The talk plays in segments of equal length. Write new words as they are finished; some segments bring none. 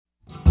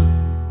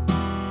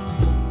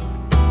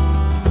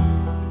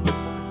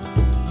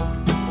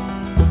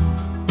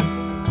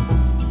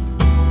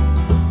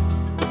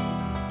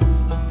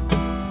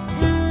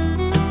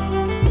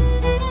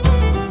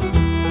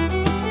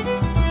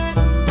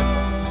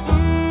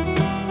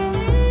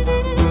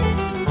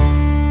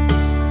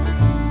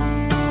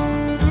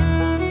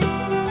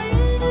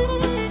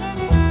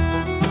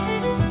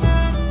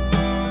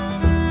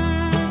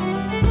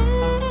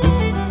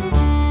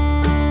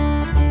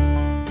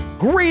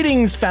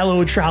Greetings,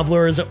 fellow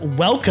travelers.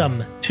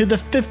 Welcome to the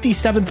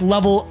 57th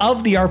level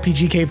of the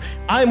RPG Cave.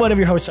 I'm one of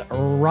your hosts,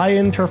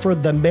 Ryan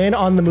Turford, the man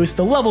on the moose,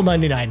 the level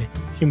 99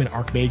 human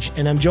archmage,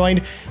 and I'm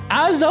joined,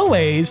 as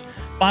always,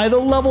 by the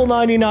level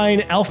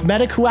 99 elf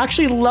medic who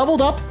actually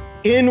leveled up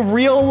in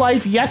real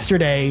life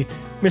yesterday,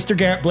 Mr.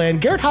 Garrett Bland.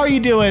 Garrett, how are you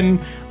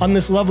doing on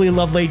this lovely,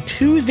 lovely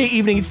Tuesday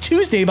evening? It's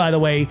Tuesday, by the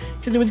way,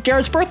 because it was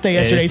Garrett's birthday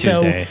yesterday.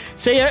 So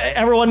say,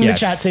 everyone in the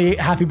chat, say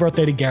happy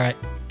birthday to Garrett,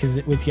 because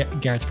it was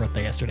Garrett's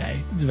birthday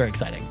yesterday. It's very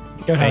exciting.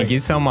 Thank you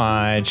so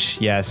much.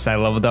 Yes, I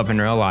leveled up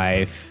in real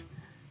life.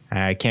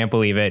 I can't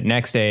believe it.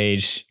 Next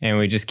stage, and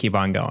we just keep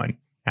on going.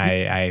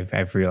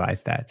 I've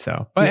realized that.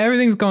 So, but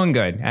everything's going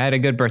good. I had a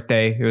good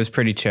birthday. It was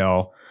pretty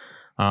chill.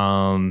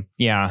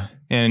 Yeah,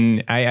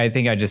 and I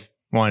think I just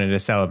wanted to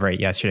celebrate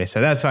yesterday, so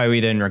that's why we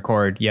didn't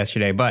record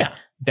yesterday. But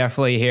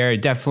definitely here,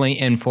 definitely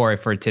in for it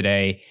for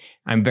today.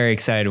 I'm very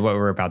excited what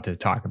we're about to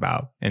talk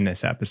about in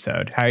this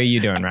episode. How are you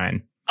doing,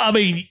 Ryan? I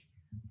mean,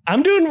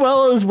 I'm doing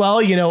well as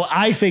well. You know,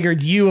 I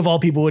figured you of all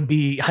people would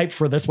be hyped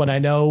for this one. I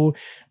know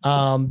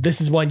this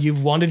is one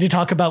you've wanted to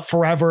talk about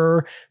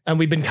forever, and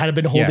we've been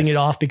holding it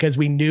off because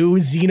we knew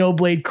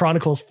Xenoblade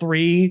Chronicles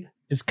 3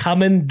 is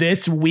coming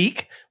this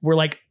week. We're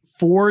like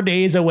 4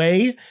 days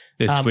away.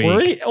 This week.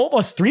 We're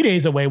almost 3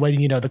 days away when,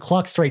 the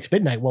clock strikes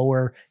midnight while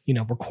we're,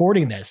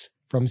 recording this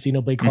from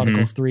Xenoblade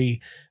Chronicles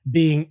 3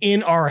 being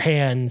in our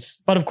hands.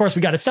 But of course,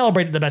 we got to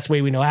celebrate it the best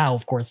way we know how,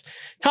 of course.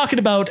 Talking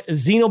about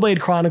Xenoblade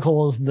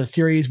Chronicles, the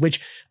series, which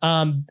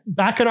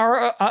back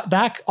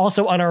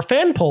also on our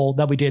fan poll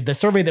that we did, the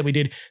survey that we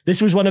did,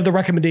 this was one of the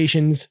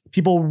recommendations.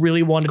 People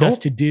really wanted us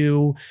to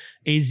do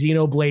a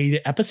Xenoblade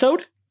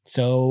episode.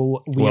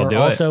 So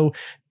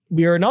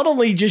we are not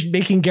only just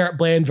making Garrett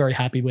Bland very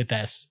happy with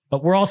this,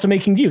 but we're also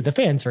making you, the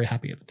fans, very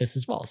happy with this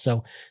as well.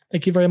 So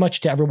thank you very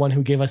much to everyone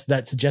who gave us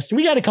that suggestion.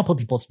 We got a couple of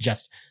people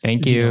suggest.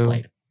 Thank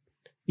you.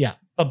 Yeah.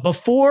 But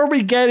before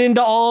we get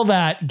into all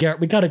that, Garrett,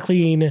 we got to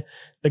clean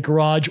the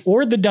garage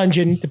or the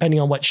dungeon, depending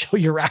on what show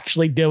you're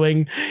actually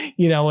doing,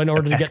 in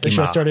order to get the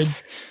show started.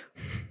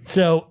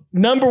 So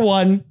number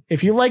one,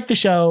 if you like the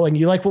show and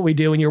you like what we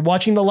do and you're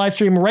watching the live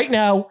stream right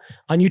now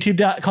on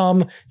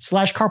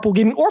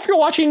youtube.com/carpoolgaming, or if you're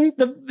watching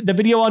the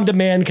video on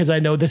demand, because I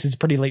know this is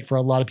pretty late for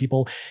a lot of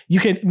people, you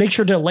can make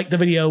sure to like the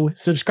video,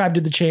 subscribe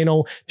to the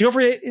channel. Don't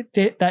forget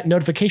to hit that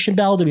notification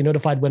bell to be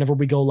notified whenever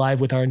we go live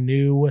with our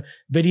new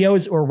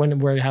videos or when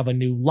we have a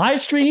new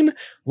live stream,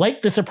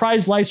 like the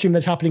surprise live stream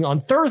that's happening on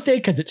Thursday,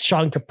 because it's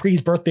Sean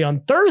Capri's birthday on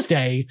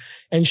Thursday.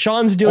 And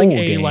Sean's doing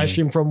a live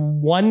stream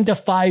from 1 to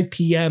 5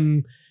 p.m.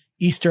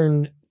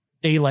 Eastern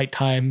Daylight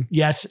Time.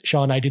 Yes,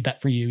 Sean, I did that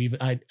for you,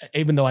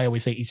 even though I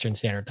always say Eastern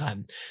Standard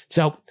Time.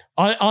 So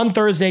on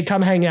Thursday,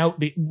 come hang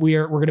out.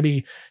 We're going to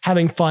be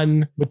having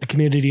fun with the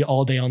community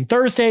all day on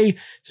Thursday,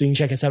 so you can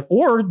check us out.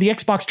 Or the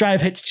Xbox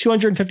Drive hits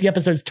 250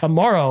 episodes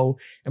tomorrow,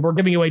 and we're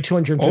giving away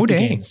 250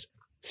 games.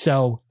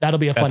 So that'll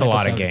be a fun episode.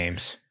 That's a lot of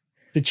games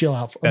to chill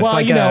out for. That's what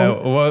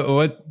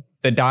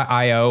the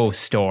 .io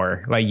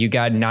store, like you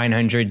got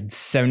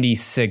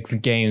 976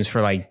 games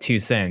for like 2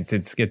 cents.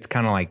 It's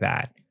kind of like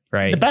that.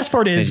 Right. The best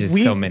part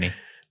is so many.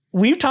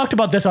 We've talked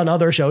about this on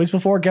other shows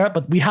before, Garrett,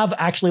 but we have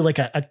actually like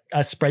a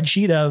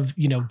spreadsheet of,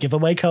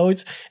 giveaway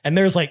codes, and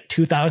there's like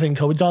 2,000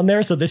 codes on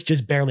there. So this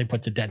just barely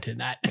puts a dent in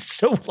that.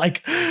 So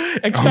like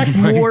expect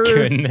more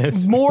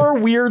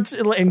weird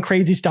and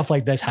crazy stuff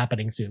like this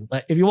happening soon.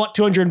 But if you want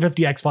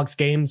 250 Xbox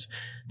games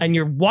and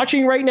you're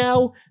watching right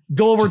now,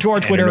 go over to our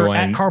Twitter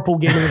at Carpool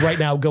Gaming right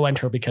now. Go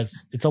enter,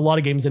 because it's a lot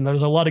of games and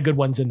there's a lot of good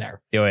ones in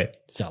there. Do it.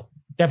 So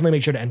definitely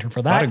make sure to enter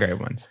for that. A lot of great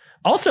ones.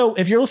 Also,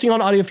 if you're listening on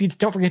audio feeds,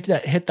 don't forget to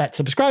hit that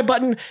subscribe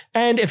button.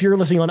 And if you're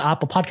listening on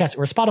Apple Podcasts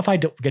or Spotify,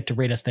 don't forget to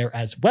rate us there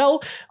as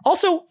well.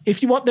 Also,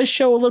 if you want this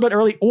show a little bit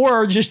early,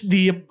 or just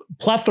the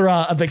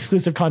plethora of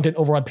exclusive content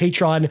over on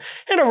Patreon,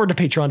 head over to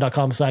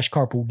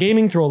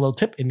patreon.com/carpoolgaming. Throw a little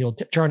tip in the old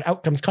tip jar and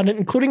out comes content,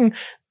 including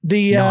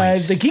the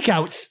Geek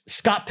Outs.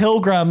 Scott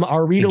Pilgrim,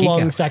 our read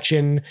along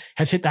section,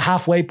 has hit the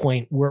halfway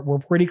point. We're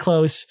pretty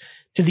close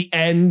to the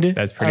end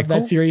of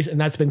that series, and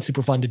that's been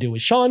super fun to do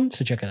with Sean,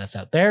 so check us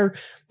out there.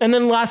 And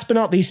then last but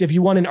not least, if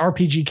you want an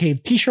RPG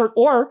Cave t-shirt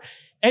or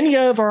any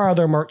of our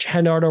other merch,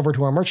 head on over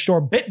to our merch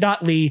store,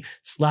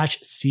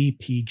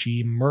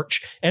 bit.ly/CPG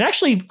merch. And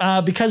actually,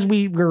 because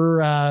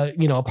we're a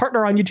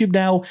partner on YouTube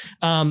now,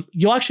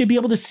 you'll actually be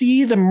able to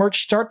see the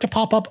merch start to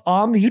pop up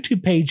on the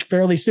YouTube page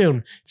fairly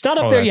soon. It's not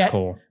up there yet,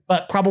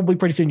 but probably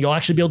pretty soon. You'll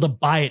actually be able to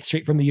buy it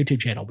straight from the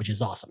YouTube channel, which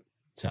is awesome.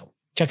 So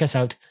check us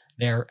out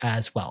there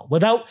as well.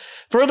 Without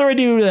further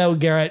ado, though,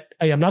 Garrett,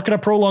 I am not going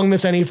to prolong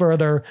this any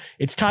further.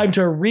 It's time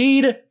to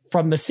read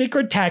from the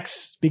sacred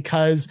texts,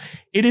 because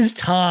it is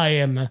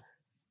time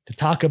to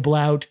talk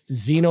about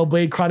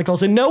Xenoblade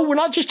Chronicles. And no, we're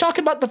not just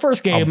talking about the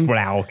first game.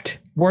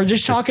 We're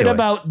just talking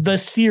about the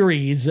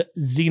series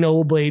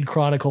Xenoblade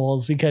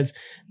Chronicles, because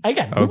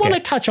again, we want to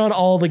touch on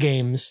all the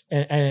games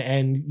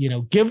and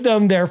give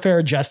them their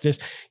fair justice.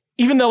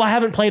 Even though I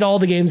haven't played all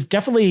the games,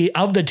 definitely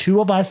of the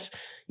two of us,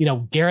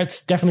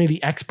 Garrett's definitely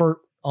the expert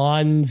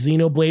on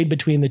Xenoblade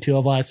between the two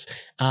of us.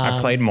 I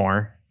played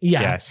more.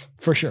 Yes,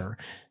 for sure.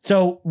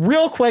 So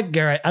real quick,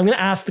 Garrett, I'm going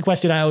to ask the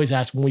question I always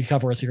ask when we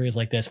cover a series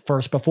like this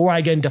first, before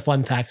I get into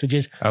fun facts, which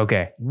is,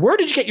 okay, where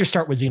did you get your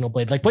start with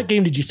Xenoblade? Like, what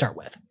game did you start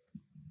with?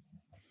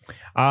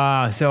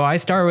 So I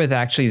started with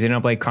actually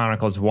Xenoblade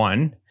Chronicles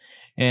 1.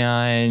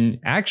 And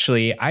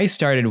actually, I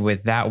started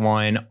with that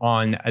one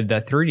on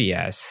the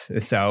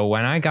 3DS. So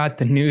when I got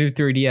the new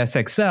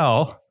 3DS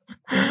XL,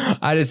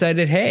 I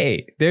decided,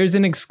 hey, there's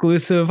an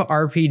exclusive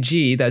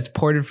RPG that's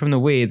ported from the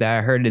Wii that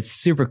I heard is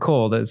super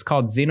cool. That's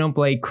called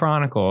Xenoblade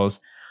Chronicles.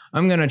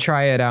 I'm going to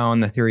try it out on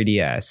the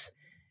 3DS.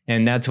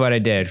 And that's what I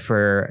did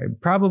for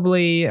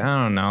probably,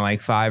 I don't know,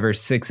 like 5 or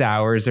 6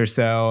 hours or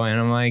so. And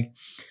I'm like,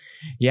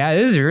 yeah,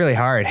 this is really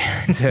hard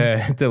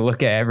to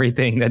look at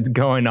everything that's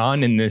going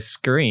on in this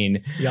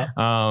screen. Yep.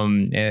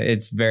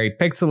 It's very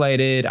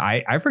pixelated.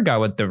 I forgot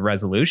what the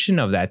resolution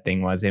of that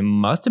thing was. It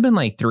must have been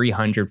like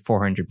 300,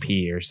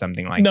 400p or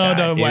something like that.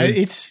 No,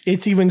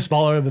 it's even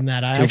smaller than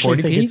that. I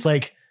actually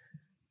think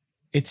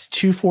it's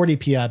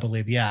 240p, I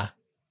believe. Yeah.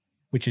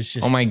 Which is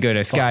just, oh my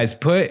goodness, fun. Guys,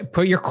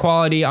 put your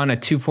quality on a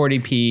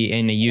 240p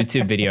in a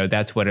YouTube video.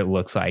 That's what it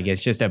looks like.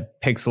 It's just a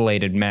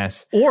pixelated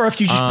mess. Or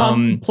if you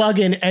just plug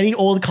in any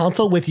old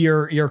console with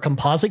your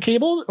composite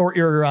cable or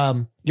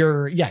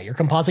your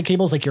composite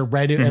cables, like your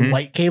red and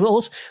white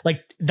cables,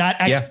 like that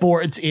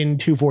exports in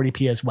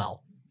 240p as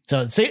well.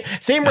 So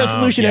same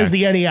resolution as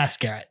the NES,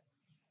 Garrett.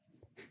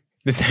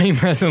 The same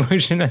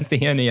resolution as the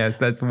NES.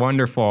 That's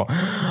wonderful.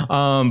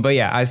 But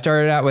yeah, I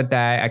started out with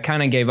that. I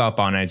kind of gave up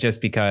on it just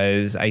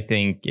because I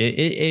think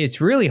it's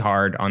really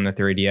hard on the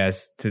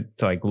 3DS to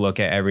like look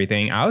at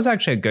everything. I was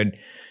actually a good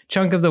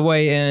chunk of the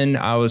way in.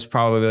 I was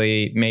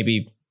probably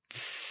maybe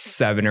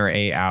 7 or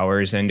 8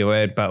 hours into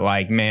it. But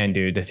like, man,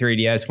 dude, the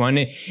 3DS one,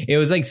 it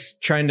was like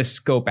trying to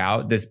scope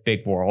out this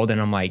big world. And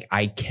I'm like,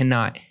 I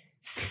cannot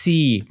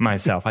see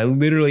myself. I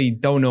literally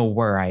don't know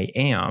where I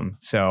am.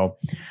 So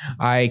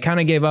I kind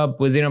of gave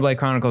up with Xenoblade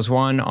Chronicles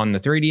 1 on the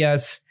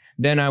 3DS.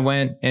 Then I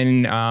went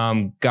and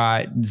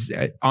got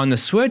on the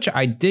Switch.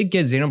 I did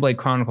get Xenoblade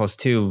Chronicles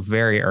 2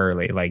 very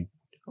early, like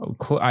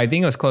I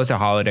think it was close to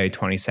holiday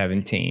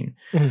 2017.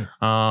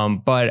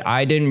 But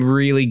I didn't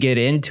really get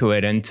into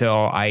it until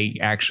I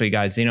actually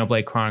got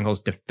Xenoblade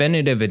Chronicles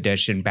Definitive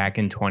Edition back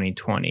in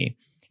 2020.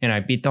 And I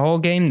beat the whole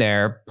game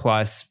there,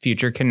 plus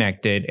Future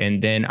Connected.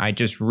 And then I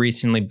just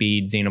recently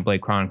beat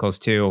Xenoblade Chronicles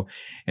 2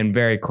 and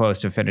very close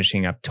to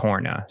finishing up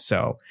Torna.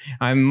 So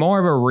I'm more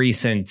of a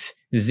recent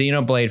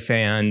Xenoblade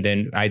fan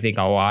than I think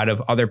a lot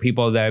of other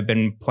people that have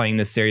been playing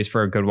this series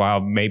for a good while,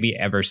 maybe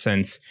ever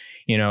since,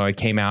 it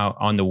came out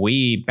on the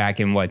Wii back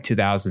in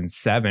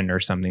 2007 or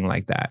something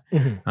like that.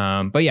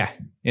 But yeah,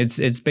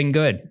 it's been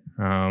good.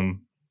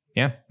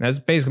 Yeah, that's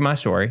basically my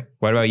story.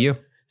 What about you?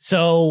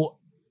 So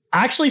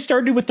I actually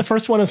started with the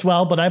first one as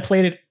well, but I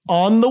played it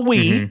on the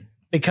Wii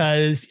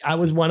because I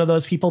was one of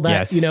those people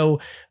that,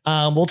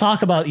 we'll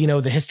talk about,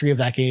 the history of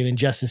that game in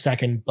just a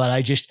second. But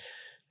I just,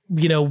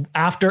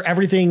 after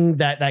everything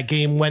that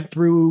game went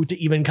through to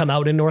even come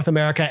out in North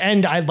America,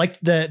 and I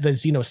liked the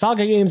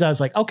Xenosaga games, I was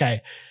like,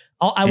 okay,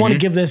 I want to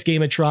give this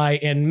game a try.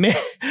 And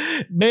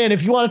man,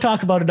 if you want to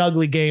talk about an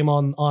ugly game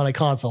on a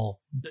console,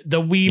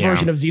 the Wii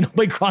version of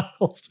Xenoblade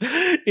Chronicles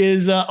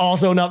is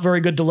also not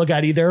very good to look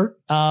at either,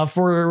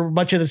 for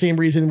much of the same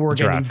reason where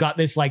again, you've got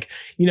this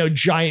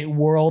giant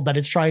world that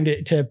it's trying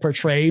to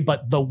portray,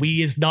 but the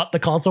Wii is not the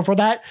console for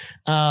that.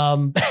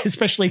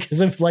 Especially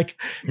because of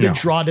the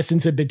draw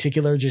distance in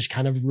particular just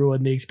kind of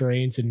ruined the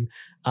experience. And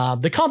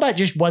the combat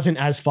just wasn't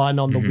as fun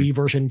on the Wii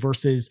version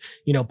versus,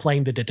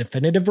 playing the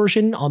definitive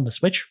version on the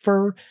Switch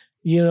for,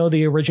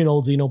 the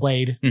original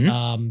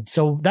Xenoblade.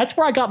 So that's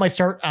where I got my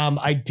start.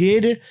 I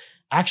did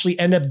actually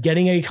end up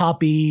getting a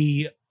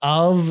copy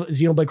of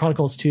Xenoblade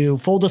Chronicles 2,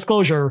 full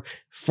disclosure,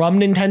 from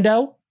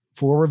Nintendo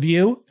for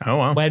review. Oh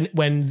wow!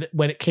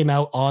 When it came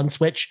out on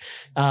Switch,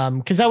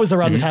 because that was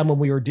around the time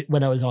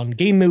when I was on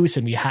Game Moose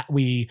and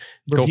we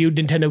reviewed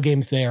Nintendo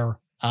games there.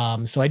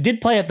 So I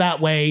did play it that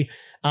way,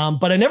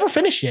 but I never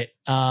finished it.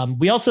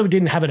 We also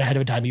didn't have it ahead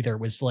of time either. It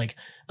was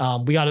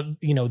we got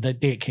it, the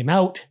day it came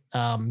out.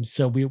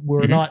 So we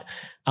were not,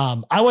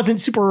 I wasn't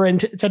super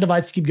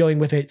incentivized to keep going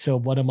with it. So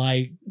one of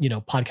my,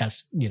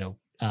 podcast,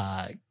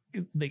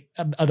 the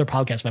other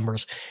podcast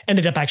members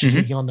ended up actually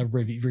taking on the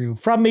review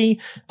from me.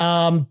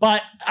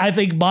 But I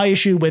think my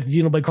issue with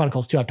Xenoblade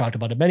Chronicles 2, I've talked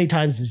about it many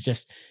times, is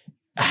just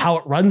how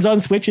it runs on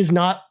Switch is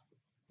not,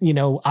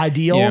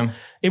 ideal. Yeah.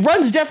 It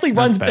definitely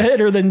runs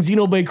better than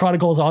Xenoblade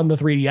Chronicles on the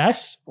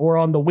 3DS or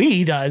on the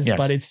Wii does,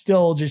 but it's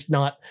still just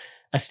not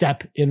a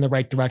step in the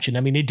right direction.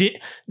 I mean, it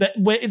did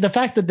the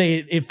fact that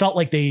it felt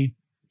like they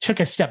took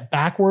a step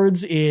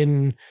backwards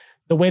in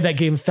the way that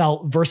game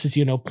felt versus,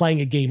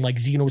 playing a game like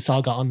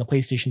Xenosaga on the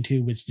PlayStation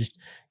 2 was just,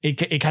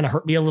 it kind of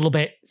hurt me a little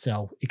bit.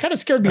 So it kind of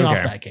scared me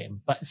off that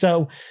game. But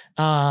so,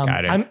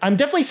 I'm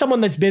definitely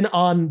someone that's been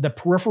on the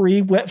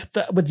periphery with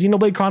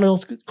Xenoblade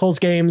Chronicles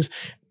games.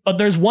 But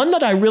there's one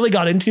that I really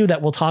got into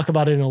that we'll talk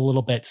about in a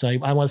little bit. So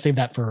I want to save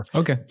that for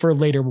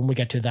later when we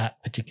get to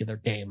that particular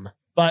game.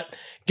 But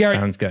Garrett,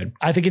 sounds good.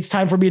 I think it's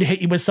time for me to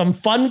hit you with some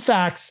fun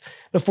facts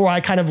before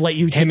I kind of let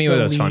you take the with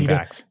those fun lead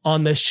facts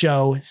on this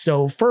show.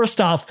 So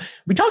first off,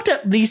 we talked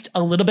at least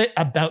a little bit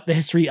about the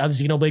history of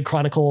Xenoblade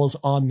Chronicles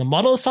on the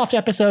Monolith Soft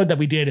episode that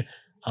we did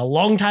a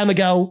long time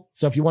ago.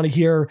 So if you want to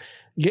hear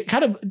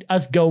kind of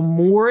us go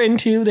more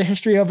into the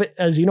history of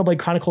Xenoblade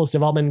Chronicles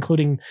development,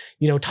 including,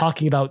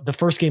 talking about the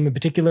first game in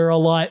particular a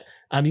lot,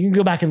 you can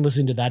go back and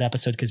listen to that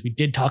episode because we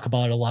did talk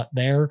about it a lot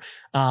there.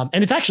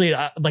 And it's actually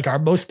like our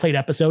most played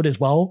episode as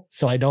well.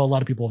 So I know a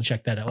lot of people will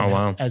check that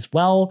out as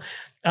well.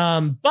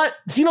 But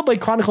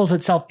Xenoblade Chronicles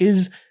itself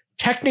is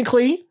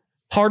technically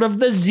part of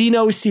the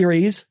Xeno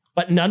series,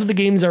 but none of the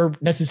games are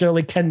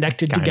necessarily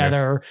connected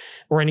together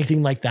or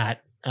anything like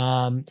that.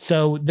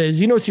 So the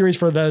Xeno series,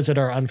 for those that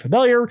are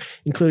unfamiliar,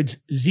 includes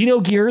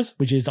Xenogears,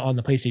 which is on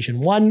the PlayStation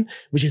 1,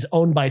 which is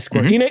owned by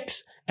Square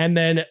Enix, and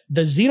then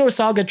the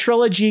Xenosaga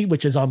trilogy,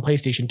 which is on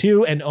PlayStation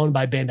 2 and owned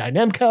by Bandai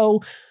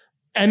Namco,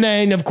 and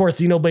then of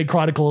course Xenoblade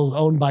Chronicles,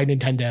 owned by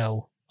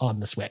Nintendo on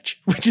the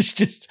Switch, which is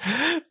just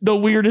the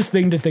weirdest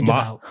thing to think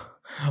about.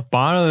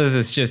 Monolith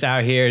is just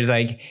out here is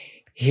like,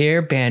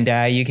 here,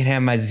 Bandai, you can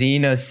have my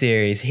Xeno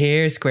series.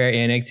 Here, Square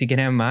Enix, you can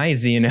have my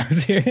Xeno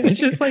series. It's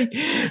just like,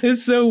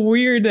 it's so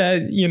weird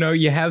that,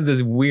 you have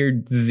this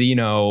weird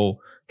Xeno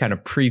kind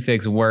of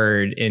prefix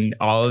word in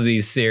all of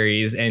these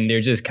series, and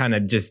they're just kind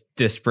of just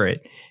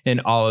disparate in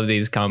all of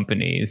these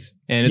companies.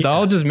 And it's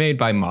all just made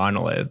by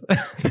Monolith.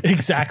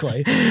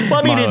 Exactly. Well,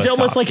 I mean, Monolith it's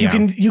almost Soft,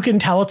 like you can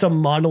tell it's a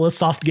Monolith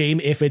Soft game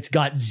if it's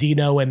got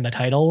Xeno in the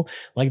title.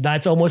 Like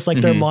that's almost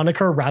like their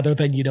moniker, rather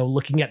than,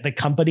 looking at the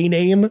company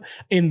name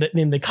in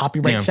the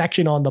copyright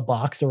section on the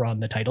box or on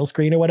the title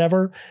screen or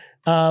whatever.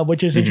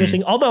 Which is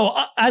interesting. Although,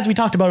 as we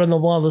talked about in the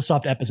Monolith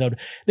Soft episode,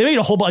 they made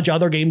a whole bunch of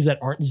other games that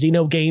aren't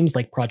Xeno games,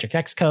 like Project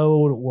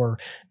Xcode or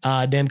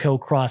Namco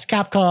Cross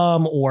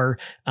Capcom or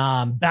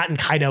Batten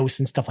Kaitos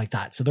and stuff like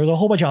that. So there's a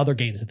whole bunch of other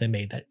games that they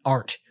made that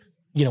aren't,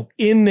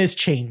 in this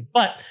chain.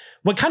 But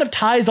what kind of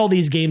ties all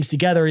these games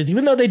together is,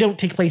 even though they don't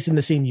take place in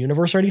the same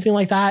universe or anything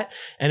like that,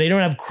 and they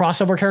don't have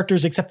crossover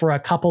characters except for a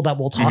couple that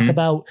we'll talk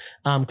about,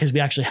 because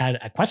we actually had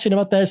a question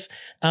about this,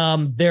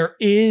 there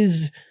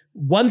is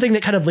one thing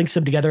that kind of links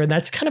them together, and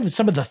that's kind of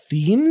some of the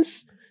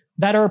themes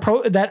that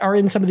are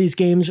in some of these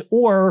games,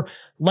 or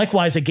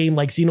likewise a game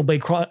like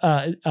Xenoblade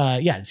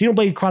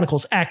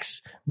Chronicles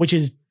X, which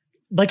is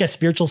like a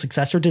spiritual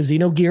successor to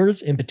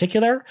Xenogears in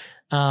particular.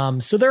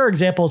 So there are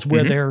examples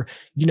where they're,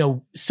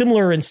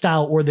 similar in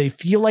style, or they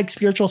feel like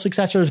spiritual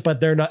successors, but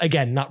they're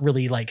not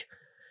really like,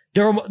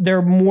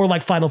 they're more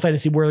like Final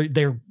Fantasy, where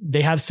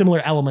they have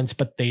similar elements,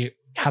 but they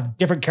have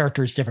different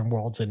characters, different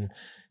worlds, and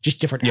just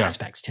different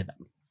aspects to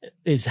them.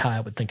 Is how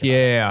I would think about it.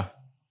 Yeah.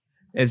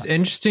 It's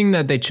interesting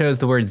that they chose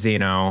the word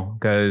Xeno,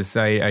 because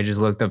I just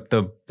looked up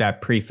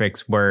that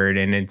prefix word,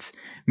 and it's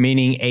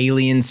meaning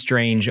alien,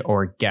 strange,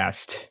 or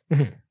guest.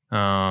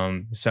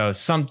 So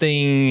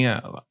something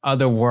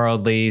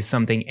otherworldly,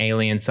 something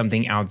alien,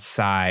 something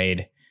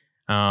outside.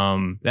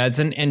 That's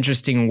an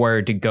interesting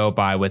word to go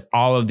by with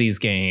all of these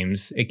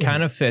games. It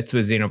kind of fits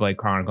with Xenoblade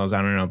Chronicles.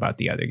 I don't know about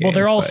the other games. Well,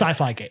 they're all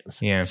sci-fi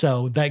games. Yeah.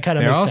 So that kind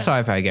of they're makes all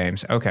sense. Sci-fi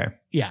games. Okay.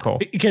 Yeah. Cool.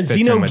 Because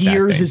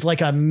Xenogears is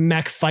like a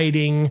mech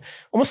fighting,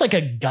 almost like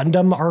a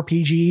Gundam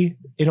RPG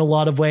in a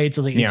lot of ways.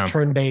 So it's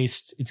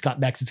turn-based. It's got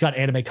mechs. It's got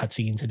anime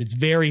cutscenes, and it's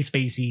very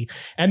spacey.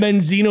 And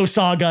then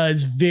Xenosaga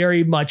is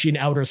very much in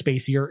outer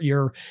space.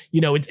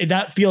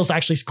 That feels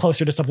actually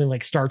closer to something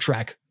like Star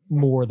Trek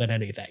more than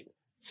anything.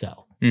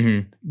 So I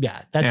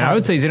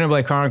would say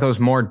Xenoblade Chronicles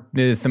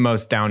is the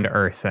most down to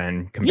earth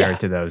then compared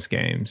to those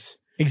games.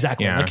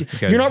 Exactly. Yeah,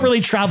 like, you're not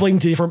really traveling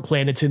to different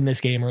planets in this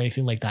game or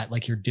anything like that,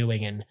 like you're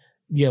doing in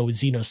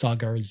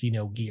Xenosaga or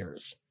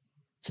Xenogears.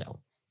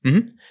 So,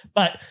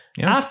 but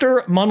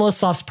after Monolith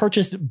Soft's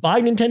purchase by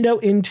Nintendo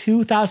in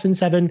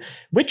 2007,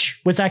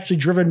 which was actually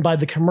driven by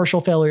the commercial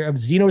failure of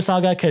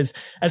Xenosaga, because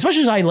as much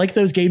as I like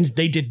those games,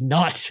 they did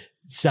not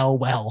sell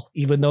well,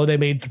 even though they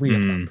made 3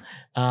 of them.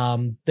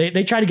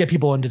 They tried to get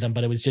people into them,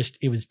 but it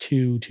was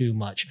too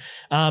much.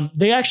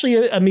 They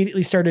actually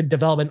immediately started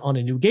development on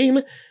a new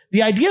game.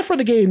 The idea for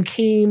the game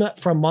came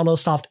from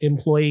Monolith Soft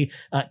employee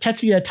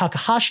Tetsuya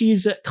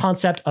Takahashi's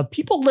concept of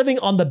people living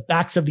on the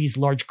backs of these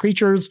large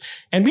creatures.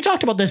 And we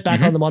talked about this back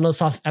on the Monolith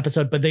Soft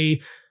episode, but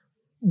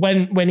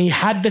when he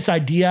had this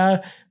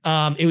idea,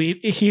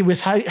 he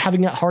was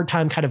having a hard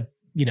time kind of,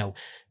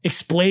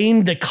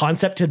 explain the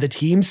concept to the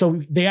team.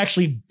 So they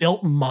actually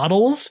built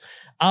models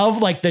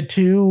of like the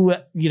two,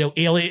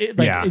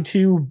 alien,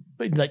 two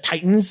like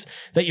titans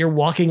that you're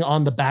walking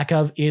on the back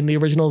of in the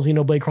original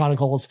Xenoblade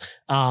Chronicles,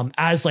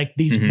 as like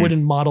these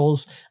wooden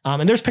models.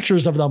 And there's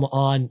pictures of them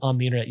on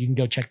the internet. You can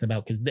go check them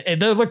out because they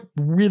look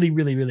really,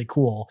 really, really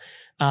cool.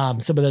 Some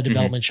of the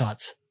development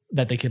shots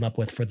that they came up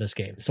with for this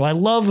game. So I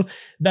love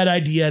that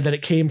idea that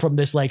it came from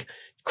this like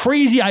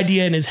crazy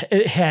idea in his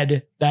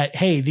head that,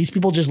 hey, these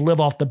people just live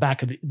off the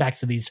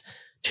backs of these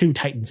two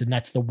titans, and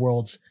that's the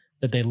worlds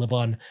that they live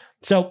on.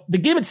 So the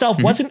game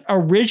itself wasn't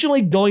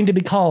originally going to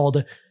be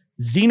called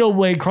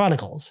Xenoblade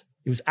Chronicles.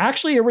 It was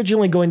actually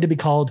originally going to be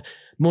called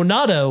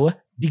Monado,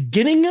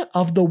 Beginning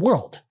of the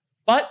World.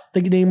 but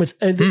the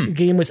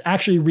game was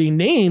actually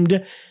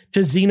renamed to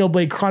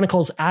Xenoblade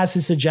Chronicles as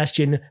a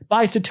suggestion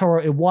by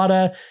Satoru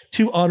Iwata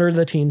to honor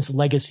the team's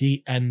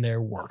legacy and their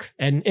work.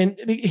 And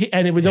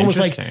it was almost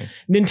like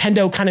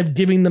Nintendo kind of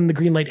giving them the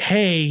green light.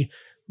 Hey,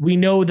 we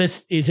know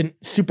this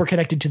isn't super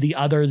connected to the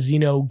other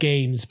Xeno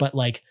games, but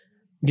like,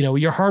 you know,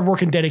 your hard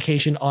work and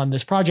dedication on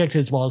this project,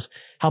 as well as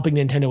helping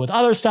Nintendo with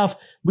other stuff,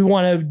 we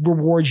want to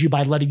reward you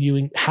by letting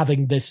you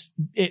having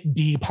it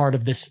be part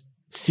of this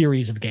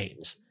series of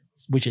games,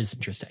 which is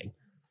interesting.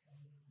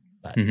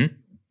 But,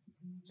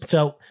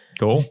 so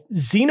cool.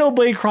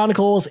 Xenoblade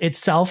Chronicles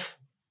itself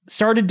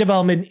started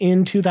development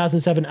in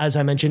 2007, as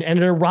I mentioned, and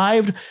it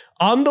arrived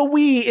on the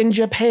Wii in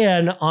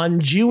Japan on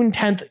June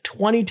 10th,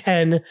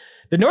 2010.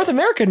 The North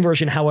American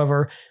version,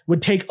 however,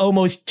 would take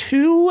almost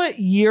 2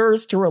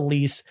 years to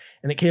release,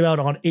 and it came out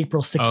on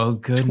April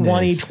 6th,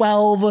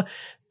 2012,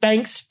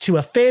 thanks to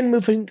a fan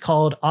movement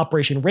called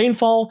Operation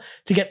Rainfall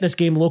to get this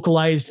game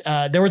localized.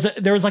 There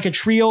was like a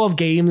trio of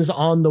games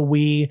on the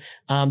Wii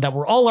that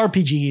were all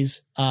RPGs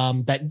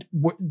that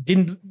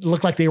didn't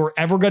look like they were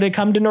ever going to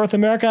come to North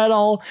America at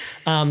all.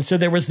 So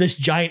there was this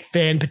giant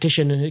fan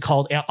petition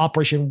called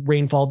Operation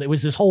Rainfall. There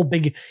was this whole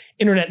big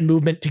internet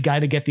movement to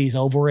kind of get these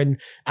over. And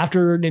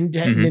after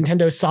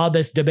Nintendo saw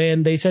this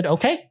demand, they said,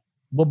 okay,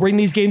 we'll bring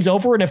these games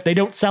over, and if they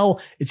don't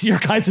sell, it's your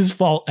guys'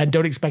 fault, and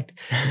don't expect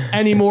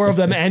any more of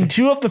them. And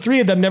 2 of the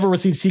 3 of them never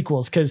received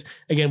sequels because,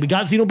 again, we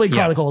got Xenoblade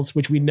Chronicles,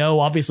 which we know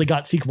obviously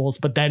got sequels,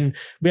 but then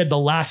we had The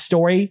Last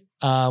Story,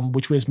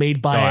 which was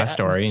made by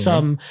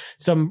some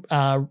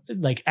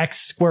like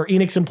ex-Square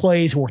Enix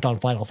employees who worked on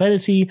Final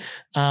Fantasy.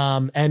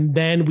 And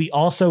then we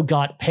also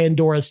got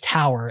Pandora's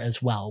Tower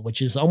as well,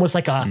 which is almost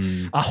like a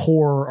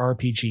horror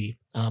RPG.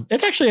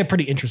 It's actually a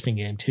pretty interesting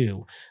game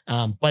too.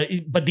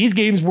 But these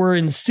games were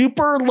in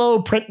super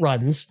low print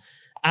runs,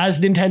 as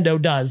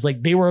Nintendo does.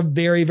 Like, they were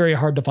very, very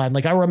hard to find.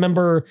 Like, I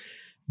remember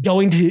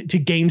going to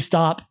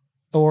GameStop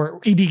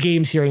or EB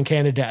Games here in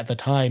Canada at the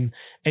time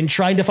and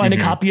trying to find a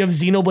copy of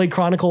Xenoblade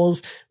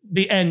Chronicles.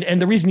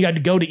 And the reason you had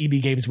to go to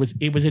EB Games was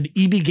it was an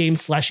EB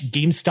Games /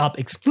 GameStop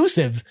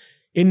exclusive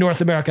in North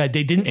America.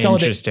 They didn't sell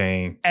it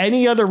at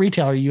any other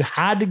retailer. You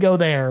had to go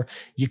there.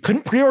 You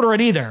couldn't pre-order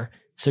it either.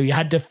 So you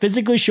had to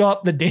physically show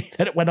up the day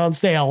that it went on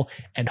sale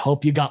and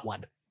hope you got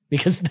one,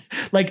 because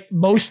like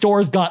most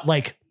stores got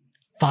like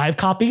 5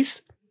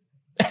 copies.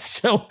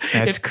 So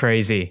that's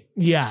crazy.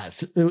 Yeah.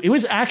 It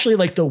was actually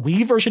like the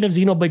Wii version of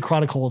Xenoblade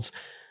Chronicles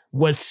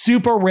was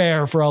super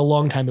rare for a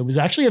long time. It was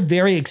actually a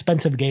very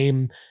expensive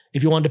game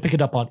if you wanted to pick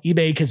it up on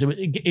eBay, because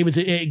it was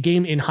a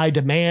game in high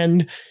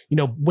demand, you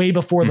know, way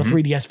before the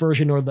 3DS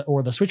version or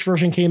the Switch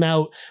version came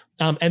out.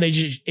 And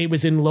it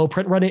was in low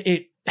print run.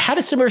 It had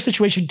a similar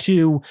situation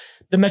to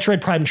the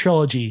Metroid Prime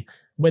trilogy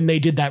when they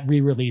did that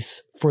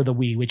re-release for the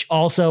Wii, which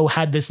also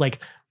had this like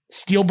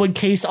steelbook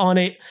case on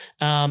it.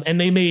 And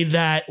they made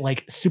that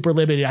like super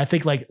limited. I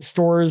think like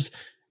stores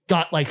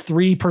got like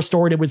 3 per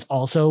store, and it was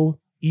also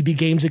EB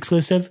Games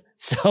exclusive.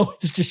 So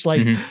it's just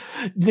like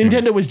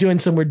Nintendo was doing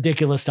some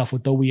ridiculous stuff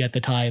with the Wii at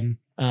the time.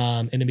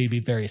 And it made me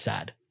very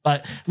sad.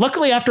 But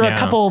luckily, after a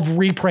couple of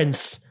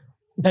reprints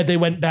that they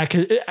went back,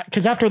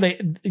 because after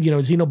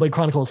Xenoblade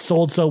Chronicles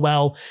sold so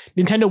well,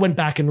 Nintendo went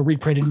back and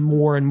reprinted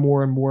more and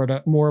more and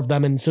more of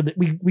them. And so that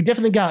we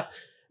definitely got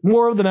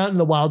more of them out in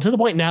the wild, to the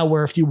point now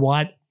where if you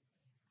want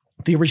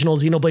the original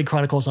Xenoblade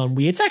Chronicles on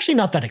Wii, it's actually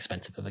not that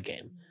expensive of a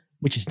game,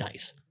 which is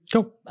nice.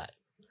 Cool. But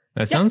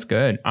that sounds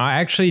good. I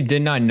actually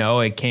did not know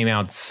it came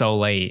out so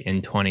late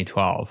in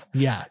 2012.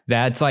 Yeah.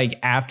 That's like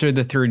after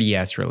the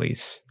 3DS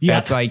release. Yeah.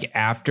 That's like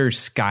after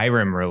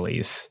Skyrim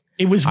release.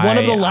 It was one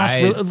of the last.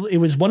 It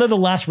was one of the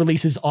last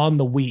releases on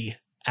the Wii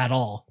at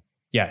all.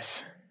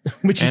 Yes.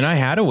 And I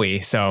had a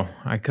Wii, so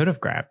I could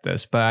have grabbed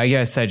this, but I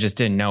guess I just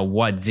didn't know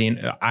what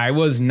I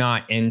was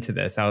not into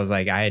this. I was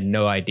like, I had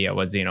no idea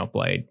what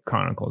Xenoblade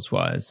Chronicles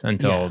was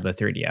until the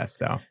 3DS.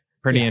 So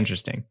pretty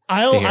interesting.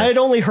 I had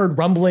only heard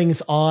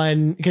rumblings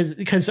on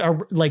because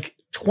like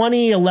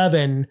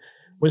 2011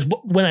 was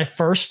when I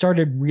first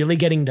started really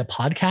getting to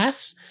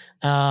podcasts.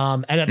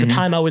 And at the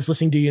time I was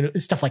listening to,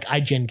 stuff like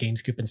IGN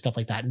Games Group and stuff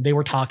like that. And they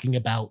were talking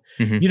about,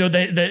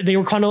 they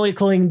were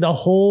chronicling the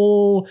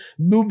whole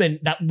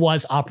movement that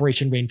was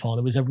Operation Rainfall. And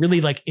it was a really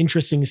like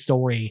interesting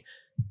story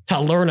to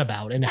learn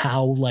about, and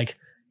how like,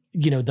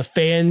 the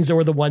fans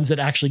or the ones that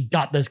actually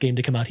got this game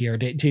to come out here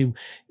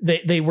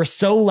they were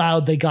so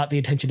loud. They got the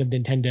attention of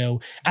Nintendo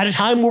at a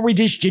time where we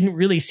just didn't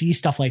really see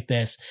stuff like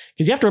this.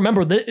 Cause you have to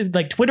remember that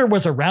like Twitter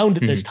was around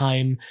at this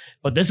time,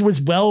 but this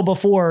was well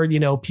before,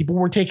 people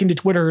were taking to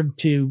Twitter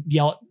to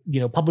yell,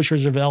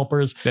 publishers or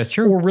developers. That's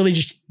true. Or really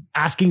just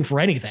asking for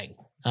anything.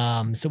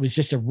 So it was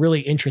just a really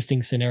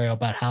interesting scenario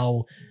about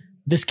how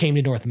this came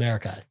to North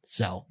America.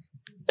 So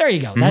there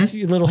you go. That's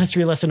your little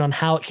history lesson on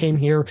how it came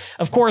here.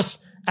 Of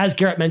course, as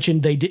Garrett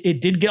mentioned,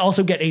 it did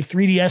also get a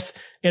 3DS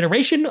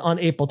iteration on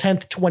April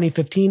 10th,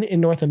 2015 in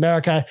North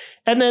America.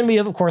 And then we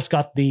have, of course,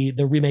 got the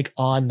remake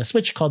on the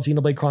Switch called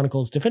Xenoblade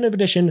Chronicles Definitive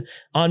Edition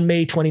on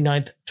May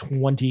 29th,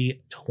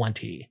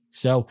 2020.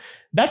 So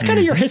that's kind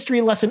of your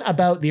history lesson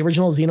about the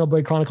original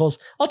Xenoblade Chronicles.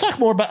 I'll talk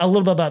a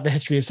little bit about the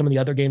history of some of the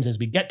other games as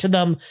we get to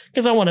them,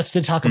 because I want us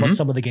to talk about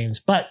some of the games.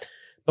 But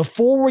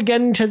before we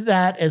get into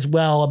that as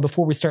well, and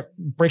before we start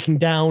breaking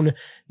down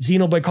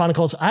Xenoblade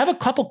Chronicles, I have a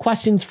couple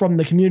questions from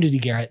the community,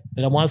 Garrett,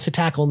 that I want us to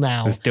tackle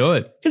now. Let's do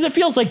it. Because it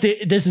feels like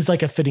this is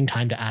like a fitting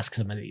time to ask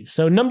some of these.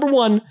 So number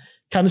one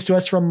comes to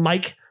us from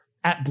Mike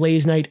at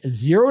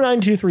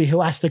BlazeKnight0923,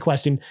 who asked the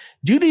question,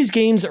 do these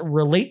games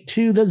relate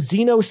to the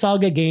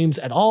Xenosaga games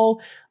at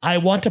all? I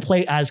want to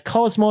play as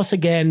Cosmos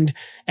again.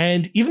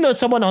 And even though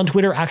someone on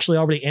Twitter actually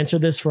already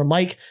answered this for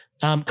Mike,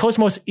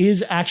 Cosmos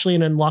is actually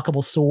an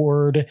unlockable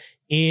sword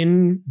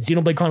in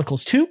Xenoblade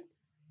Chronicles 2.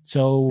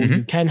 So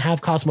you can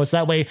have Cosmos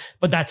that way,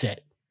 but that's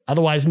it.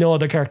 Otherwise, no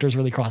other characters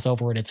really cross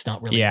over, and it's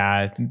not really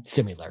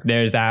similar.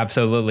 There's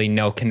absolutely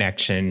no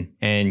connection.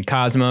 And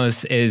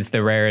Cosmos is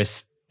the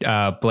rarest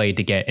blade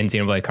to get in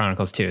Xenoblade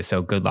Chronicles 2.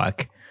 So good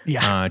luck.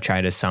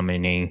 Try to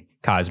summoning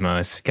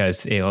Cosmos,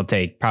 because it'll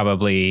take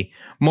probably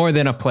more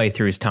than a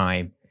playthrough's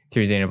time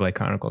through Xenoblade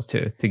Chronicles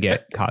 2 to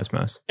get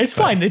Cosmos. It's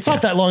fine. It's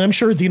not that long. I'm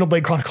sure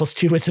Xenoblade Chronicles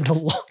 2 isn't a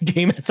long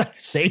game, as I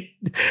say,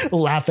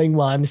 laughing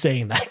while I'm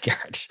saying that,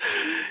 Garrett.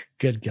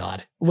 Good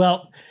God.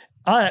 Well,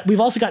 we've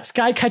also got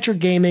Skycatcher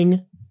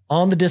Gaming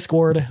on the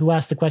Discord, who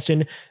asked the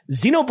question,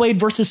 Xenoblade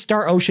versus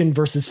Star Ocean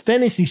versus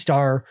Phantasy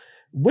Star.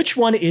 Which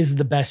one is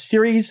the best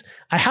series?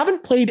 I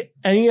haven't played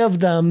any of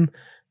them,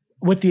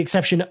 with the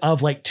exception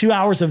of like 2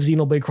 hours of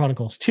Xenoblade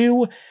Chronicles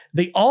 2.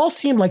 They all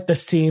seem like the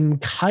same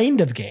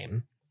kind of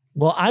game.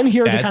 Well, I'm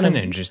here to That's an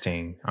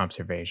interesting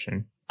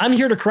observation. I'm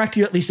here to correct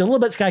you at least a little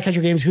bit,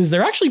 Skycatcher Games, because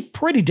they're actually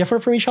pretty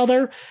different from each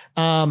other.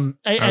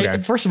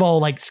 First of all,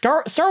 like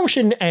Star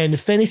Ocean and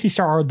Phantasy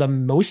Star are the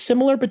most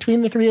similar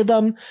between the three of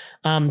them,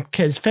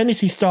 because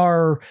Phantasy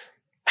Star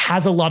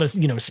has a lot of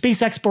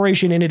space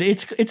exploration in it.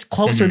 It's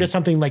closer to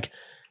something like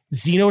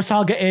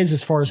Xenosaga is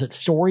as far as its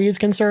story is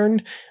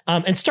concerned.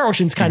 And Star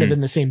Ocean's kind of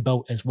in the same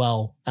boat as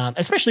well,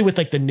 especially with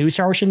like the new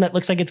Star Ocean that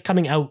looks like it's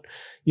coming out,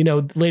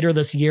 later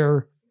this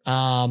year.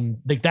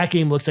 Like that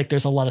game looks like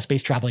there's a lot of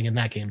space traveling in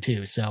that game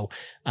too. So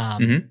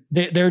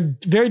they're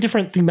very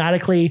different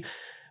thematically,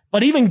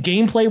 but even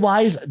gameplay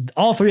wise,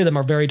 all three of them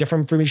are very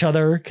different from each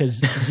other,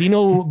 because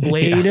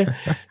Xenoblade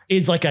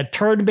is like a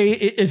turn-based,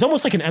 it's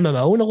almost like an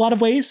MMO in a lot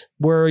of ways,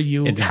 where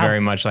it's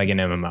very much like an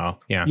MMO.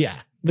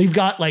 Yeah. They've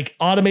got like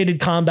automated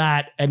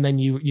combat, and then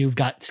you've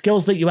got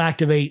skills that you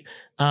activate.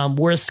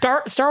 Whereas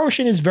Star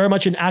Ocean is very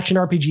much an action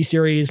RPG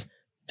series.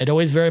 It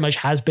always very much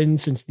has been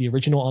since the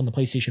original on the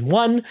PlayStation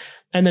 1.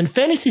 And then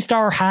Phantasy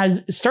Star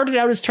has started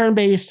out as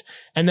turn-based,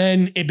 and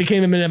then it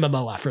became an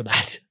MMO after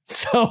that.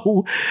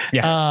 So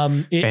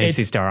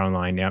Phantasy Star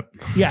Online, yep.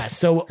 Yeah,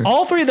 so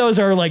all three of those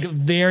are like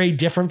very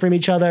different from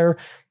each other.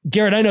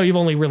 Garrett, I know you've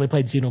only really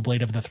played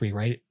Xenoblade of the three,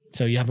 right?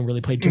 So you haven't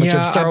really played too much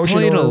of Star Ocean.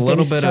 I played a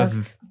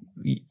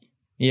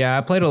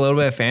little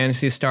bit of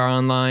Phantasy Star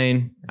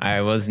Online.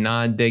 I was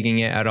not digging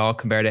it at all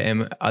compared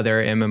to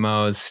other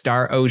MMOs.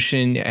 Star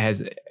Ocean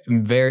has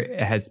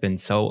been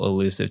so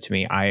elusive to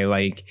me. I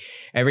like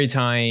every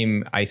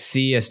time I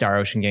see a Star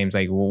Ocean game, it's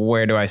like,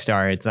 where do I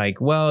start? It's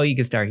like, well, you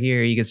can start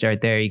here, you can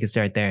start there, you can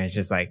start there. It's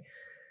just like,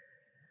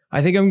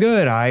 I think I'm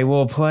good. I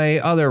will play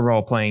other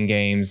role-playing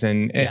games.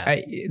 And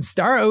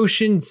Star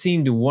Ocean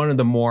seemed one of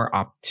the more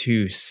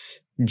obtuse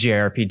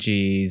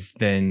JRPGs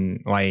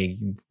than like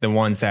the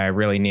ones that I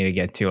really need to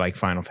get to, like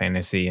Final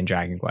Fantasy and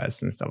Dragon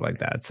Quest and stuff like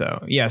that.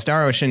 So yeah,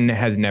 Star Ocean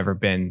has never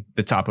been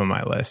the top of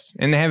my list,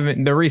 and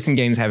the recent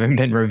games haven't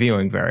been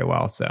reviewing very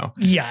well. So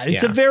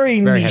it's a very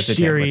niche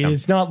series.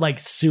 It's not like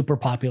super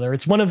popular.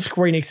 It's one of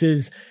Square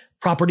Enix's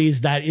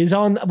properties that is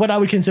on what I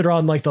would consider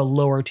on like the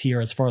lower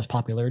tier as far as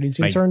popularity is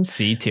concerned.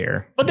 C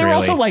tier. But they're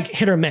also like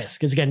hit or miss,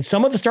 because again,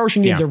 some of the Star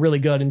Ocean games are really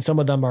good, and some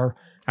of them are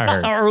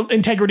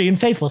integrity and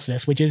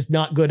faithlessness, which is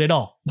not good at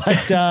all.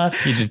 But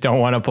you just don't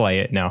want to play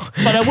it. No.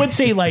 But I would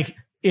say, like,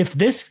 if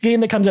this game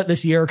that comes out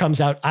this year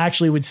comes out, I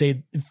actually would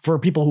say for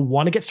people who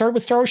want to get started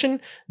with Star Ocean,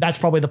 that's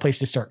probably the place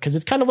to start, because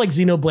it's kind of like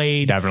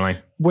Xenoblade. Definitely.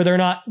 Where they're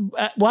not,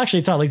 well, actually,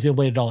 it's not like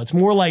Xenoblade at all. It's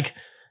more like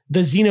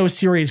the Xeno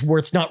series, where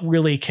it's not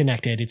really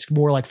connected. It's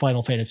more like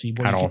Final Fantasy,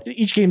 where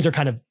each games are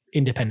kind of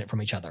independent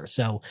from each other.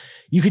 So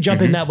you could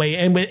jump in that way.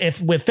 And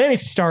with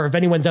Phantasy Star, if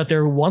anyone's out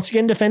there who wants to get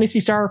into Phantasy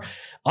Star,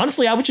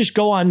 honestly, I would just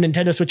go on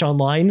Nintendo Switch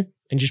Online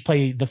and just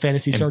play the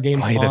Phantasy Star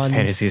games. Play the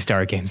Phantasy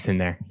Star games in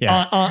there.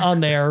 Yeah.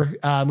 On there,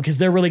 because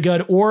they're really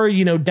good. Or,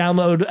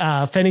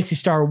 download Phantasy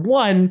Star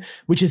 1,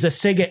 which is a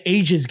Sega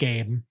Ages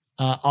game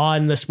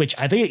on the Switch.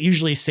 I think it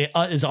usually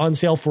is on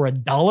sale for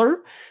 $1.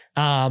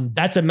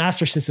 That's a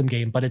Master System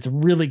game, but it's a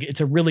really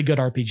good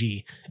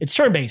RPG. It's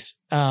turn-based,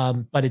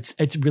 but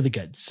it's really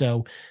good.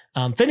 So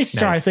Phantasy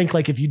Star, I think,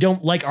 like if you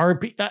don't like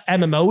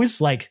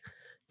MMOs, like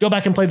go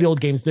back and play the old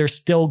games. They're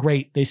still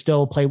great. They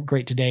still play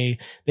great today.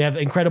 They have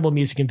incredible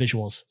music and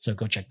visuals. So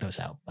go check those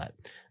out. But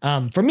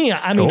for me,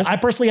 I mean, I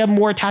personally have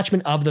more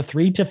attachment of the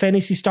 3 to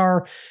Phantasy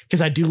Star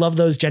because I do love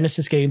those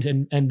Genesis games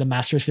and the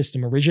Master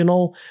System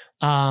original.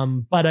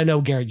 But I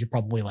know, Garrett, you're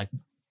probably like,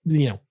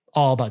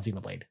 all about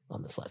Xenoblade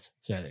on this list.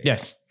 So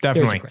yes,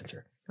 definitely.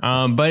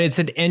 But it's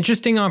an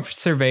interesting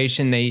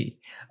observation. They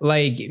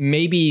like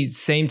maybe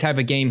same type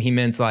of game he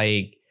meant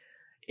like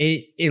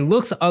it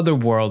looks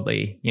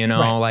otherworldly,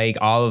 right. Like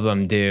all of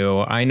them do.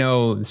 I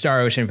know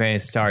Star Ocean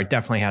Phantasy Star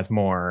definitely has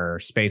more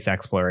space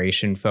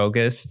exploration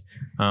focused.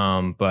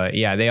 But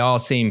yeah, they all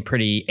seem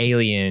pretty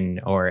alien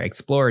or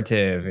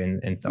explorative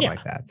and stuff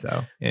like that.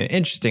 So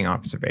interesting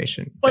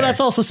observation. But that's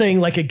also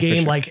saying like a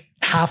game like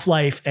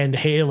Half-Life and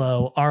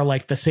Halo are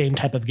like the same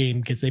type of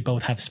game because they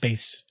both have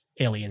space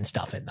alien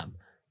stuff in them,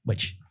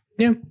 which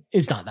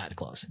is not that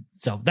close.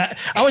 So that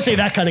I would say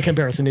that kind of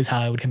comparison is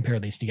how I would compare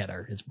these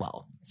together as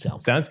well. So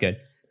sounds good.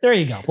 There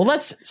you go. Well,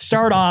 let's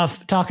start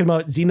off talking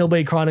about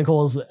Xenoblade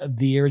Chronicles,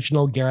 the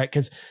original, Garrett,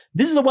 because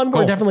this is the one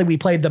where definitely we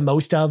played the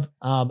most of.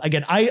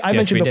 Again, I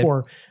mentioned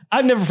before,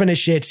 I've never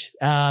finished it,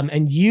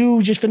 and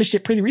you just finished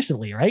it pretty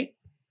recently, right?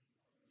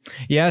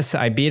 Yes,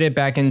 I beat it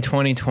back in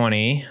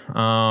 2020.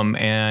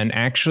 And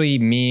actually,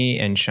 me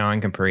and Sean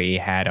Capri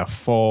had a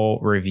full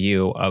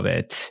review of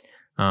it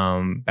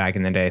back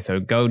in the day. So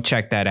go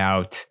check that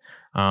out.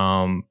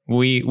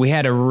 We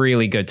had a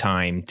really good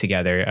time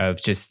together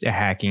of just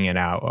hacking it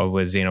out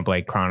with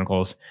Xenoblade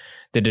Chronicles,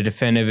 the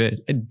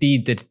definitive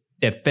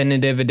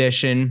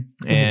edition.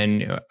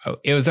 And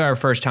it was our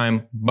first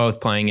time both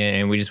playing it,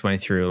 and we just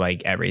went through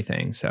like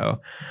everything. So,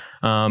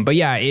 but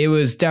yeah, it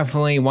was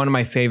definitely one of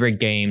my favorite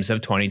games of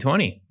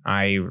 2020.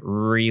 I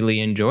really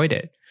enjoyed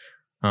it.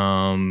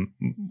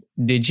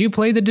 Did you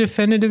play the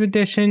definitive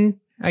edition?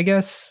 I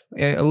guess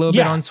a little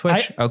bit on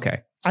Switch.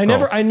 Okay. I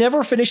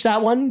never finished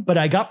that one, but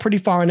I got pretty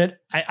far in it.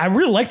 I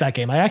really like that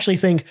game. I actually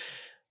think,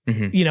 of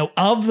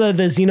the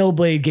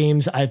Xenoblade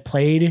games I've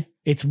played,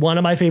 it's one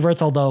of my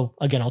favorites. Although,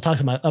 again, I'll talk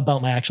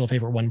about my actual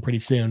favorite one pretty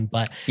soon.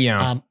 But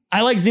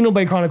I like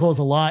Xenoblade Chronicles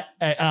a lot.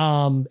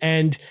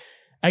 And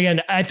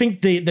again, I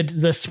think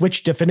the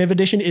Switch Definitive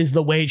Edition is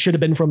the way it should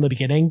have been from the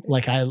beginning.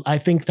 Like I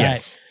think that.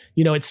 Yes.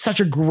 It's such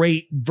a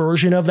great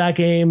version of that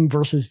game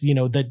versus,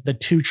 the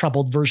 2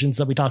 troubled versions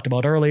that we talked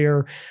about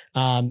earlier.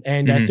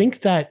 And I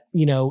think that,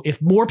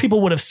 if more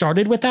people would have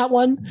started with that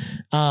one,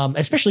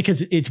 especially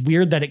because it's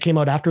weird that it came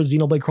out after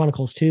Xenoblade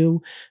Chronicles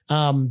 2,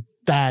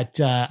 that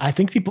I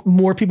think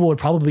more people would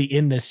probably be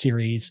in this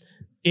series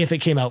if it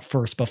came out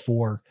first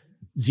before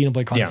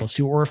Xenoblade Chronicles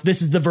 2, or if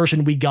this is the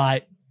version we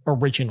got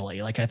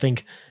originally. Like, I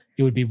think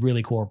it would be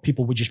really cool.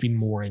 People would just be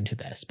more into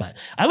this, but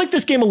I like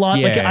this game a lot.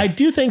 Yeah. Like, I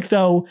do think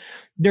though,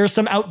 there's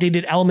some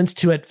outdated elements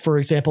to it. For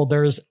example,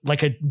 there's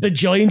like a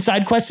bajillion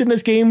side quests in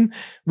this game,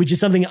 which is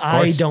something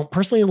I don't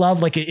personally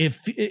love. Like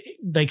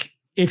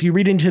if you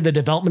read into the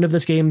development of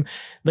this game,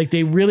 like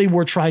they really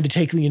were trying to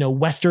take,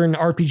 Western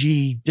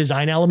RPG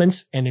design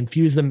elements and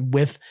infuse them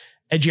with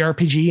a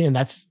JRPG. And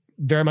that's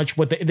very much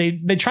what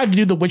they tried to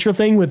do the Witcher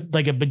thing with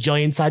like a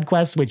bajillion side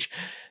quests, which,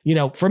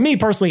 for me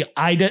personally,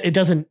 it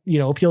doesn't,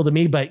 appeal to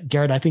me, but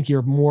Garrett, I think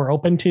you're more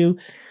open to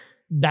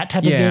that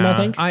type of game, I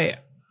think.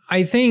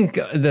 I think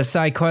the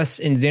side quests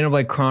in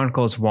Xenoblade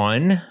Chronicles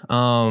 1,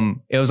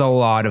 it was a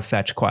lot of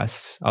fetch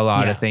quests, a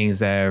lot of things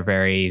that are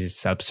very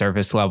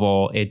subsurface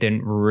level.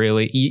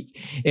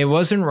 It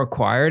wasn't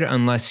required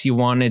unless you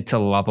wanted to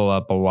level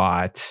up a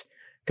lot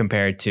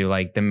compared to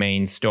like the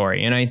main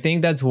story. And I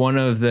think that's one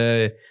of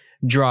the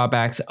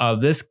drawbacks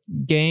of this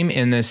game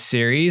in this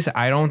series.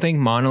 I don't think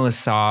Monolith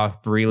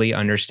Soft really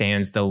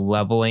understands the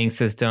leveling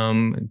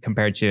system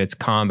compared to its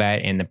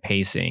combat and the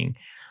pacing.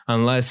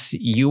 Unless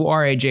you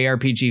are a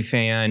JRPG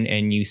fan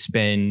and you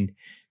spend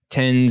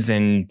tens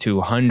and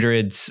to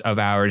hundreds of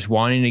hours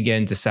wanting to get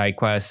into side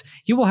quests,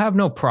 you will have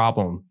no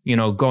problem,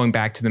 going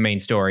back to the main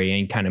story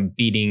and kind of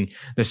beating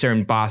the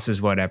certain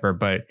bosses, whatever.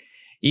 But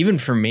even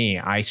for me,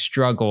 I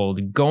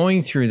struggled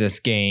going through this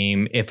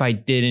game if I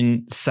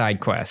didn't side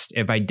quest,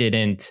 if I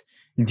didn't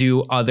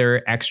do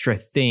other extra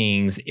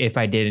things, if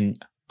I didn't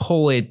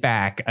pull it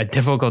back a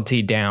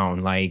difficulty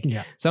down.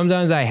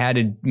 Sometimes I had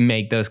to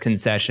make those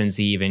concessions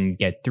to even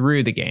get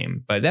through the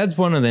game, but that's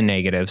one of the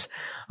negatives.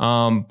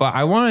 But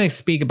I want to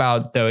speak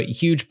about the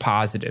huge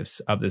positives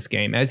of this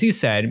game. As you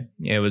said,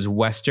 it was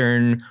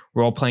Western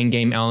role-playing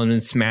game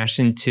elements smashed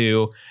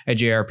into a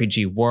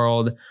JRPG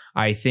world.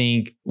 I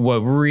think what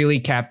really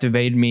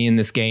captivated me in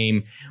this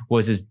game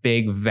was its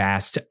big,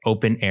 vast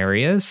open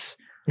areas.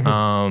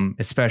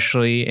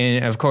 Especially,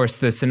 and of course,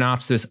 the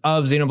synopsis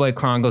of Xenoblade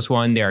Chronicles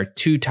 1, there are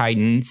 2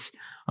 titans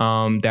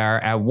that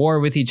are at war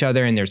with each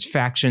other, and there's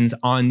factions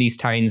on these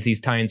titans. These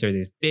titans are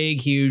these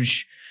big,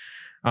 huge,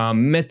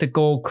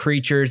 mythical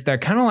creatures that are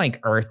kind of like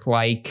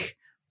Earth-like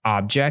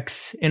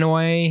objects in a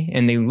way,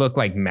 and they look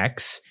like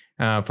mechs.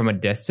 from a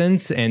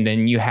distance, and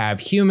then you have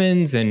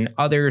humans and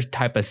other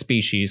type of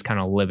species kind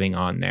of living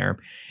on there.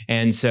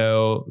 And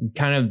so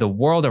kind of the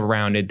world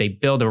around it, they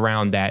build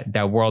around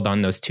that world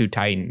on those two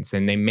titans,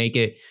 and they make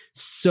it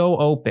so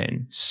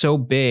open, so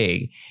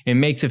big. It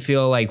makes it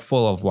feel like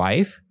full of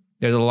life.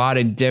 There's a lot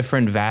of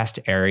different vast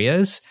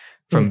areas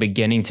from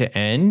beginning to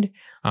end.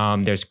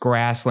 There's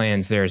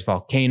grasslands, there's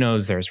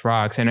volcanoes, there's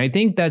rocks. And I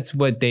think that's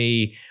what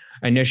they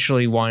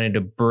initially wanted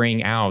to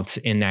bring out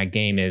in that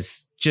game,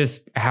 is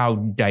just how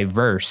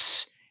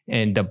diverse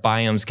and the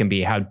biomes can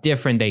be, how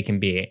different they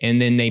can be.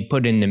 And then they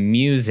put in the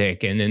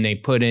music, and then they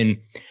put in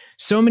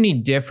so many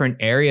different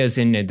areas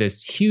into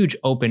this huge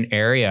open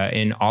area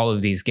in all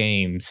of these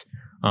games.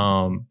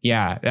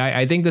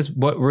 I think that's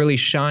what really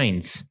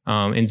shines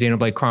in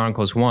Xenoblade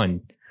Chronicles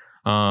 1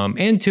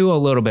 and 2 a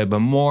little bit,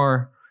 but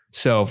more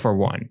so for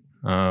 1.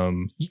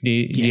 Do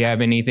you have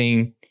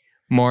anything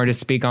more to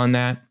speak on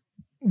that?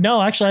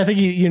 No, actually, I think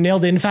you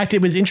nailed it. In fact,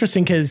 it was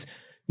interesting because,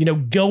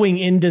 going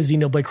into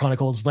Xenoblade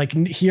Chronicles, like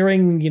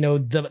hearing,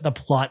 the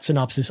plot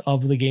synopsis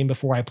of the game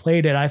before I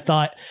played it, I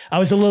thought I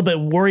was a little bit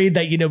worried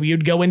that,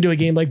 you'd go into a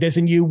game like this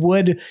and it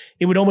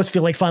would almost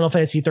feel like Final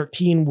Fantasy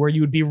 13, where you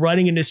would be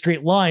running in a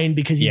straight line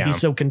because you'd be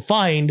so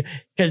confined.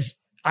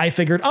 Because I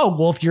figured,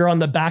 if you're on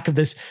the back of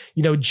this,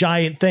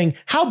 giant thing,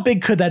 how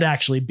big could that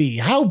actually be?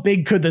 How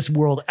big could this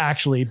world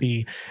actually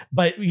be?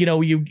 But,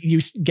 you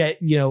get,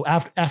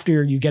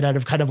 after you get out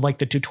of kind of like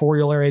the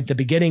tutorial area at the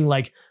beginning,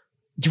 like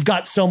you've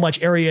got so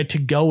much area to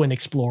go and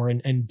explore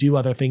and do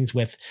other things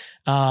with.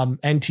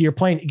 And to your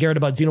point, Garrett,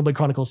 about Xenoblade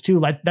Chronicles 2,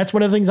 like that's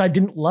one of the things I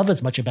didn't love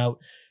as much about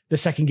the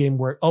second game,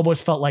 where it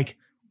almost felt like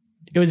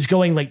it was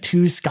going like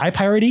too Sky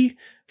Piratey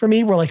for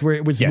me, where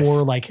it was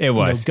more like it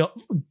was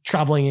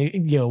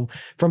traveling,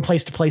 from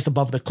place to place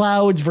above the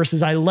clouds,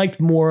 versus I liked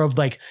more of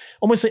like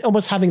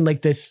almost having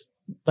like this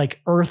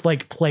like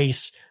Earth-like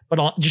place,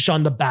 but just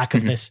on the back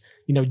of this,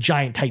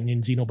 giant Titan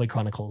in Xenoblade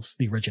Chronicles,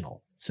 the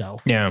original. So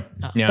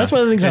that's one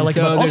of the things I like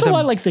about. Also,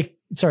 I like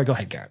sorry, go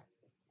ahead, Garrett.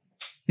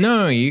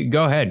 No, you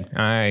go ahead.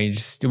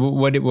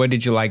 What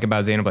did you like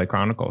about Xenoblade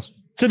Chronicles?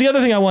 So the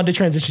other thing I wanted to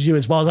transition to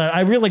as well is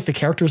I really like the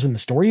characters in the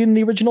story in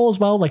the original as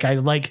well. Like I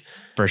like,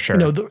 for sure,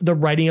 the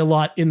writing a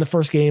lot in the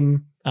first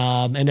game.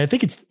 And I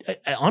think it's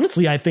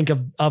honestly, I think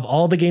of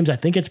all the games, I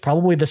think it's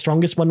probably the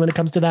strongest one when it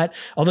comes to that.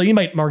 Although you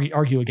might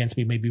argue against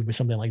me maybe with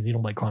something like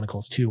Xenoblade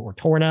Chronicles 2 or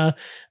Torna.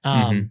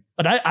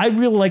 But I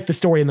really like the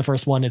story in the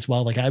first one as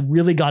well. Like I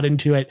really got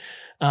into it.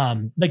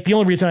 Like the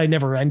only reason I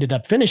never ended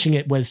up finishing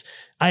it was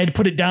I had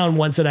put it down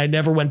once and I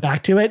never went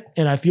back to it.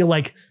 And I feel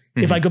like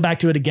if I go back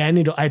to it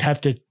again, I'd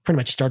have to pretty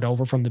much start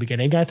over from the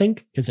beginning, I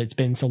think, because it's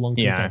been so long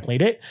since I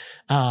played it.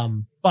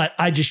 But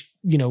I just,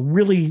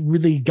 really,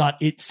 really got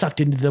it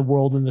sucked into the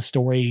world and the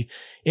story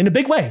in a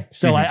big way.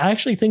 So I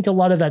actually think a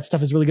lot of that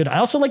stuff is really good. I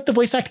also like the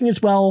voice acting as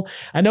well.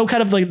 I know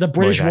kind of like the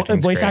British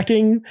voice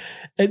acting,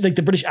 like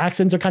the British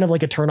accents are kind of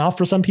like a turnoff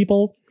for some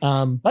people.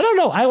 But I don't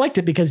know. I liked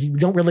it because you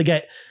don't really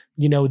get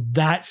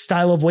that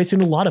style of voice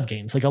in a lot of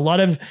games. Like a lot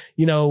of,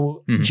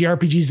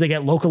 JRPGs, they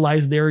get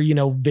localized. They're,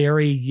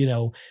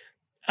 very,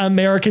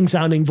 American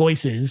sounding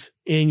voices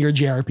in your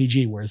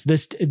JRPG. Whereas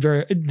this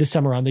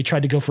time around, they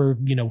tried to go for,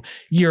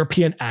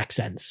 European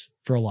accents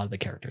for a lot of the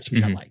characters,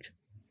 which I liked.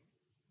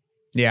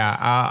 Yeah,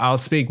 I'll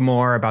speak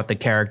more about the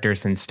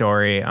characters and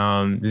story.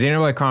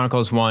 Xenoblade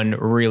Chronicles 1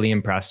 really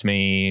impressed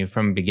me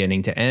from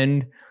beginning to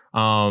end.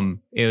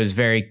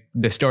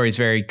 The story is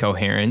very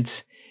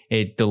coherent.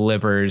 It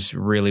delivers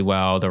really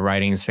well. The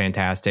writing is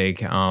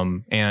fantastic.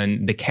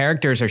 And the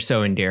characters are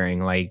so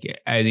endearing.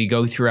 Like as you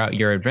go throughout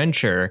your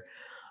adventure,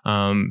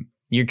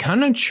 you're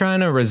kind of trying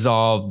to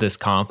resolve this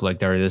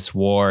conflict or this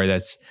war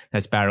that's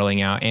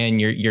battling out, and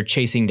you're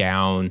chasing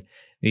down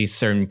these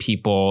certain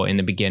people in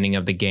the beginning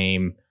of the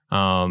game.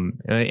 From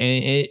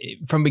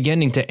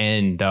beginning to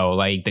end, though,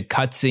 like the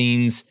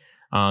cutscenes,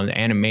 the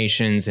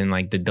animations, and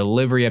like the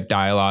delivery of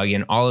dialogue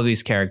and all of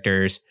these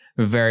characters,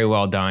 very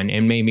well done,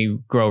 and made me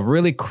grow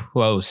really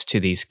close to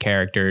these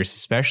characters,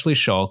 especially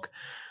Shulk,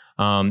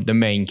 the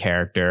main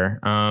character.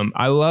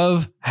 I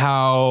love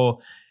how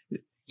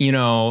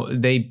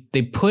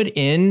they put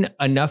in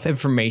enough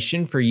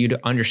information for you to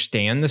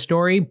understand the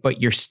story,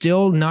 but you're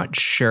still not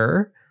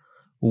sure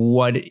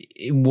what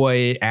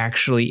it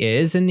actually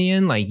is in the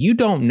end. Like you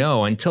don't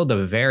know until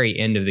the very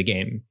end of the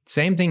game.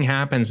 Same thing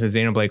happens with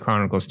Xenoblade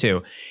Chronicles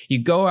 2.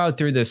 You go out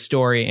through this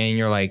story and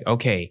you're like,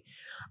 okay,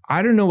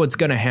 I don't know what's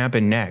going to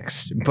happen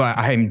next, but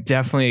I'm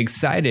definitely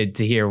excited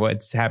to hear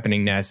what's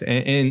happening next.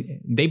 And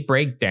they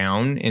break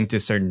down into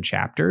certain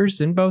chapters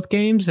in both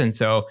games. And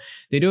so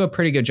they do a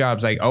pretty good job.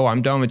 It's like, oh,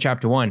 I'm done with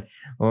chapter 1.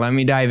 Let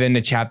me dive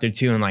into chapter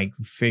 2 and like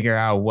figure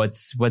out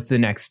what's the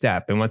next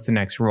step and what's the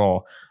next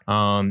role.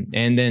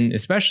 And then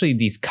especially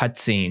these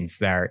cutscenes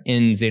that are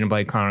in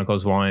Xenoblade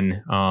Chronicles 1,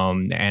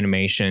 the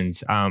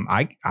animations,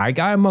 I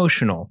got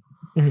emotional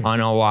on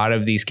a lot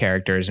of these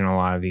characters and a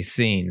lot of these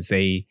scenes.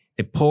 They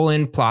pull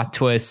in plot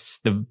twists.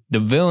 The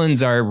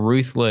villains are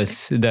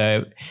ruthless.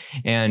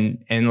 And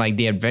like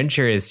the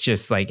adventure is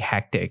just like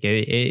hectic.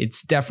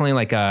 It's definitely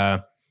like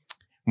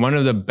one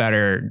of the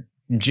better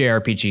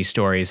JRPG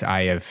stories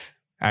I've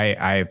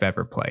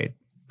ever played,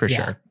 for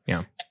sure.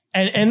 Yeah.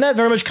 And that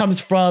very much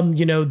comes from,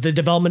 the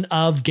development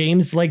of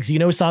games like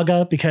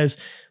Xenosaga, because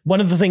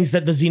one of the things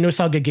that the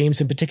Xenosaga games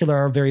in particular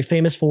are very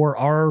famous for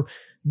are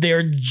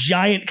their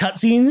giant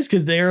cutscenes,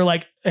 because they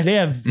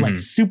have like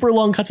super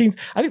long cutscenes.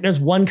 I think there's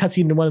one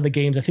cutscene in one of the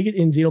games, I think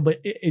in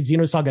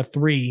Xenosaga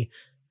 3,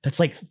 that's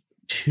like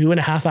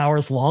 2.5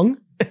 hours long.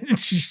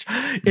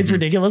 It's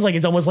ridiculous. Like,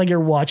 it's almost like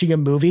you're watching a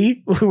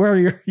movie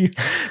where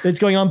it's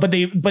going on, but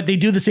they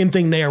do the same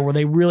thing there, where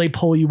they really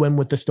pull you in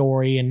with the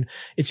story. And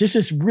it's just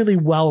this really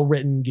well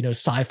written,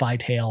 sci-fi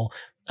tale.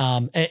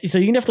 And so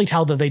you can definitely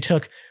tell that they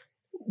took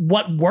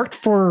what worked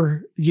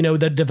for,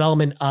 the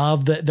development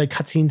of the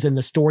cutscenes and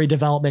the story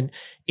development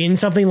in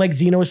something like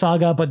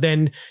Xenosaga, but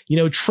then,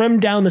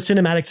 trimmed down the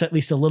cinematics at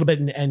least a little bit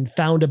and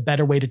found a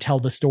better way to tell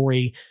the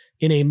story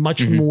in a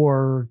much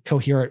more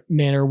coherent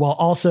manner, while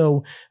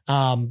also,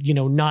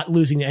 not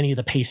losing any of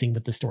the pacing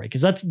with the story.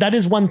 Cause that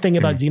is one thing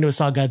about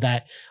Xenosaga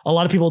that a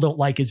lot of people don't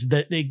like, is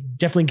that it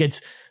definitely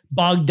gets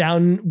bogged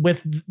down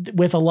with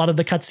a lot of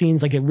the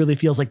cutscenes. Like, it really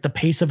feels like the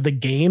pace of the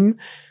game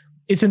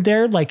isn't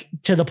there, like,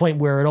 to the point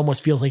where it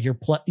almost feels like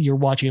you're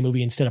watching a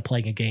movie instead of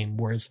playing a game.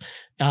 Whereas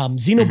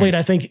Xenoblade,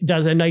 I think,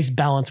 does a nice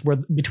balance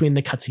between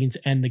the cutscenes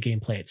and the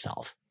gameplay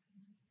itself.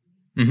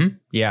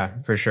 Yeah,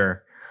 for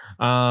sure.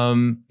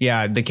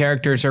 The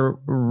characters are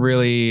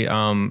really,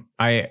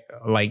 I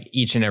like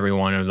each and every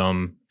one of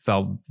them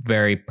felt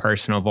very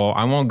personable.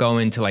 I won't go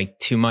into like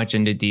too much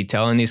into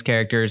detail in these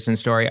characters and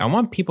story. I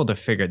want people to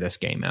figure this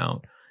game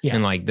out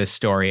and like this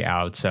story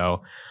out.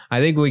 So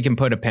I think we can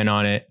put a pin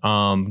on it.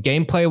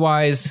 Gameplay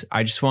wise,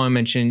 I just want to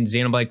mention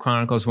Xenoblade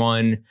Chronicles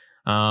 1.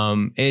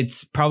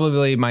 It's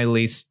probably my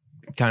least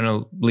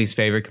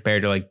favorite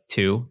compared to like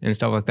 2 and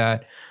stuff like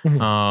that.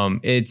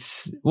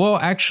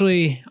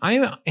 Actually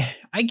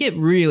I get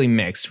really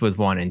mixed with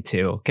 1 and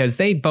 2 because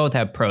they both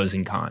have pros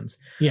and cons.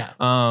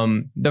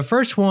 The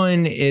first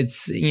one,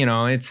 it's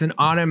an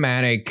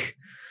automatic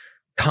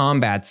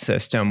combat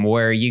system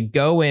where you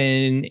go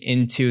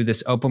into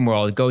this open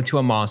world, go to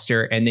a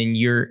monster, and then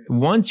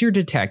once you're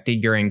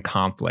detected, you're in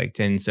conflict.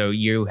 And so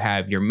you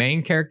have your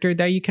main character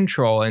that you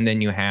control, and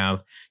then you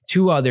have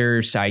 2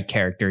 other side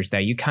characters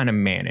that you kind of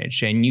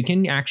manage, and you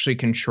can actually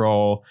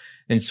control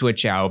and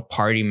switch out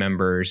party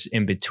members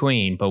in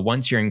between. But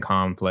once you're in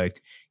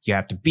conflict, you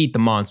have to beat the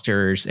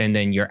monsters, and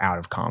then you're out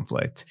of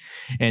conflict.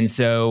 And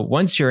so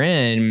once you're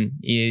in,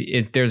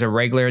 there's a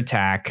regular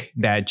attack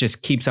that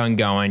just keeps on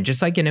going,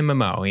 just like an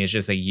MMO. It's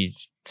just like you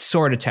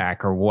sword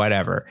attack or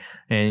whatever,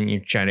 and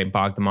you're trying to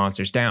bog the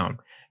monsters down.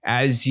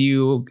 As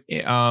you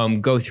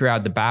go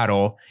throughout the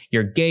battle,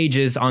 your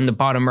gauges on the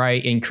bottom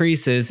right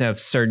increases of a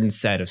certain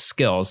set of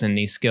skills. And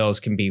these skills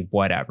can be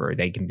whatever.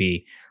 They can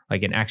be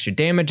like an extra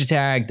damage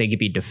attack. They could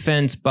be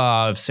defense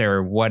buffs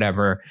or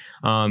whatever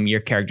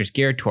your character's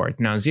geared towards.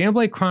 Now,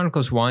 Xenoblade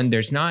Chronicles 1,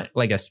 there's not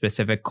like a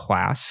specific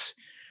class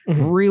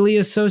really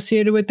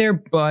associated with there,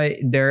 but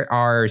there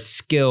are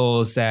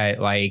skills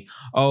that like,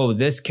 oh,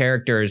 this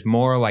character is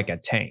more like a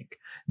tank.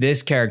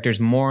 This character's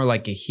more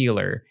like a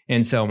healer,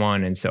 and so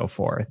on and so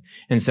forth.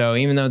 And so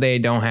even though they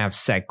don't have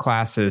set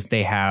classes,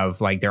 they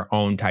have like their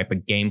own type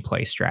of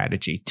gameplay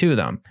strategy to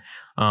them.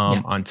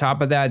 On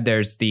top of that,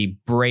 there's the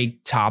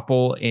break,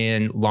 topple,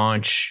 and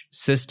launch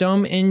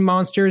system in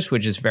monsters,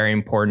 which is very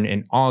important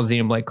in all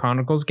Xenoblade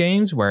Chronicles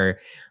games, where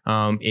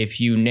if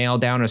you nail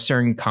down a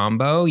certain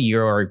combo,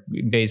 you're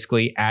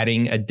basically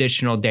adding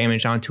additional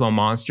damage onto a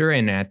monster,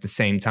 and at the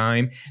same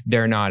time,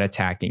 they're not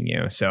attacking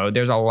you. So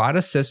there's a lot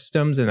of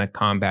systems in the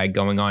combat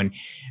going on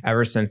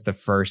ever since the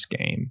first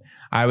game.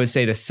 I would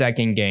say the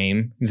second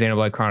game,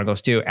 Xenoblade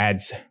Chronicles 2,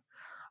 adds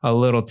a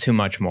little too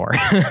much more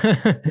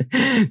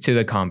to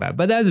the combat,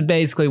 but that's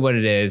basically what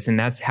it is. And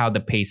that's how the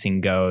pacing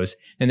goes.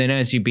 And then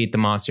as you beat the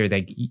monster,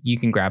 you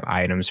can grab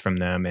items from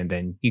them, and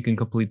then you can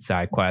complete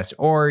side quests,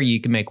 or you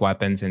can make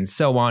weapons, and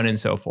so on and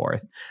so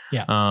forth.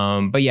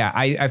 But yeah,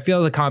 I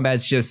feel the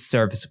combat's just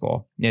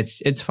serviceable.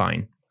 It's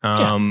fine.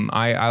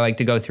 I like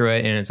to go through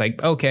it, and it's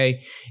like,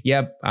 okay,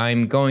 yep,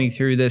 I'm going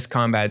through this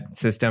combat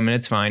system, and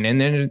it's fine.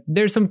 And then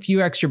there's some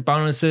few extra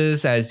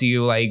bonuses as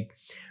you like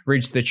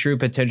reach the true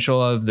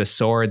potential of the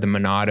sword, the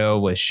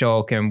Monado with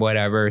Shulk and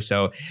whatever.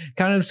 So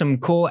kind of some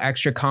cool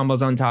extra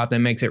combos on top that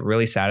makes it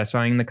really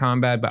satisfying in the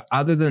combat. But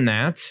other than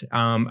that,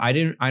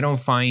 I don't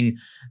find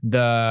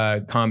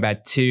the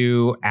combat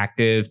too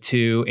active,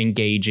 too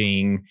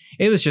engaging.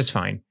 It was just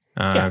fine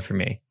for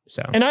me.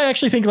 So, and I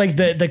actually think like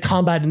the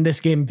combat in this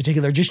game in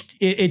particular, just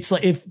it's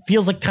like, it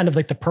feels like kind of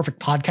like the perfect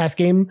podcast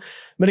game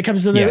when it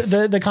comes to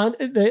the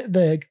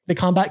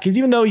combat. Because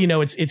even though,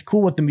 it's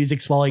cool with the music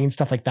swelling and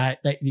stuff like that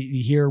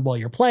you hear while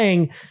you're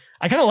playing,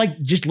 I kind of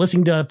like just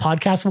listening to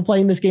podcasts while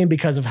playing this game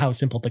because of how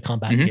simple the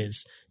combat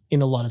is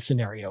in a lot of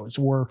scenarios.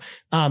 Or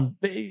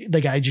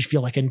like I just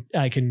feel like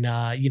I can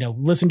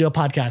listen to a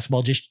podcast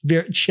while just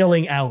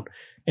chilling out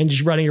and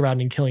just running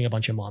around and killing a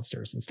bunch of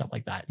monsters and stuff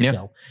like that.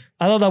 So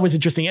I thought that was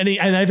interesting.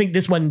 And I think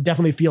this one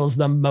definitely feels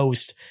the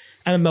most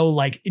MMO,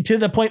 like to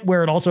the point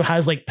where it also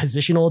has like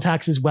positional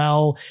attacks as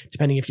well,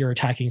 depending if you're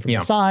attacking from the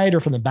side or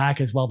from the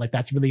back as well. Like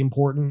that's really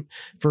important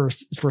for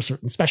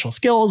certain special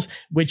skills,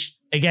 which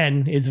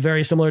again is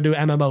very similar to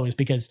MMOs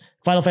because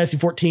Final Fantasy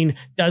 14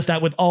 does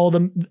that with all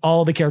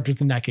the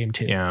characters in that game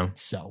too. Yeah.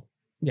 So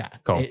yeah,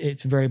 cool.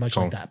 It's very much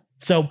like that.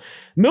 So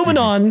moving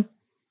on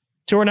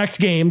to our next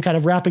game, kind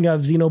of wrapping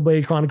up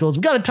Xenoblade Chronicles,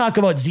 we got to talk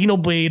about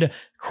Xenoblade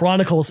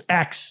Chronicles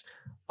X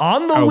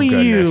on the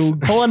Wii U,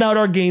 pulling out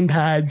our game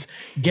pads.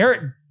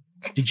 Garrett,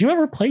 did you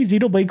ever play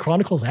Xenoblade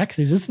Chronicles X?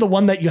 Is this the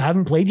one that you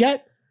haven't played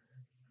yet?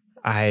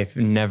 I've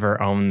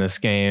never owned this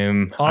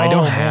game.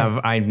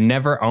 I've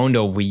never owned a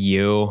Wii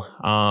U.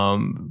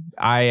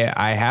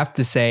 I have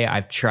to say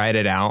I've tried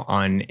it out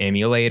on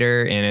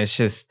emulator and it's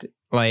just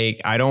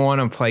like, I don't want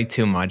to play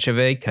too much of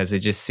it because it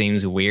just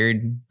seems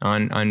weird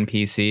on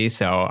PC.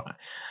 So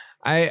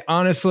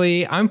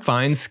I'm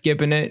fine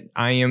skipping it.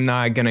 I am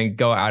not going to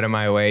go out of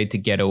my way to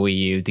get a Wii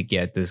U to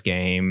get this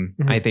game.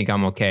 I think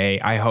I'm okay.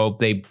 I hope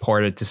they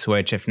port it to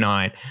Switch. If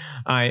not,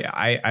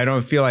 I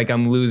don't feel like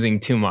I'm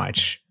losing too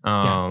much.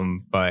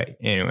 But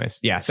anyways,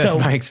 that's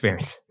my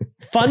experience.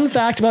 Fun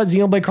fact about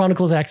Xenoblade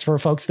Chronicles X for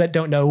folks that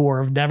don't know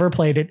or have never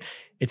played it.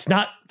 It's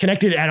not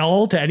connected at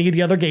all to any of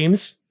the other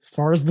games. As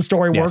far as the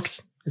story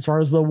works, as far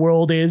as the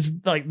world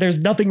is, like there's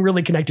nothing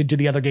really connected to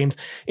the other games.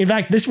 In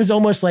fact, this was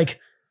almost like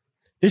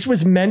this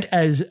was meant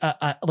as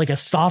like a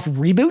soft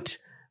reboot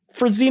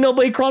for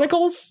Xenoblade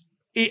Chronicles.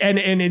 And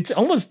it's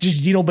almost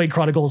just Xenoblade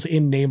Chronicles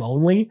in name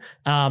only.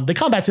 The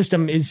combat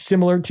system is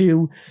similar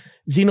to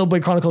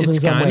Xenoblade Chronicles in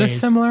some ways. It's kind of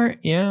similar,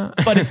 yeah.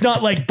 But it's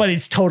not like, but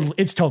it's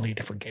totally a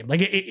different game.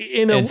 Like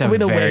it's a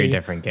very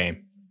different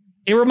game.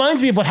 It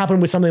reminds me of what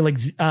happened with something like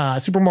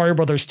Super Mario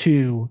Brothers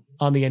 2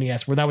 on the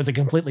NES, where that was a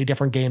completely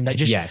different game that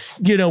just,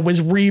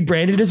 was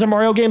rebranded as a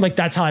Mario game. Like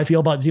that's how I feel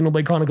about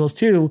Xenoblade Chronicles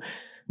 2,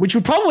 which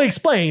would probably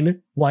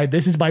explain why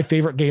this is my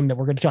favorite game that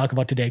we're going to talk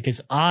about today.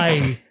 Cause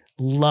I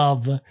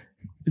love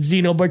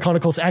Xenoblade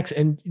Chronicles X.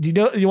 And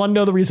you want to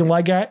know the reason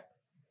why, Garrett?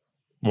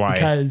 Why?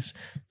 Because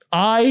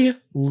I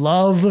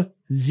love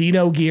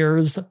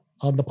Xenogears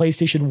on the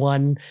PlayStation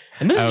 1.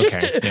 And this is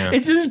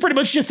this is pretty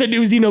much just a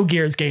new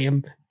Xenogears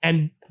game.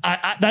 And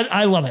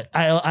I love it.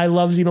 I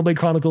love Xenoblade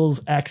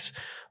Chronicles X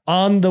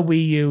on the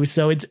Wii U.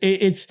 So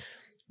it's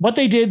what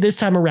they did this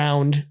time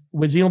around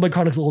with Xenoblade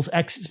Chronicles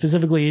X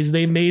specifically is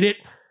they made it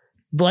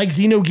like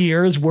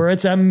Xenogears, where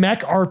it's a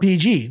mech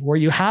RPG where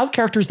you have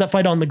characters that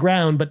fight on the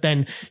ground, but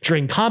then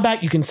during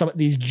combat you can summon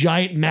these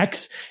giant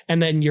mechs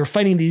and then you're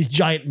fighting these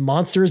giant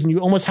monsters and you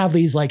almost have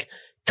these like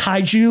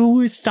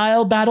kaiju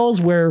style battles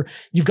where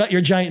you've got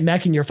your giant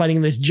mech and you're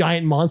fighting this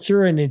giant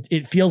monster and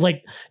it feels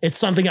like it's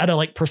something out of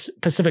like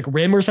Pacific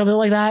Rim or something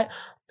like that.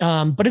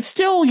 But it's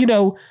still,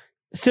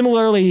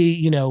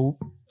 similarly,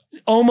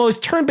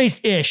 almost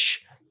turn-based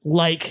ish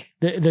like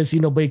the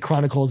Xenoblade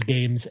Chronicles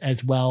games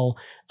as well.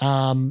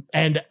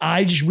 And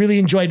I just really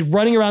enjoyed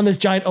running around this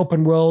giant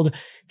open world,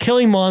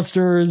 killing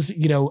monsters,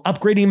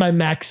 upgrading my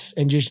mechs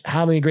and just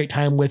having a great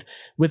time with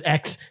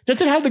X. Does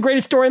it have the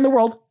greatest story in the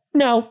world?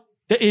 No.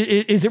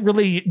 Is it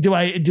really, do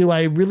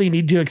I really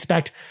need to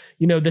expect,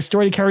 the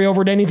story to carry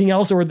over to anything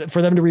else or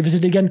for them to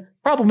revisit it again?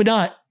 Probably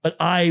not. But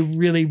I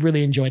really,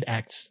 really enjoyed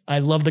X. I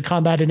love the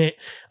combat in it.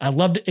 I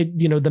loved it,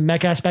 the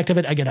mech aspect of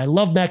it. Again, I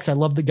love mechs. I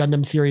love the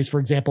Gundam series, for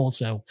example.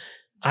 So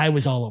I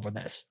was all over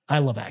this. I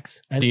love X.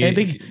 Do you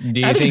think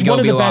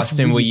it'll be lost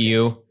in Wii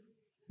U?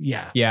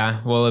 Yeah.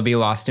 Yeah. Will it be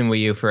lost in Wii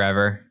U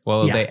forever?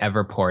 Will they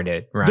ever port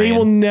it? Ryan? They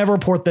will never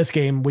port this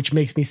game, which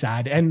makes me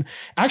sad. And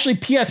actually,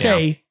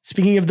 PSA,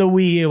 speaking of the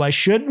Wii U, I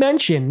should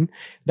mention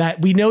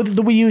that we know that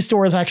the Wii U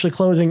store is actually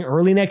closing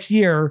early next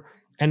year.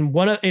 And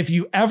if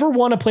you ever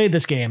want to play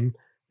this game,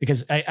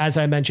 because as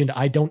I mentioned,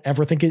 I don't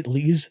ever think it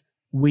leaves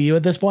Wii U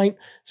at this point.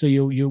 So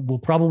you will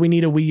probably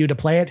need a Wii U to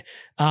play it.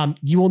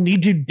 You will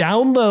need to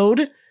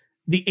download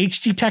the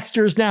HD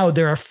textures now.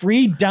 They're a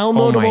free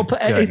downloadable. Oh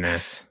my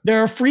goodness.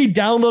 They're a free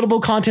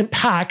downloadable content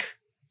pack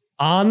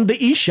on the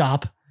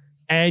eShop,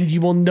 and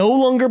you will no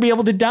longer be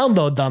able to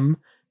download them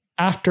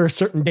after a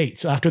certain date.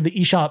 So after the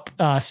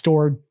eShop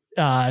store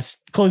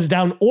closes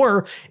down,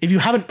 or if you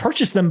haven't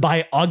purchased them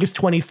by August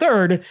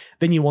 23rd,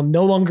 then you will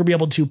no longer be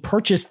able to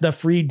purchase the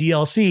free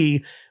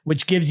DLC,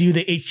 which gives you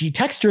the HD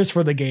textures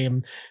for the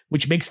game,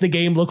 which makes the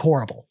game look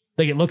horrible.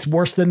 Like it looks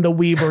worse than the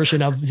Wii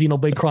version of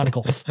Xenoblade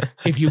Chronicles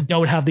if you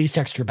don't have these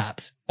texture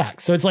packs.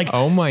 So it's like,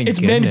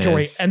 it's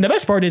mandatory. And the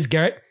best part is,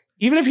 Garrett,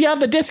 even if you have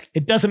the disc,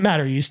 it doesn't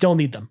matter. You still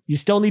need them. You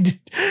still need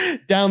to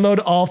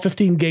download all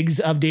 15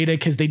 gigs of data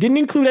because they didn't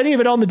include any of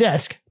it on the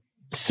disc.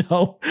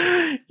 So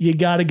you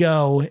got to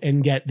go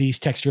and get these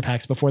texture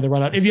packs before they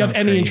run out. If you have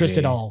any interest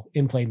at all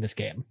in playing this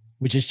game,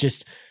 which is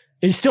just,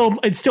 it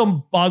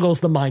still boggles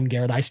the mind,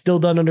 Garrett. I still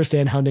don't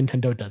understand how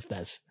Nintendo does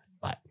this,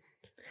 but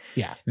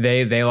yeah,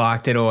 they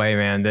locked it away,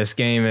 man. This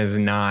game is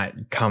not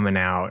coming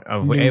out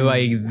of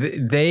like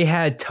they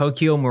had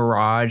Tokyo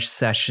Mirage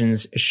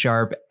Sessions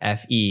Sharp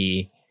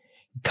FE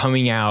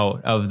coming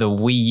out of the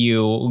Wii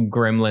U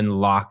Gremlin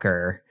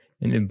locker.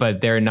 But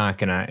they're not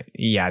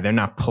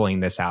pulling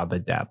this out of the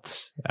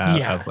depths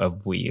of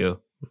Wii U.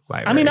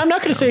 library. I mean, I'm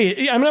never going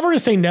to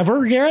say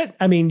never, Garrett.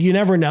 I mean, you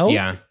never know.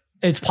 Yeah.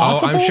 It's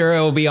possible. I'm sure it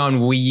will be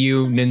on Wii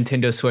U,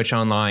 Nintendo Switch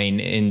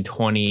Online in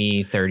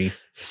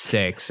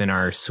 2036 in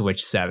our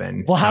Switch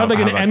 7. Well, how are they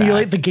going to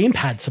emulate the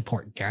gamepad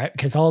support, Garrett?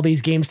 Because all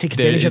these games take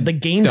advantage of the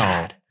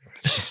gamepad.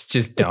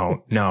 Just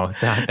don't. No.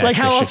 Like,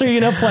 how else are you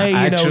going to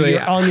play,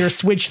 on your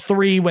Switch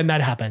 3 when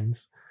that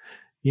happens?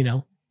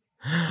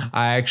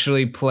 I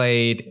actually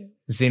played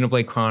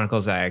Xenoblade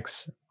Chronicles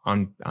X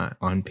on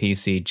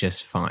PC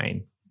just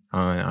fine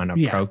on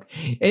a pro.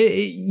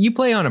 You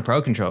play on a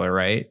pro controller,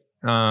 right?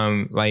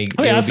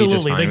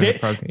 Absolutely.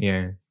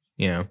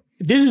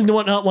 This is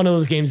not one of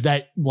those games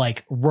that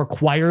like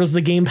requires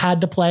the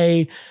gamepad to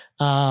play.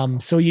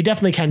 So you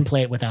definitely can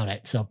play it without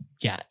it. So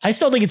yeah, I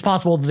still think it's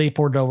possible that they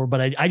poured it over,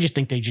 but I just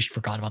think they just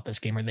forgot about this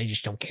game or they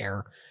just don't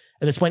care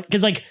at this point.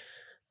 Because like,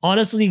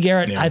 honestly,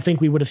 Garrett, I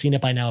think we would have seen it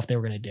by now if they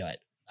were going to do it.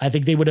 I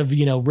think they would have,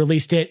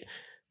 released it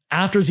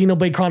after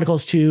Xenoblade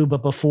Chronicles 2,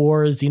 but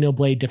before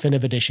Xenoblade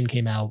Definitive Edition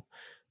came out.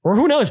 Or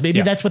who knows?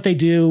 Maybe that's what they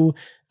do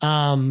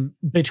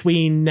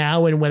between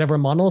now and whenever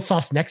Monolith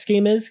Soft's next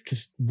game is,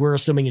 because we're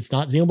assuming it's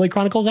not Xenoblade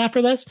Chronicles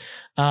after this.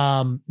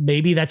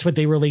 Maybe that's what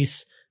they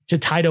release to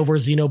tide over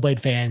Xenoblade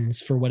fans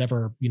for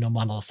whatever,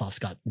 Monolith Soft's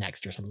got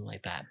next or something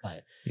like that.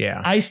 But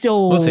yeah, I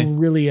still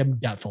really am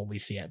doubtful we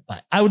see it,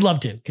 but I would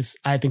love to because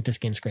I think this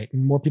game's great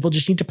and more people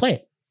just need to play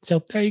it.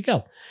 So there you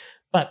go.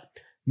 But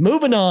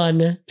moving on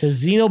to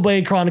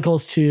Xenoblade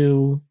Chronicles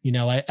 2,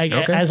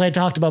 as I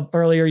talked about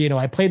earlier,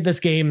 I played this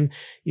game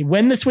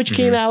when the Switch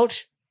came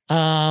out,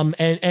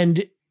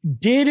 and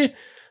did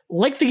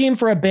like the game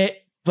for a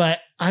bit, but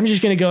I'm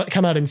just going to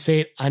come out and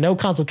say it. I know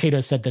Console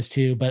Kato said this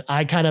too, but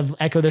I kind of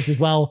echo this as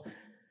well.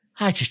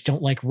 I just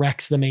don't like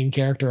Rex, the main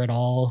character, at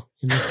all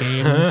in this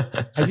game.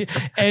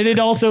 And it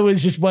also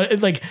is just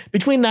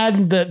between that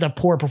and the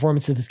poor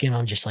performance of this game,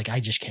 I'm just like, I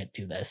just can't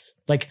do this.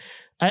 Like,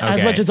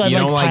 as much as I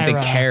don't like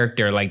the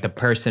character, like the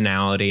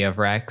personality of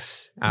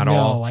Rex at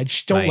all. No, I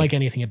just don't like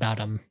anything about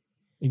him.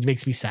 It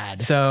makes me sad.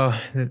 So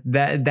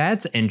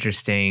that's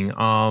interesting.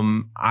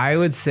 I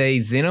would say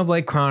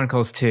Xenoblade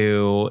Chronicles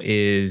 2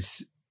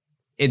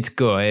 it's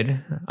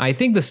good. I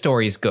think the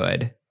story's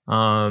good.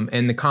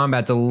 And the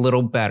combat's a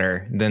little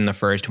better than the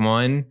first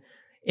one.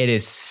 It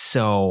is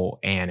so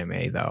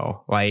anime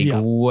though,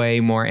 way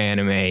more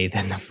anime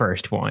than the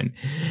first one.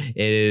 It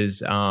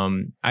is.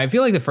 I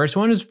feel like the first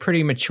one is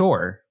pretty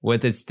mature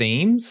with its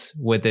themes,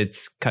 with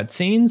its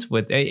cutscenes.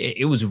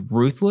 It was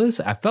ruthless.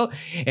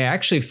 It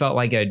actually felt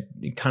like a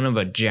kind of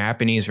a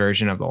Japanese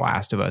version of The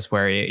Last of Us,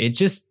 where it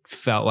just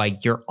felt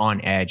like you're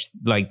on edge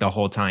like the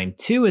whole time.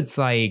 Two, it's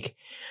like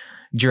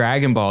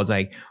Dragon Ball is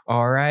like,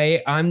 all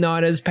right, I'm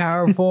not as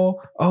powerful.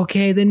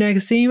 Okay, the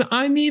next scene,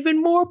 I'm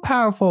even more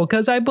powerful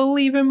because I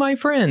believe in my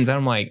friends.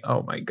 I'm like,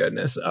 oh my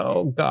goodness.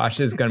 Oh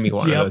gosh, it's going to be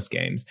one of those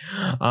games.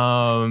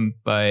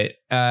 But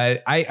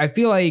I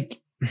feel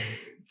like,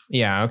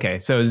 yeah, okay.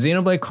 So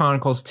Xenoblade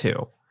Chronicles 2.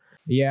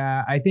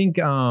 Yeah, I think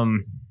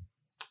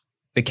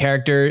the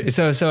character,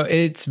 so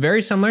it's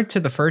very similar to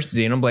the first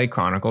Xenoblade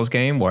Chronicles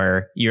game,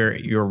 where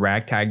your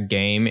ragtag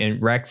game,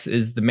 and Rex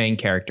is the main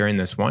character in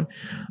this one,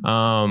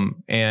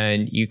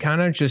 and you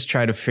kind of just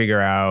try to figure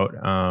out.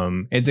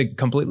 It's a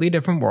completely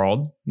different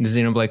world,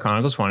 Xenoblade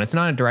Chronicles 1. It's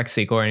not a direct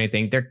sequel or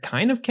anything. They're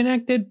kind of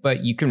connected,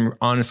 but you can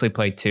honestly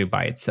play 2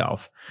 by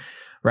itself.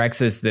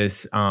 Rex is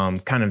this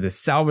kind of this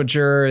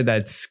salvager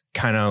that's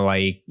kind of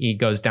like, he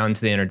goes down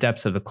to the inner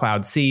depths of the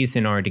Cloud Seas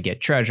in order to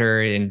get treasure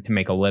and to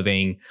make a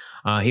living.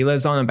 He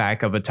lives on the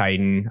back of a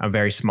Titan, a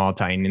very small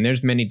Titan, and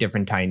there's many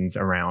different Titans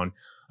around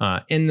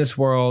in this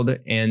world.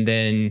 And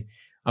then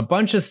a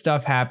bunch of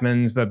stuff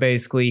happens, but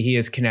basically he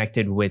is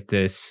connected with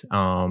this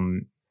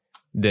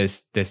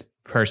this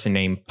person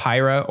named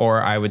Pyra,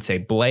 or I would say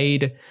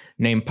Blade,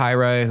 named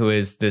Pyra, who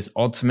is this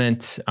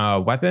ultimate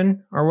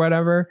weapon or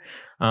whatever.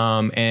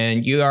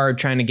 And you are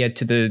trying to get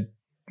to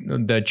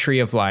the tree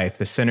of life,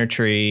 the center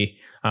tree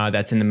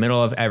that's in the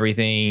middle of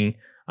everything,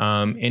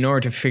 in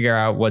order to figure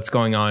out what's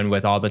going on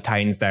with all the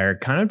Titans that are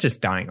kind of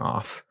just dying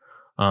off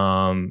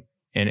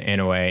in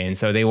a way. And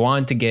so they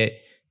want to get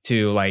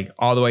to like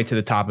all the way to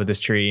the top of this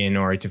tree in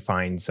order to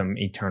find some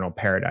eternal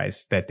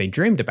paradise that they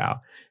dreamed about.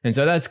 And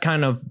so that's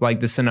kind of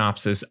like the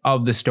synopsis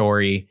of the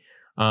story.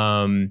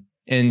 And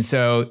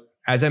so,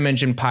 as I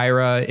mentioned,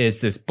 Pyra is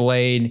this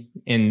blade.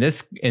 In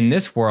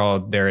this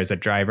world, there is a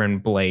driver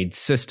and blade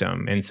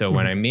system. And so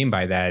what I mean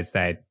by that is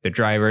that the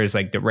driver is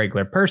like the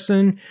regular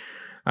person,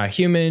 a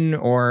human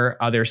or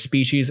other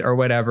species or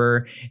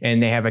whatever,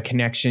 and they have a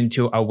connection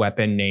to a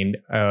weapon named,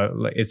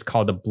 it's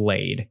called a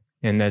blade.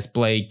 And this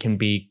blade can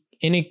be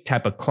any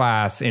type of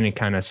class, any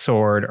kind of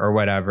sword or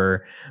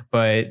whatever,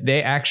 but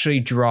they actually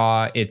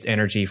draw its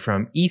energy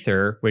from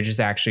ether, which is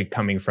actually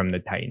coming from the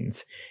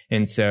Titans.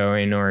 And so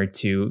in order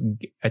to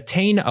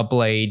attain a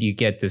blade, you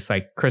get this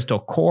like crystal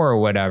core or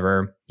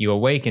whatever, you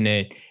awaken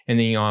it, and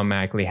then you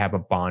automatically have a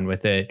bond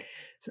with it.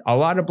 A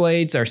lot of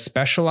blades are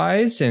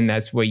specialized, and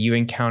that's what you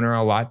encounter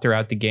a lot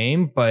throughout the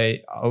game, but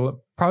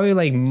probably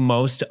like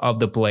most of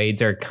the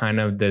blades are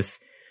kind of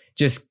this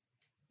just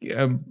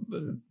a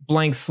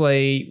blank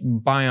slate,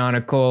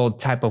 bionicle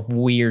type of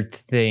weird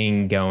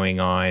thing going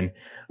on.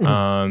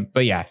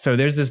 But yeah, so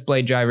there's this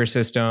blade driver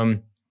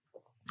system.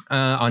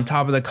 On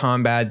top of the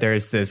combat,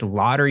 there's this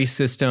lottery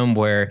system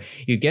where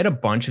you get a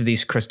bunch of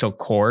these crystal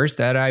cores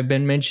that I've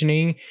been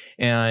mentioning,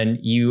 and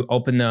you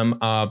open them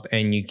up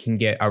and you can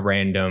get a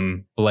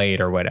random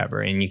blade or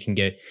whatever. And you can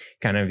get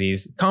kind of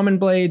these common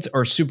blades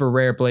or super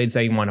rare blades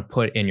that you want to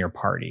put in your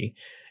party.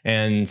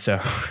 And so,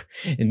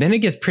 and then it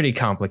gets pretty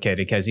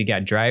complicated because you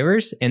got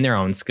drivers in their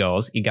own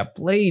skills. You got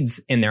blades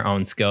in their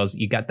own skills.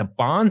 You got the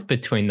bonds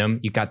between them.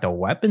 You got the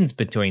weapons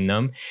between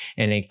them.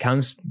 And it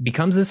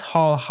becomes this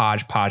whole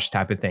hodgepodge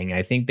type of thing.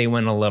 I think they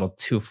went a little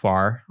too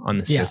far on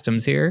the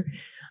systems here.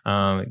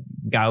 Got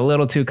a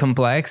little too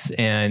complex.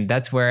 And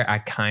that's where I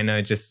kind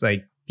of just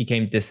like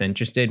became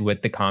disinterested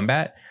with the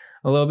combat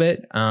a little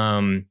bit.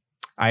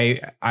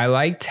 I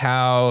liked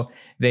how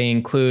they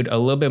include a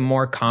little bit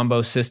more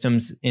combo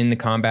systems in the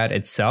combat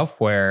itself,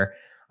 where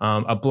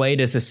a blade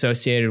is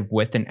associated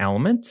with an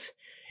element.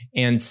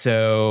 And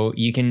so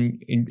you can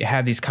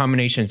have these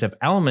combinations of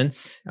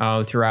elements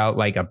throughout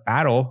like a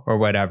battle or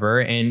whatever,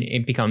 and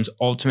it becomes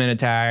ultimate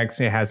attacks.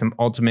 It has some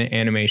ultimate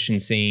animation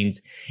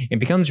scenes.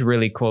 It becomes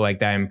really cool like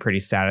that and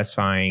pretty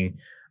satisfying.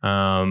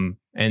 And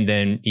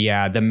then,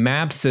 the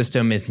map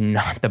system is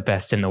not the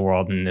best in the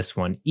world in this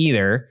one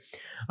either.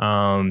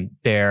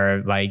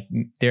 There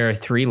are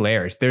 3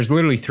 layers. There's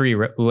literally 3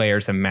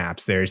 layers of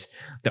maps. There's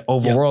the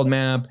overworld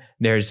map,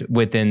 there's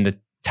within the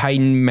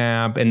Titan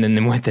map, and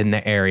then within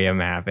the area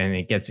map, and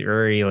it gets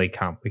really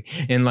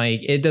complicated. And like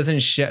it doesn't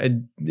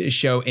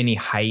show any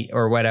height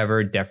or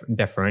whatever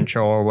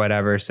differential or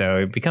whatever, so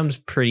it becomes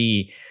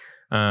pretty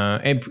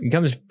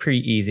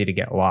easy to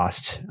get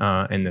lost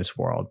in this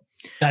world.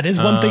 That is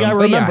one thing I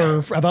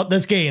remember about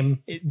this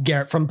game,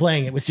 Garrett, from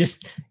playing.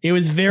 It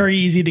was very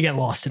easy to get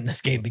lost in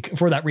this game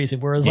for that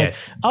reason. Whereas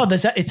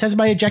it says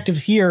my objective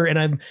here,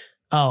 and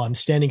I'm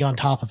standing on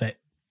top of it.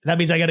 That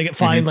means I got to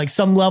find like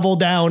some level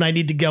down I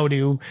need to go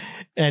to,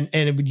 and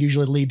it would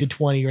usually lead to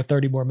 20 or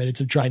 30 more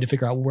minutes of trying to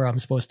figure out where I'm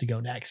supposed to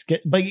go next.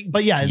 Like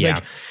you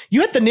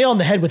hit the nail on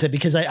the head with it,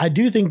 because I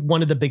do think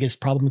one of the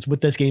biggest problems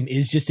with this game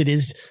is just it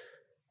is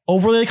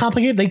overly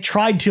complicated. They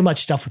tried too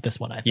much stuff with this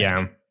one, I think.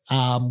 Yeah.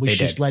 Which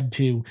just led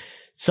to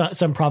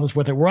some problems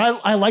with it, where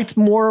I liked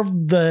more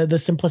of the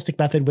simplistic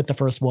method with the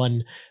first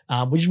one,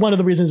 which is one of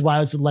the reasons why I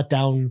was let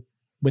down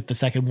with the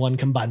second one,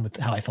 combined with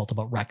how I felt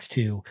about Rex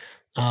too.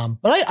 But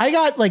I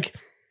got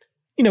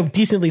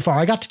decently far.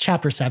 I got to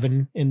chapter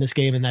 7 in this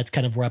game, and that's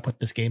kind of where I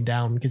put this game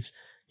down, because,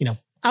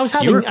 I was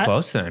having... You were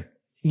close then.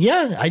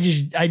 Yeah, I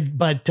just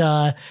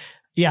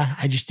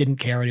didn't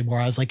care anymore.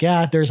 I was like,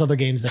 there's other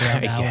games that are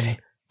out now, and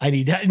I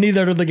need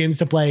other games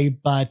to play,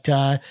 but...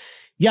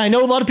 I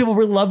know a lot of people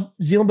really love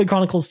Xenoblade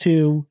Chronicles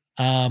 2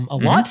 a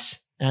lot.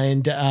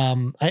 And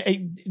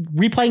I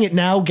replaying it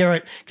now,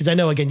 Garrett, because I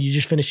know, again, you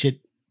just finished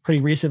it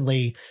pretty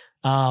recently.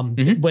 But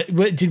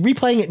did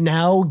replaying it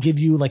now give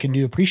you like a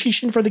new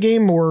appreciation for the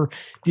game, or do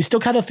you still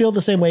kind of feel the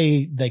same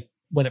way like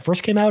when it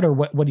first came out, or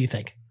what do you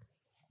think?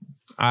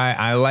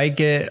 I like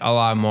it a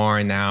lot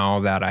more now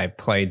that I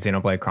played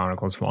Xenoblade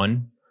Chronicles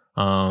 1,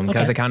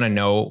 because I kind of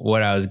know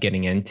what I was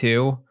getting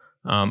into.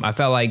 I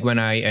felt like when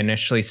I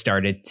initially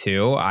started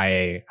 2,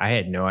 I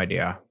had no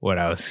idea what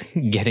I was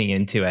getting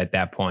into at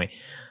that point.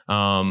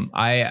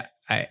 I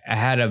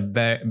had a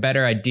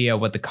better idea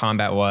what the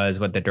combat was,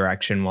 what the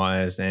direction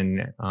was,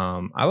 and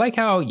I like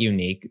how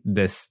unique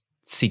this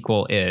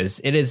sequel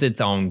is. It is its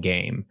own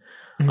game.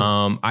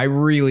 I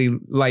really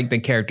like the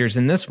characters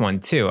in this one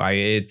too.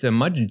 It's a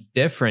much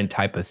different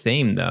type of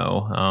theme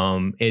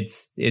though.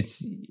 It's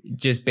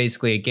just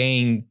basically a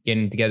gang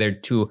getting together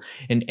to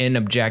an end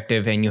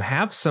objective, and you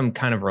have some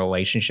kind of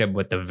relationship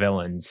with the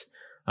villains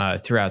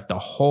throughout the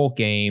whole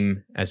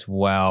game as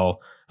well,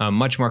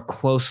 much more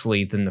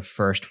closely than the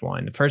first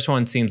one. The first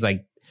one seems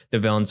like the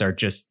villains are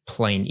just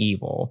plain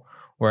evil,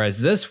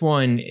 whereas this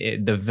one,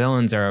 the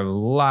villains are a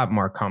lot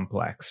more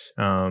complex,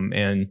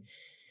 and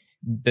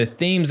the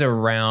themes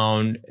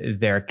around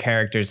their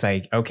characters,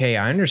 like, okay,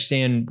 I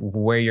understand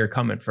where you're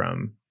coming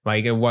from.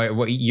 Like,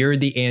 what you're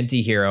the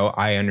anti-hero.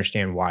 I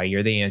understand why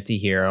you're the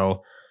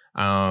anti-hero.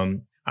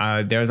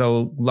 There's a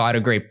lot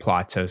of great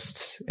plot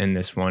twists in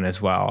this one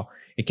as well.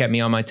 It kept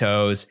me on my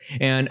toes,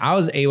 and I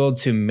was able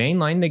to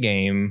mainline the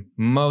game,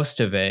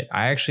 most of it.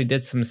 I actually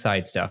did some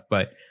side stuff,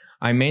 but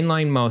I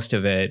mainlined most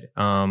of it.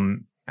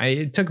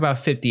 It took about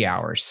 50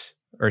 hours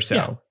or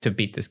so to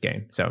beat this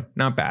game. So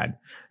not bad,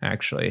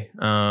 actually.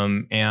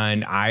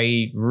 And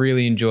I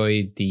really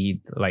enjoyed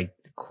the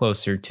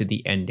closer to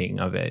the ending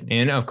of it.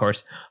 And of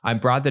course, I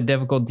brought the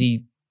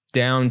difficulty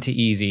down to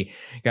easy.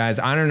 Guys,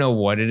 I don't know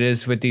what it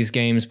is with these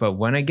games, but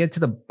when I get to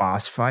the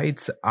boss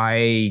fights,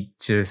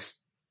 it's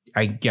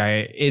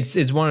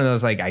one of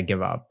those, like, I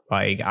give up.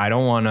 Like, I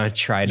don't want to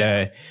try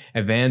to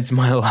advance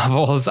my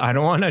levels. I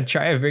don't want to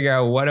try to figure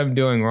out what I'm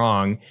doing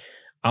wrong.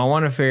 I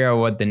want to figure out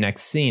what the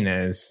next scene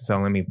is. So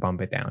let me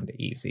bump it down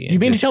to easy. You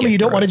mean to tell me you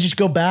don't want to just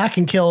go back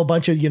and kill a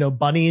bunch of,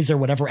 bunnies or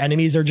whatever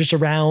enemies are just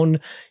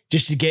around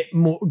just to get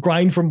more,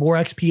 grind for more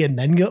XP and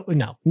then go?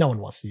 No one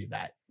wants to do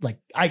that. Like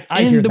I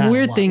hear and the that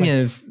weird thing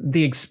is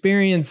the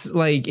experience,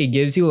 like it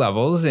gives you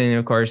levels and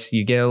of course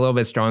you get a little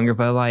bit stronger,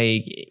 but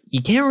like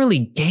you can't really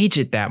gauge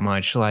it that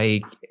much.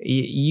 Like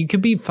you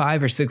could be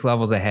 5 or 6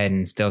 levels ahead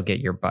and still get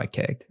your butt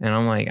kicked. And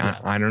I'm like, yeah.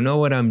 I don't know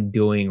what I'm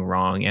doing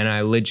wrong. And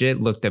I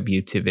legit looked up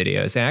YouTube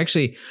videos. And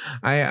actually,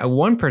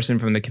 one person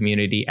from the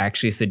community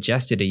actually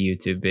suggested a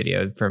YouTube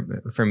video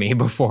for me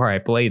before I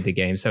played the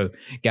game. So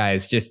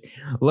guys, just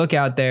look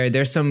out there.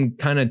 There's some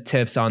kind of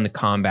tips on the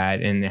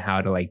combat and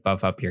how to like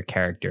buff up your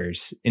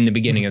characters in the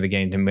beginning of the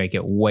game to make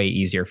it way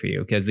easier for you,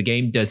 because the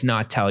game does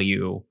not tell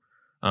you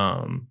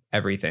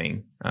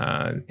everything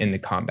in the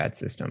combat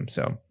system.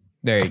 So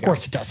there you go. Of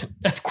course it doesn't.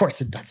 Of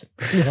course it doesn't.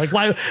 Like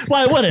why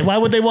would it? Why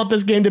would they want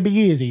this game to be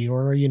easy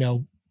or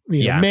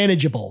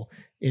manageable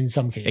in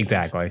some cases?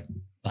 Exactly.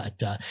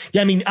 But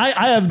I mean,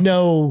 I have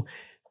no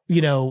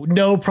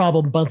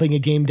problem bumping a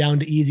game down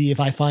to easy if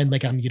I find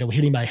like I'm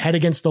hitting my head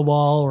against the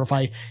wall, or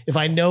if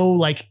I know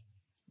like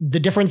the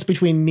difference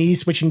between me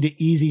switching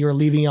to easy or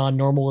leaving on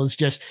normal is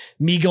just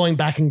me going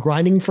back and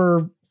grinding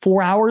for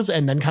 4 hours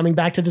and then coming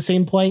back to the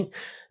same point.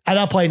 At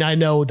that point, I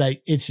know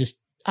that it's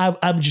just I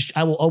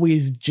will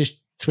always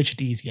just switch it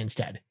to easy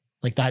instead.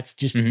 Like that's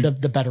just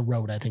the better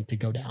road, I think, to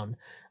go down.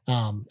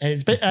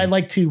 And I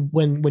like to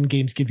when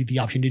games give you the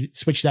option to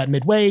switch that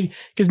midway,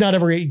 because not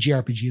every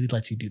JRPG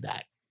lets you do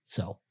that.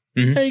 So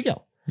there you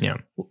go. Yeah.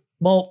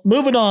 Well,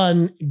 moving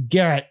on,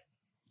 Garrett,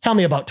 tell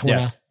me about Torna.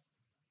 Yes.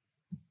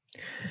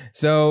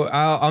 So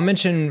I'll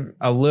mention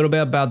a little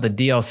bit about the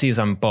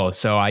DLCs on both.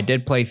 So I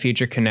did play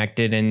Future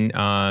Connected in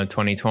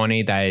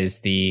 2020. That is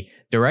the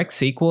direct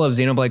sequel of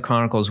Xenoblade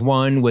Chronicles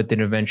 1 with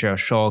the adventure of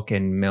Shulk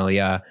and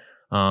Milia.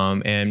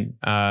 And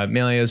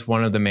Milia is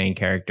one of the main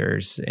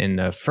characters in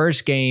the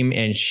first game,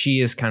 and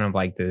she is kind of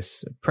like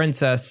this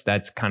princess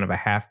that's kind of a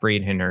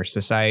half-breed in her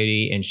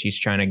society, and she's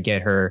trying to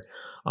get her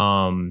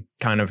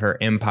kind of her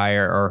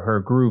empire or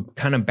her group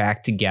kind of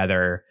back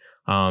together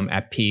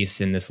at peace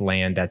in this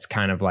land that's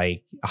kind of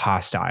like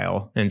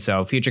hostile. And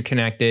so Future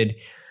Connected,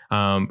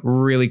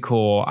 really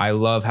cool. I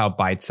love how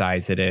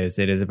bite-sized it is.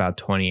 It is about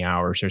 20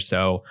 hours or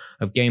so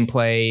of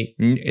gameplay.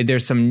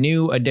 There's some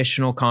new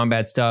additional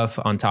combat stuff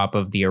on top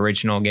of the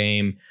original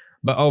game,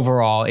 but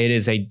overall it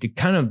is a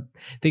kind of,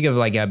 think of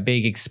like a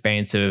big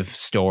expansive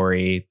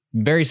story,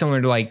 very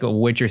similar to like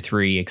Witcher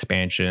 3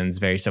 expansions,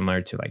 very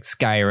similar to like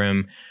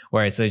Skyrim,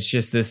 where it's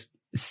just this,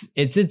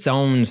 it's its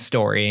own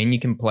story and you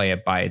can play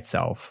it by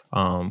itself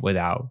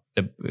without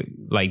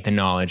the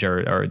knowledge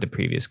or the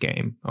previous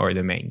game or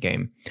the main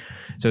game.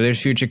 So there's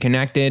Future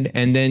Connected,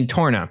 and then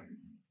Torna.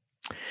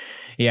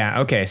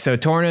 Yeah, okay. So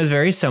Torna is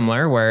very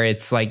similar, where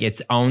it's like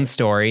its own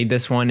story.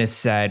 This one is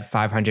set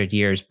 500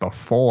 years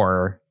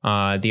before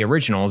the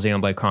original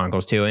Xenoblade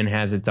Chronicles 2 and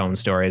has its own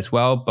story as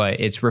well, but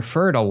it's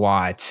referred a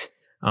lot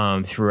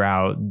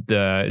throughout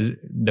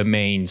the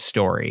main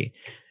story.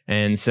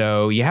 And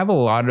so you have a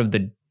lot of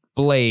the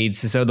blades.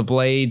 So the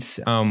blades,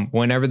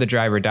 whenever the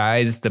driver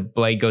dies, the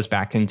blade goes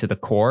back into the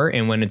core,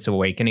 and when it's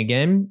awakened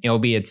again, it'll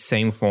be its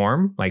same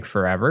form, like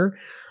forever.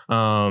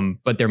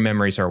 But their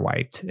memories are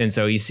wiped. And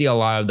so you see a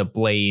lot of the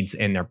blades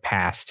and their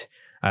past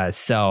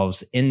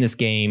selves in this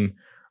game.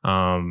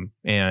 And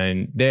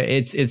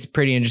it's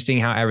pretty interesting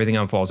how everything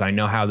unfolds. I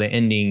know how the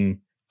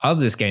ending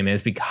of this game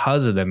is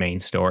because of the main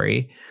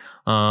story.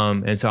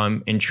 And so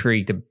I'm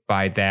intrigued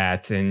by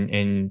that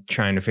and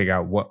trying to figure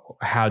out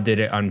how did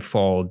it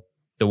unfold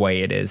the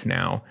way it is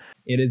now.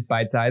 It is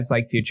bite-sized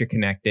like Future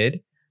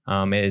Connected.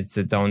 It's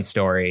its own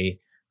story.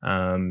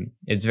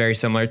 It's very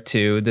similar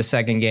to the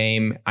second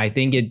game. I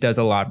think it does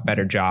a lot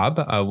better job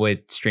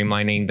with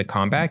streamlining the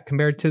combat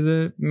compared to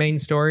the main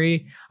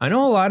story. I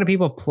know a lot of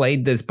people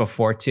played this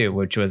before too,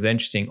 which was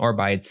interesting, or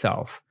by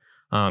itself.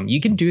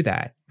 You can do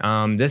that.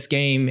 This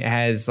game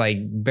has like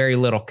very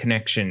little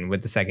connection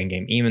with the second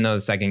game, even though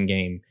the second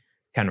game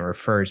kind of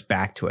refers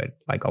back to it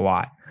like a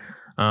lot.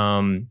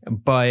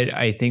 But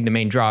I think the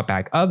main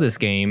drawback of this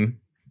game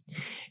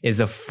is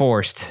the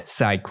forced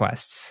side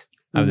quests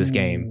of this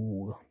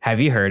game. Have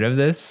you heard of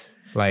this?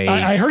 Like,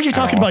 I heard you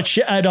talking about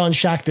add-on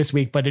Shack this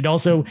week, but it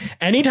also,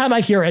 anytime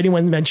I hear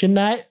anyone mention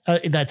that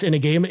that's in a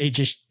game,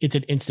 it's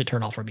an instant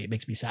turn off for me. It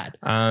makes me sad.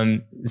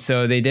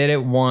 So they did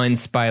it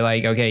once by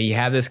like, okay, you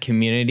have this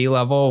community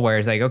level where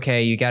it's like,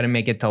 okay, you got to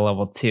make it to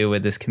level 2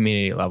 with this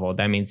community level.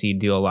 That means you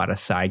do a lot of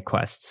side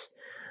quests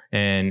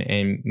and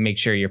make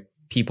sure your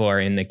people are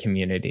in the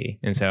community.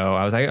 And so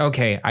I was like,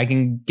 okay, I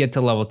can get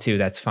to level 2.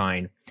 That's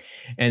fine.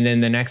 And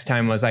then the next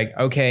time was like,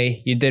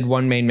 okay, you did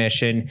one main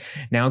mission.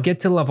 Now get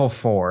to level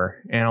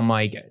 4. And I'm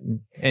like,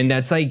 and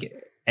that's like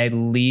at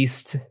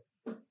least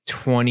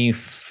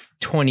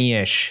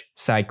 20-ish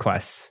side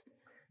quests.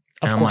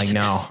 And I'm like,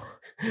 no,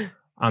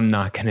 I'm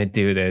not going to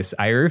do this.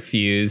 I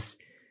refuse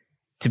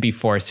to be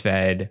force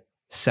fed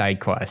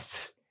side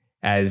quests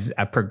as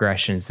a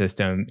progression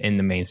system in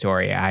the main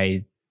story.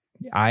 I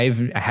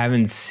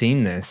haven't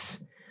seen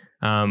this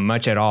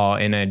much at all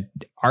in a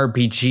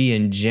RPG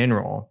in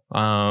general.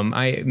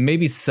 I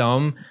maybe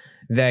some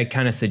that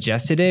kind of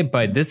suggested it,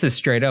 but this is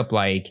straight up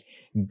like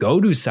go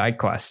do side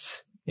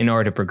quests in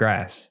order to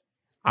progress.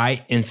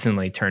 I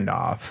instantly turned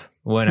off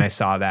when I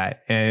saw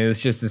that. And it was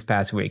just this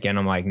past week. And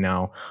I'm like,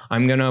 no,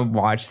 I'm going to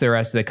watch the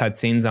rest of the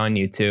cutscenes on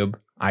YouTube.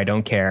 I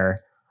don't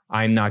care.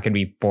 I'm not going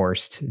to be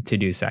forced to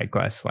do side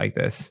quests like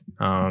this.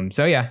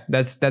 So yeah,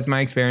 that's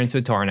my experience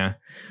with Torna.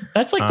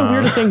 That's like the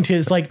weirdest thing too,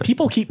 is like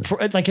people keep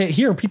like I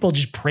hear people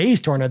just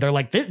praise Torna. They're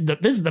like, this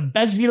is the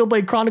best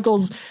Xenoblade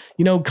Chronicles,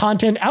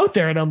 content out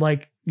there. And I'm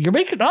like, you're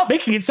not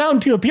making it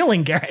sound too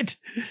appealing, Garrett.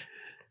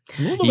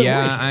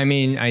 Yeah. I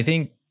mean, I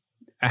think,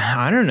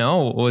 I don't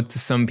know, with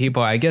some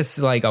people, I guess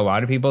like a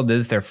lot of people, this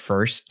is their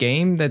first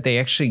game that they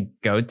actually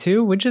go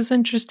to, which is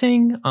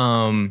interesting.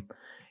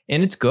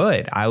 And it's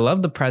good. I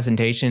love the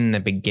presentation in the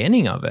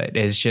beginning of it.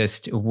 It's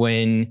just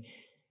when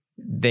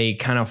they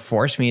kind of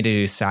force me to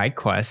do side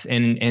quests,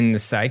 and the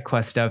side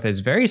quest stuff is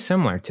very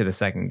similar to the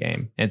second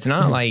game. It's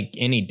not like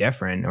any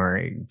different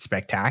or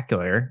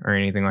spectacular or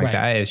anything like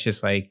that. It's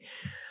just like,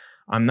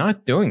 I'm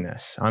not doing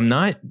this. I'm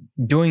not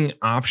doing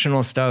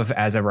optional stuff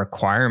as a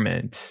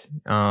requirement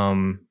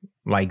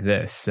like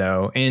this.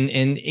 So, and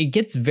it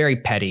gets very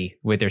petty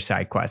with their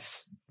side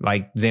quests,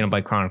 like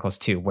Xenoblade Chronicles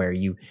 2, where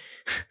you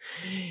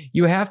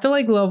have to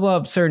like level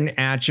up certain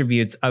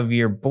attributes of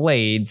your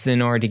blades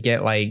in order to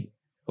get like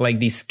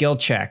these skill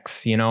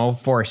checks,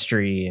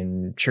 forestry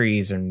and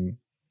trees and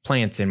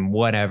plants and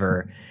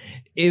whatever.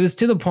 It was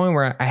to the point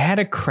where I had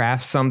to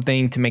craft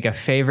something to make a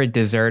favorite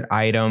dessert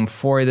item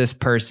for this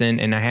person,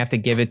 and I have to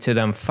give it to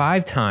them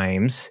 5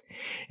 times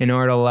in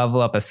order to level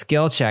up a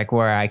skill check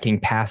where I can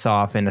pass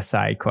off in a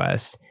side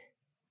quest.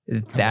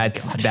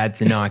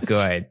 That's not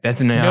good. That's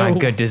not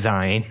good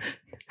design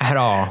at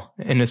all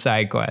in a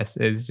side quest.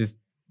 It's just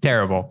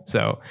terrible.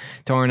 So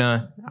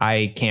Torna,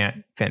 I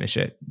can't finish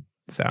it.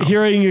 So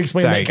hearing you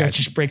explain that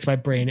just breaks my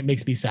brain. It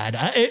makes me sad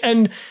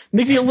and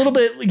makes me a little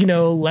bit,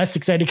 less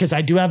excited because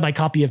I do have my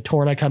copy of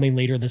Torna coming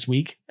later this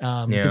week.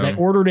 Because I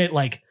ordered it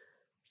like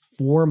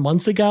 4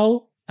 months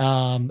ago.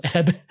 And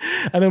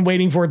I've been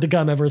waiting for it to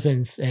come ever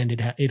since,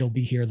 and it'll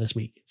be here this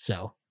week.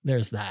 So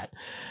there's that.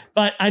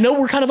 But I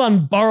know we're kind of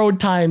on borrowed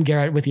time,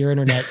 Garrett, with your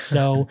internet.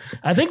 So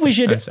I think we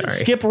should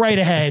skip right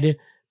ahead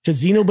to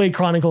Xenoblade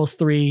Chronicles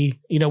 3.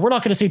 We're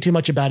not going to say too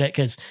much about it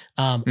because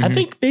I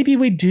think maybe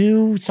we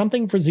do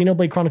something for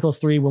Xenoblade Chronicles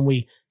 3 when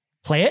we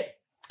play it.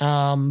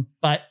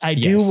 But I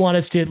do want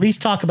us to at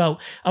least talk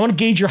about, I want to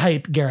gauge your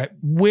hype, Garrett.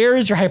 Where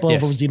is your hype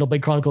level for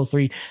Xenoblade Chronicles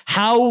 3?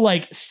 How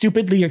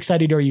stupidly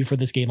excited are you for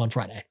this game on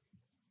Friday?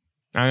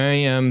 I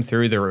am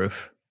through the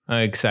roof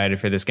excited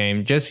for this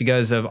game just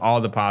because of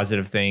all the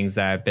positive things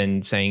that I've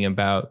been saying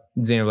about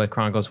Xenoblade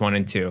Chronicles 1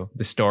 and 2.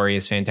 The story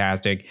is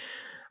fantastic.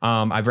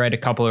 I've read a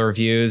couple of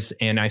reviews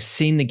and I've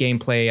seen the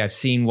gameplay. I've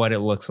seen what it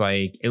looks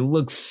like. It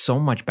looks so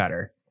much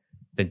better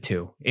than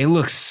 2. It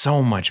looks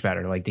so much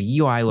better. Like the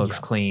UI looks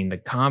clean. The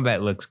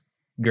combat looks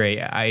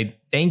great. I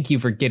thank you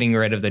for getting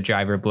rid of the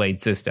driver blade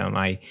system.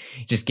 I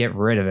just get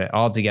rid of it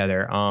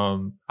altogether.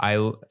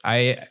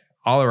 I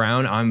all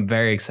around, I'm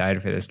very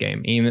excited for this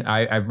game. Even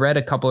I've read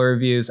a couple of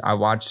reviews. I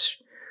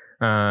watched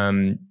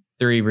 3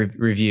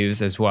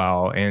 reviews as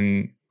well.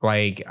 And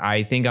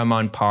I think I'm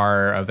on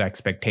par of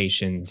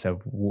expectations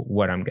of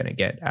what I'm going to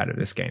get out of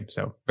this game.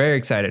 So very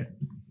excited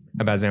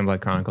about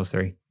Xenoblade Chronicles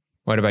 3.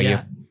 What about you?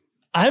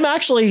 I'm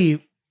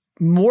actually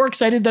more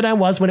excited than I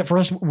was when it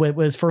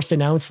was first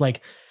announced.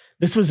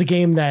 This was a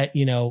game that,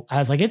 I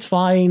was like, it's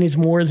fine. It's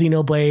more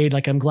Xenoblade.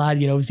 I'm glad,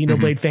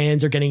 Xenoblade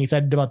fans are getting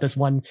excited about this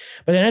one.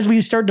 But then as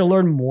we started to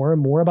learn more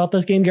and more about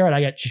this game, Garrett,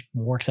 I got just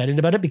more excited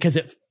about it because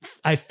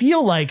I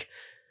feel like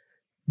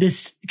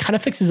this kind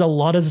of fixes a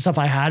lot of the stuff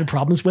I had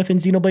problems with in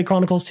Xenoblade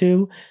Chronicles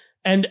 2.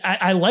 And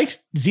I liked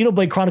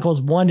Xenoblade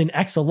Chronicles 1 and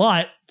X a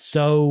lot.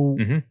 So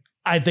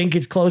I think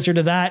it's closer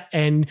to that,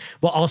 and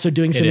while also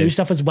doing some new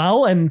stuff as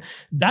well. And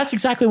that's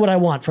exactly what I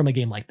want from a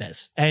game like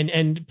this.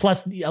 And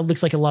plus it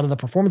looks like a lot of the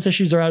performance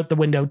issues are out the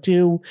window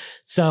too.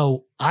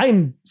 So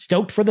I'm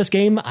stoked for this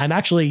game. I'm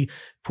actually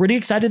pretty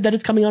excited that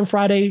it's coming on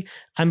Friday.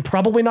 I'm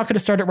probably not going to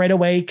start it right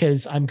away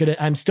because I'm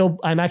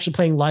actually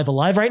playing Live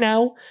Alive right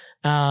now.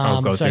 So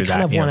I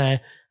kind of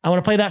want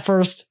to play that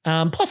first.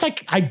 Plus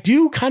I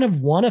do kind of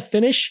want to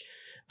finish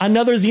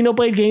another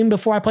Xenoblade game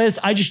before I play this.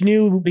 I just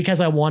knew because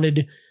I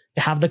wanted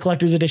to have the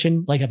collector's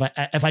edition.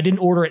 If I didn't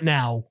order it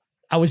now,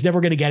 I was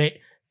never going to get it.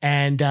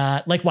 And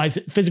likewise,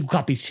 physical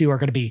copies too are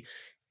going to be,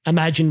 I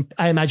imagine,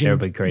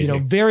 crazy.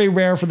 Very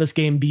rare for this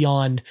game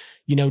beyond,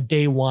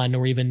 day one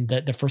or even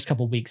the first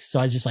couple of weeks. So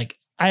I was just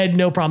I had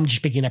no problem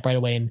just picking it up right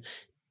away and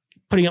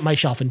putting it on my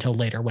shelf until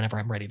later whenever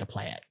I'm ready to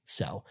play it.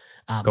 So,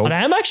 cool. But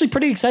I am actually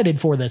pretty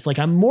excited for this.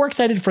 I'm more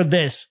excited for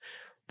this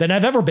than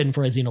I've ever been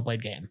for a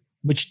Xenoblade game,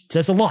 which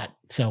says a lot.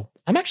 So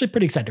I'm actually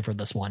pretty excited for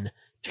this one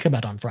to come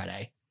out on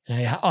Friday.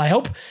 And I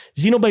hope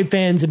Xenoblade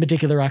fans in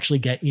particular actually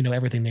get,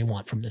 everything they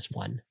want from this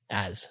one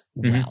as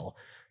well.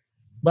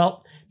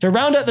 Well, to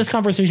round out this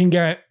conversation,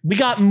 Garrett, we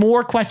got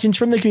more questions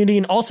from the community.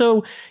 And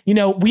also,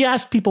 we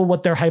asked people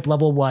what their hype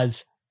level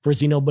was for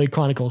Xenoblade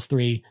Chronicles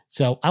 3.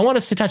 So I want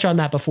us to touch on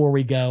that before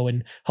we go,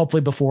 and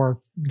hopefully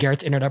before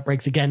Garrett's internet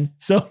breaks again.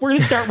 So we're going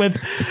to start with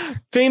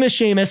famous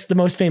Seamus, the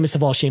most famous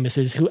of all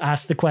Seamuses, who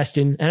asked the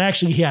question. And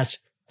actually, he asked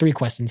 3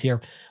 questions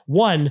here.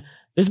 One,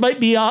 this might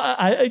be,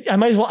 I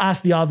might as well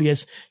ask the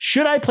obvious.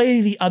 Should I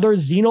play the other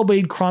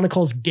Xenoblade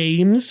Chronicles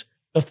games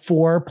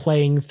before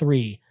playing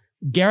 3?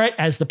 Garrett,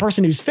 as the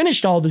person who's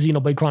finished all the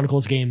Xenoblade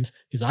Chronicles games,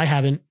 because I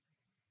haven't,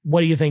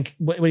 what do you think?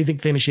 What do you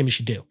think famous Seamus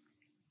should do?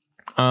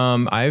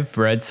 I've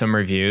read some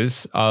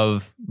reviews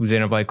of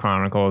Xenoblade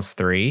Chronicles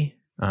 3,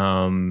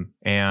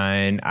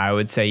 and I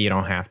would say you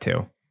don't have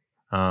to.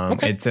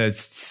 Okay. It's a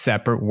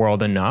separate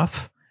world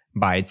enough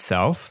by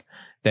itself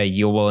that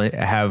you will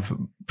have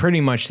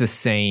pretty much the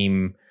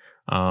same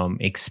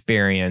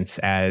experience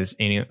as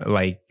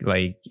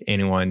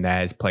anyone that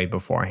has played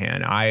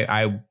beforehand.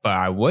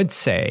 I would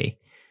say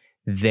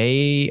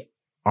they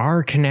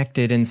are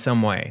connected in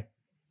some way,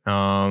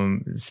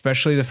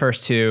 especially the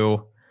first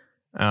 2.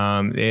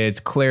 It's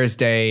clear as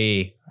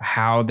day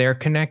how they're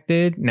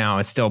connected. Now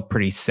it's still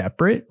pretty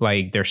separate.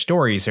 Like their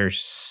stories are,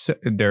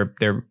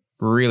 they're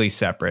really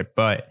separate,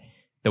 but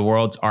the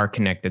worlds are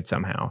connected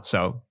somehow.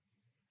 So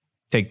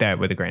take that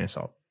with a grain of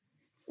salt.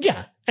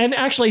 Yeah. And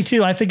actually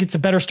too, I think it's a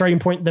better starting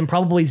point than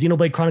probably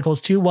Xenoblade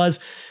Chronicles 2 was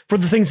for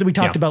the things that we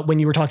talked about when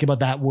you were talking about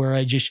that,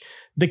 where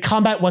the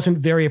combat wasn't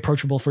very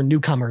approachable for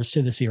newcomers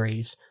to the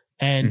series.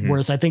 And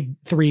whereas I think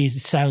 3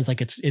 sounds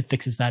like it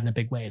fixes that in a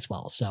big way as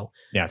well. So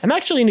yes. I'm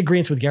actually in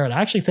agreement with Garrett.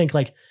 I actually think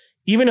like,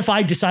 even if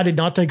I decided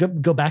not to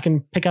go back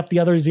and pick up the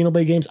other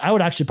Xenoblade games, I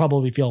would actually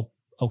probably feel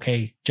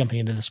okay jumping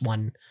into this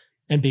one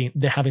and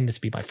having this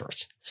be my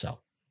first. So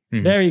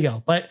there you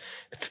go. But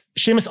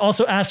Seamus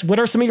also asked, what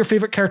are some of your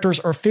favorite characters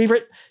or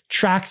favorite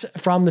tracks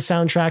from the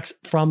soundtracks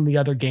from the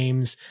other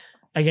games?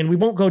 Again, we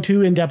won't go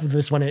too in depth with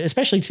this one,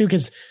 especially too,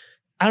 because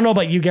I don't know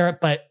about you, Garrett,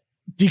 but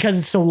because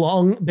it's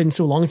been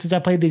so long since I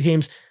played these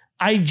games,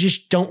 I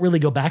just don't really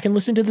go back and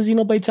listen to the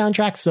Xenoblade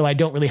soundtrack. So I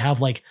don't really have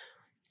like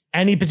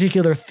any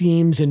particular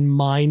themes in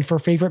mind for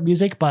favorite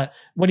music. But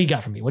what do you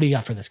got for me? What do you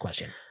got for this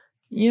question?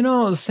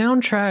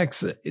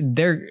 Soundtracks,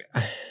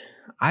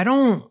 I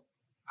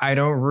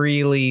don't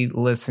really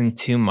listen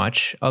too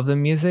much of the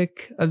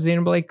music of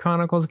Xenoblade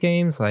Chronicles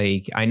games.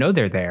 Like I know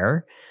they're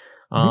there,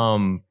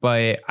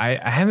 but I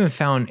haven't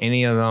found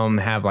any of them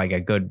have like a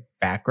good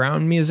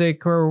background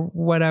music or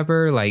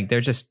whatever. Like they're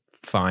just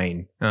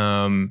fine.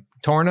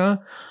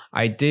 Torna,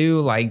 I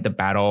do like the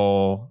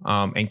battle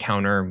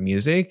encounter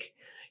music.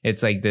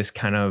 It's like this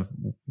kind of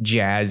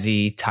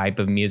jazzy type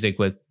of music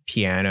with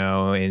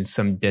piano and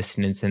some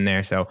dissonance in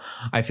there. So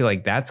I feel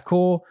like that's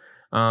cool.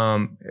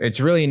 It's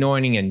really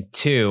annoying in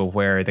 2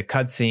 where the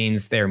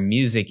cutscenes, their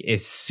music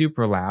is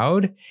super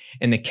loud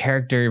and the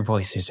character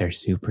voices are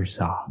super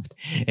soft.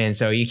 And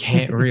so you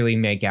can't really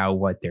make out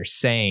what they're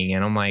saying.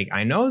 And I'm like,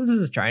 I know this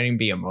is trying to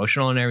be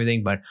emotional and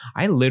everything, but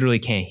I literally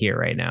can't hear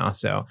right now.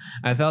 So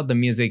I felt the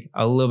music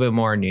a little bit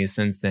more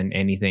nuisance than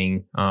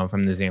anything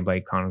from the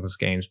Xenoblade Chronicles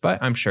games, but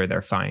I'm sure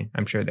they're fine.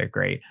 I'm sure they're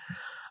great.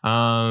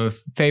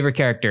 Favorite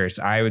characters,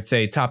 I would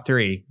say top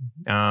 3.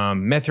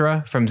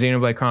 Mithra from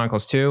Xenoblade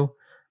Chronicles 2.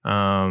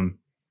 And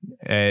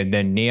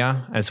then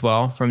Nia as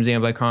well from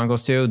Xenoblade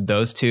Chronicles 2.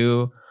 Those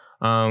 2,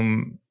 I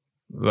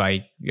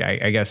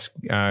guess,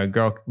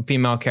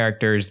 female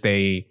characters,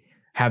 they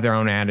have their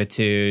own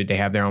attitude, they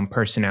have their own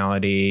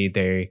personality,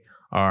 they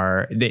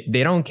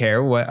don't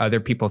care what other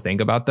people think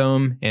about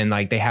them, and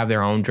like they have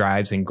their own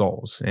drives and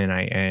goals, and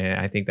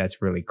I think that's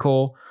really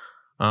cool.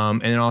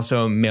 And then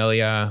also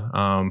Melia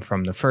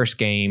from the first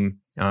game.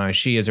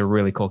 She is a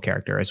really cool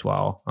character as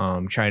well,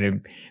 trying to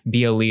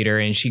be a leader,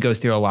 and she goes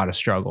through a lot of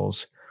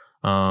struggles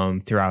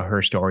throughout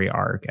her story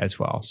arc as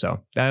well.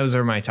 So those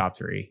are my top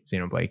 3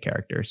 Xenoblade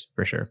characters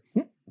for sure.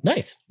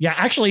 Nice. Yeah,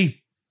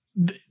 actually,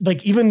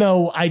 like even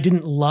though I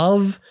didn't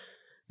love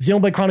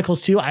Xenoblade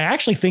Chronicles 2, I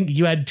actually think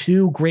you had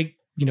 2 great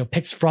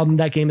picks from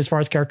that game as far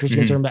as characters are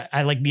concerned.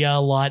 I like Nia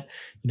a lot.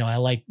 I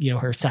like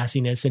her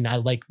sassiness, and I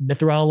like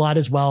Mithra a lot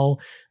as well.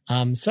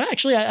 So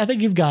actually, I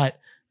think you've got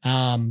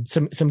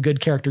some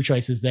good character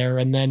choices there.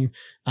 And then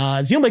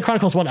Xenoblade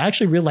Chronicles 1, I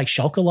actually really like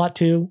Shulk a lot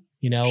too.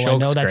 Shulk's I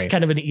know that's great.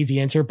 Kind of an easy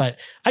answer, but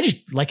I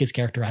just like his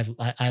character.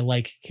 I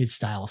like his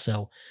style.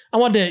 So I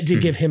wanted to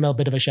give him a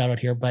bit of a shout out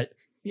here, but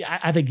yeah,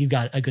 I think you've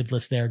got a good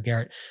list there,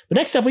 Garrett. But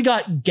next up, we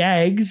got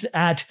Gags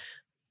at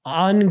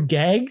On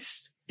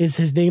Gags is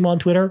his name on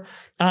Twitter.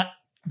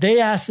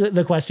 They asked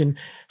the question,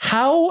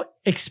 how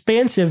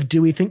expansive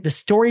do we think the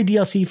story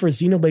DLC for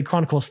Xenoblade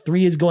Chronicles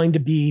 3 is going to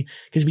be?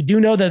 Because we do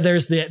know that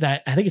there's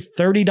that I think it's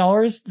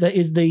 $30 that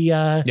is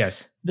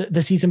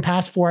the season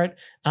pass for it.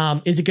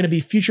 Is it going to be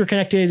future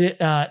connected,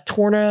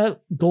 Torna,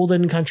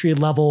 Golden Country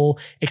level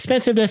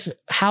expensiveness?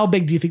 How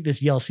big do you think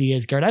this DLC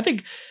is, Garrett? I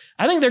think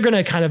they're going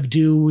to kind of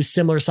do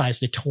similar size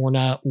to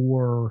Torna,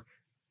 or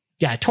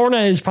Torna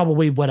is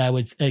probably what I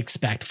would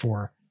expect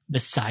for the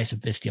size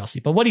of this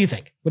DLC. But what do you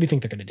think? What do you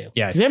think they're going to do?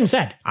 Yes. They haven't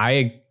said.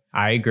 I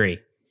agree.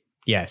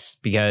 Yes,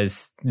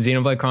 because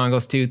Xenoblade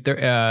Chronicles 2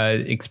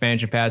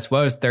 expansion pass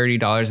was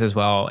 $30 as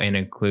well, and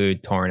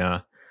include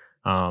Torna.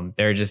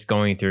 They're just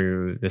going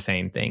through the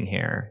same thing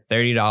here.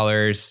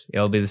 $30.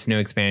 It'll be this new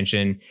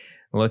expansion.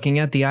 Looking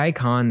at the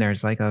icon,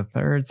 there's like a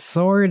third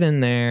sword in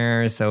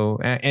there. So,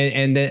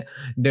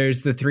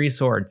 there's the 3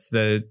 swords,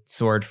 the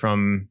sword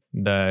from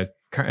the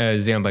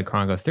Xenoblade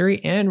Chronicles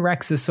 3 and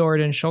Rex's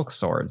sword and Shulk's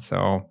sword.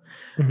 So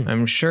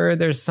I'm sure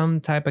there's some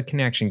type of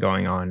connection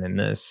going on in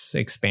this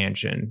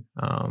expansion.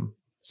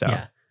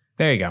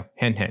 There you go.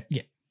 Hint, hint.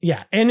 Yeah.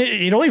 Yeah. And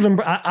it'll even,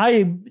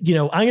 I'm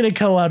going to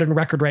go out on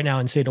record right now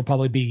and say it'll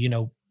probably be,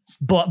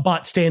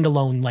 bought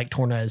standalone like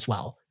Torna as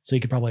well. So you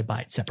could probably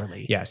buy it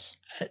separately. Yes.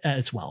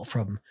 As well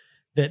from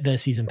the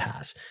season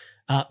pass.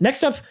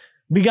 Next up,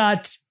 we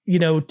got,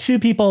 2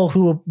 people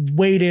who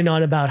weighed in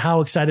on about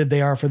how excited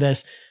they are for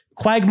this.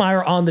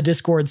 Quagmire on the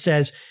Discord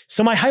says,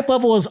 so my hype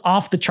level is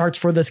off the charts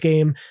for this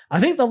game. I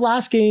think the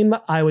last game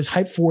I was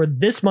hyped for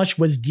this much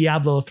was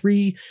Diablo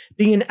 3,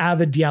 being an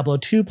avid Diablo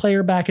 2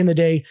 player back in the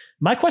day.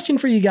 My question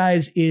for you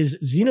guys is,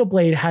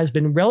 Xenoblade has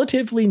been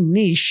relatively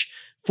niche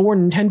for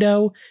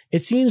Nintendo.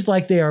 It seems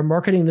like they are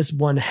marketing this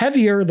one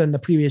heavier than the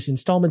previous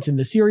installments in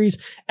the series,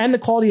 and the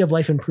quality of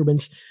life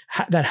improvements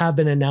that have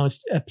been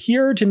announced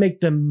appear to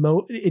make the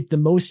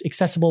most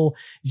accessible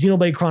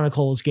Xenoblade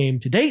Chronicles game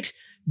to date.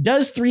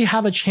 Does 3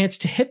 have a chance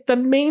to hit the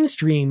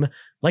mainstream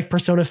like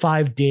Persona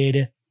 5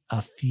 did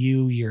a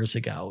few years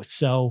ago?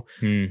 So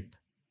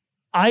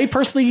I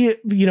personally,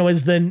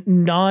 as the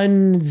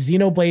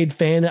non-Xenoblade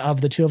fan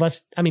of the two of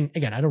us, I mean,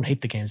 again, I don't hate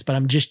the games, but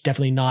I'm just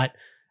definitely not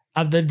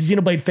of the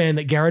Xenoblade fan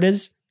that Garrett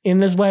is in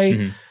this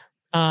way.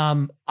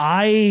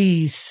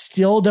 I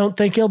still don't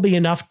think it'll be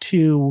enough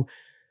to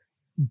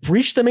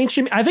breach the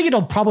mainstream. I think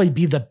it'll probably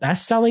be the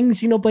best-selling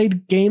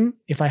Xenoblade game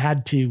if I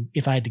had to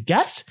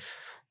guess.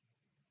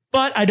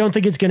 But I don't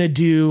think it's going to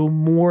do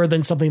more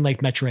than something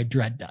like Metroid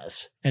Dread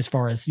does, as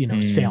far as,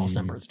 sales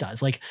numbers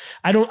does. Like,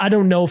 I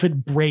don't know if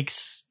it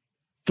breaks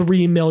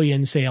 3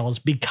 million sales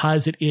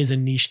because it is a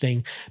niche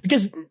thing.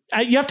 Because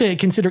you have to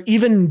consider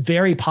even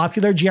very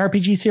popular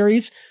JRPG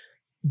series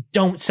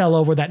don't sell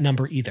over that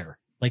number either.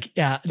 Like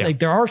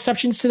there are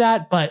exceptions to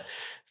that, but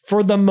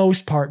for the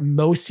most part,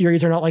 most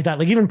series are not like that.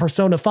 Like even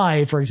Persona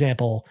 5, for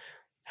example,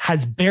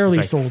 has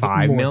barely sold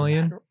 5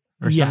 million.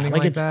 Or something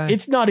like that.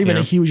 It's not even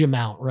a huge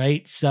amount,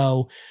 right?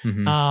 So,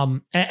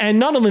 and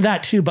not only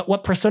that too, but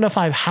what Persona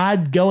 5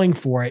 had going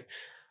for it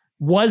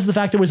was the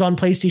fact that it was on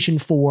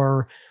PlayStation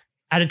 4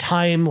 at a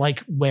time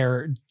like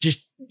where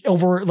just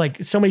over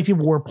like so many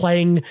people were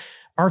playing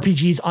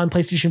RPGs on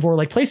PlayStation 4.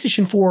 Like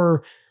PlayStation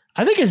 4,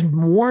 I think is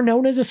more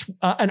known as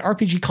an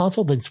RPG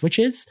console than Switch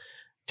is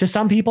to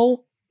some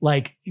people.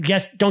 Like,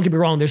 yes, don't get me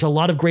wrong, there's a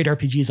lot of great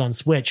RPGs on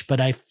Switch,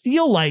 but I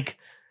feel like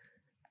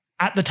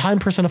at the time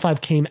Persona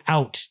 5 came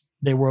out,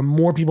 there were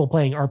more people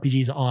playing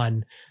RPGs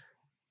on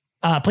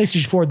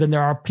PlayStation 4 than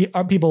there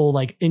are people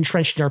like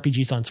entrenched in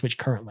RPGs on Switch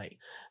currently.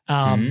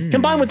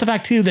 Combined with the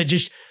fact too that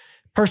just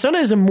Persona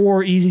is a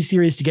more easy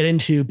series to get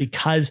into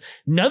because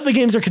none of the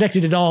games are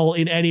connected at all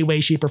in any way,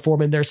 shape, or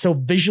form, and they're so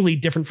visually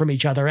different from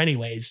each other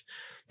anyways.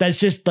 That's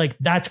just like,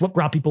 that's what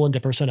brought people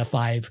into Persona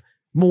 5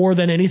 more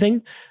than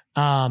anything.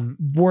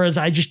 Whereas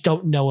I just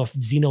don't know if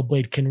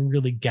Xenoblade can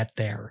really get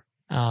there.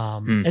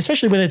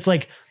 Especially when it's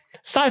like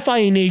sci-fi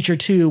in nature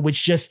too,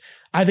 which just,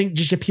 I think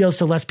just appeals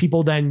to less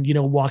people than,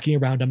 walking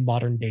around a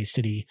modern day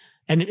city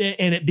and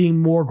it being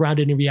more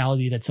grounded in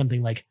reality that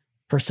something like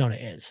Persona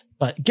is.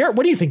 But Garrett,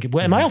 what do you think?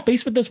 Am I off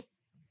base with this?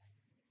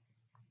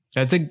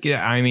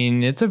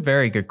 It's a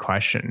very good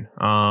question.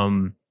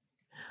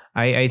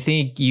 I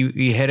think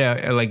you hit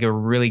a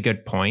really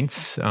good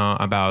points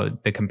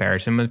about the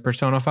comparison with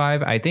Persona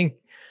 5. I think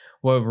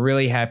what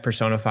really had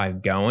Persona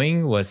 5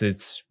 going was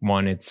its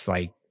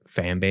like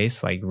fan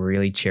base, like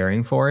really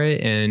cheering for it,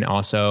 and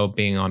also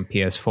being on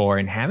PS4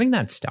 and having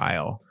that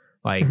style,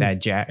 like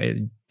that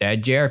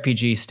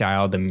JRPG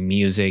style. The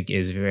music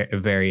is very,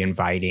 very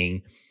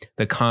inviting.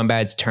 The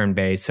combat's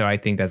turn-based, so I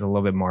think that's a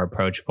little bit more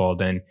approachable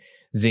than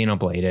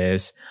Xenoblade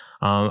is.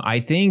 I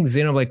think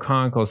Xenoblade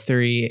Chronicles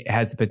 3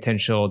 has the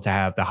potential to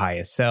have the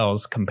highest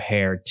sales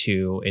compared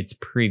to its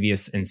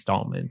previous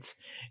installments.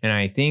 And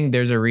I think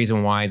there's a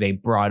reason why they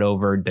brought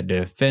over the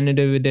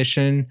definitive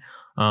edition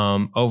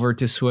over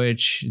to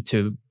Switch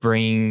to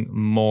bring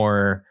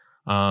more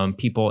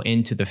people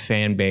into the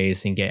fan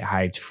base and get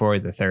hyped for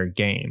the third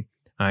game.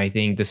 I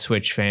think the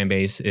Switch fan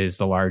base is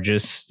the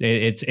largest.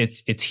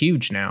 It's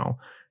huge now.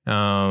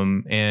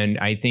 And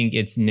I think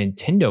its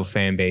Nintendo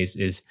fan base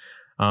is,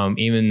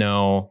 even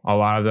though a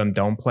lot of them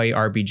don't play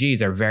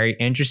RPGs, are very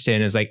interested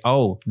in, is like,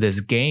 oh, this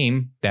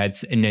game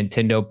that's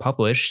Nintendo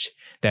published,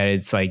 that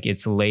it's like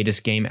its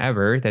latest game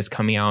ever that's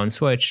coming out on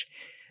Switch.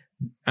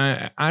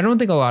 I don't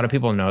think a lot of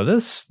people know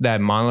this, that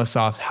Monolith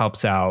Soft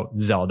helps out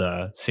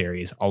Zelda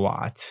series a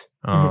lot.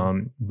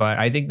 But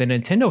I think the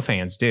Nintendo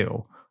fans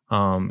do.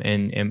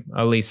 And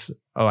at least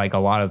like a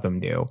lot of them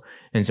do.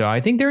 And so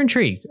I think they're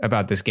intrigued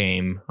about this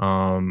game.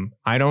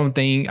 I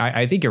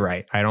think you're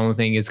right. I don't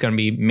think it's going to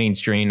be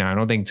mainstream. I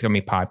don't think it's going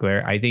to be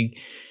popular. I think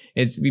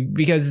it's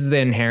because of the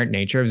inherent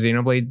nature of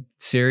Xenoblade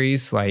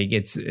series. Like,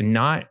 it's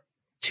not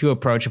too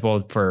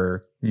approachable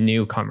for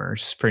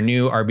newcomers, for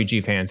new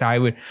RPG fans. I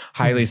would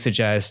highly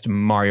suggest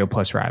Mario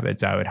plus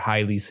Rabbids. I would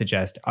highly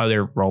suggest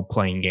other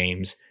role-playing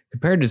games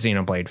compared to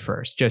Xenoblade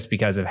first, just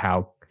because of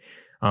how,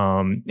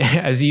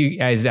 as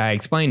I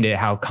explained it,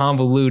 how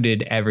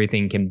convoluted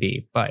everything can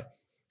be. But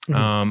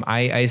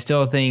I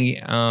still think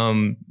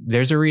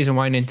there's a reason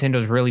why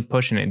Nintendo's really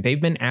pushing it.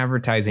 They've been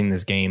advertising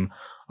this game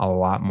a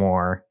lot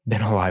more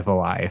than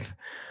Alive,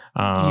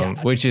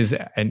 which is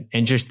an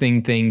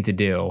interesting thing to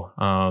do.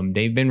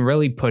 They've been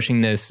really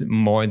pushing this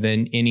more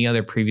than any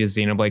other previous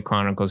Xenoblade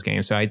Chronicles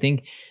game. So I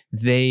think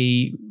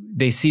they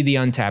see the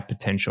untapped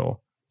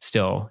potential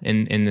still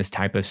in this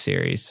type of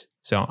series.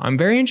 So I'm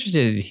very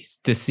interested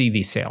to see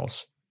these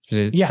sales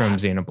from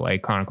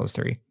Xenoblade Chronicles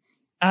 3.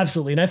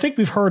 Absolutely. And I think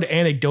we've heard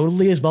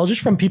anecdotally as well,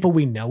 just from people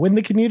we know in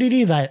the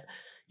community, that,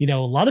 a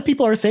lot of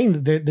people are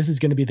saying that this is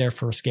going to be their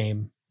first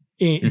game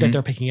that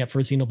they're picking up for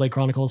Xenoblade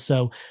Chronicles.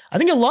 So I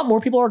think a lot more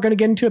people are going to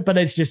get into it, but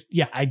it's just,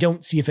 I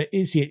don't see it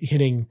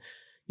hitting,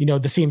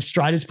 the same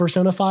stride as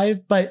Persona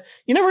 5, but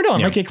you never know. It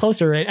might get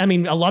closer. I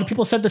mean, a lot of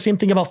people said the same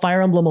thing about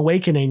Fire Emblem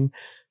Awakening,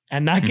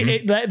 and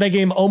that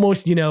game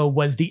almost,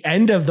 was the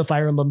end of the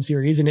Fire Emblem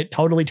series, and it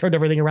totally turned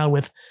everything around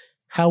with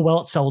how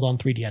well it sold on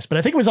 3DS. But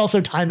I think it was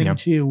also timing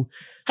too,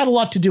 had a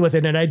lot to do with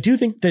it. And I do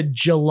think the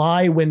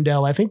July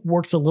window, I think,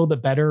 works a little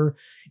bit better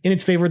in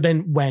its favor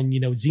than when,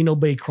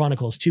 Xenoblade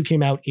Chronicles 2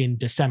 came out in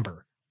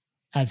December,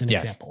 as an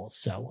example.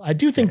 So I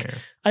do think,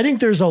 I think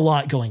there's a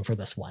lot going for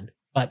this one.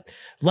 But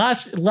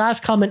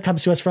last comment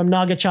comes to us from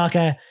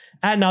Nagachaka,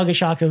 at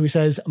Nagashaka, who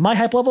says, my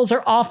hype levels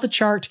are off the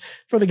chart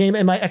for the game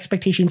and my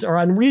expectations are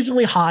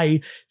unreasonably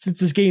high since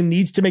this game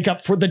needs to make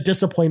up for the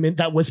disappointment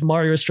that was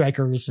Mario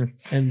Strikers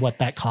and what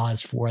that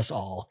caused for us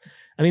all.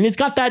 I mean, it's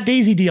got that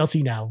Daisy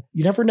DLC now.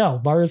 You never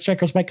know. Mario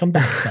Strikers might come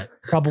back, but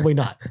probably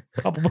not.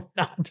 Probably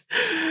not.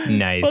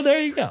 Nice. Well,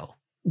 there you go.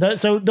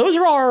 So those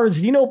are our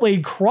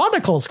Xenoblade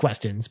Chronicles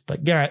questions.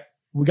 But Garrett,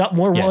 we got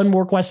one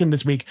more question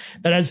this week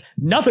that has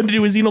nothing to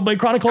do with Xenoblade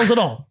Chronicles at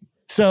all.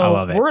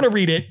 So we're going to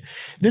read it.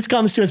 This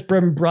comes to us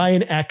from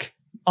Brian Eck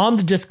on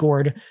the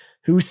Discord,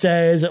 who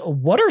says,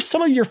 what are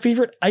some of your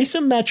favorite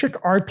isometric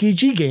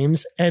RPG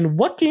games, and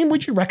what game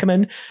would you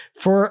recommend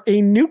for a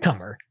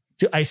newcomer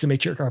to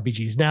isometric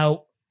RPGs?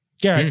 Now,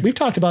 Garrett, we've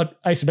talked about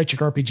isometric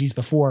RPGs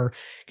before,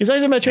 because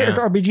isometric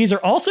RPGs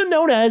are also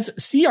known as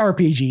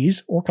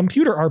CRPGs or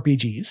computer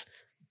RPGs,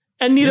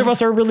 and neither of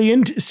us are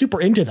really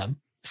super into them.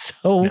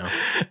 So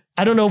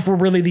I don't know if we're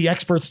really the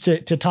experts to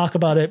talk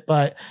about it,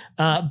 but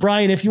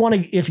Brian, if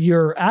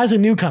you're as a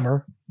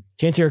newcomer,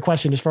 to answer your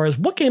question, as far as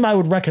what game I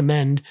would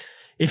recommend,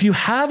 if you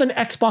have an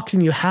Xbox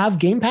and you have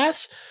Game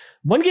Pass,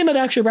 one game I'd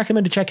actually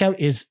recommend to check out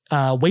is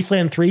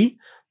Wasteland 3.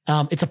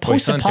 It's a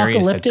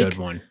post-apocalyptic, good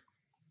one.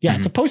 Yeah,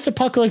 it's a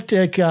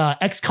post-apocalyptic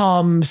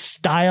XCOM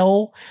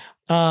style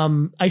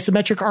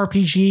isometric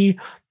RPG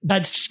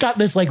that's just got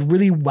this like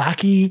really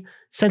wacky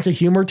sense of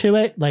humor to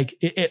it. Like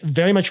it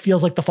very much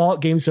feels like the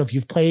Fallout games. So if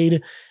you've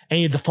played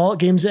any of the Fallout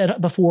games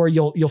before,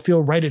 you'll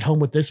feel right at home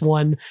with this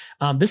one.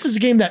 This is a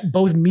game that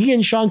both me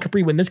and Sean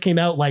Capri, when this came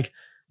out, like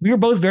we were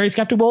both very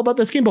skeptical about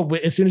this game, but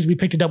as soon as we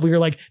picked it up, we were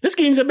like, this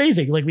game's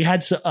amazing. Like we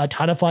had a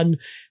ton of fun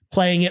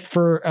playing it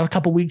for a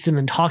couple weeks and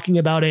then talking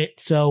about it.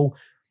 So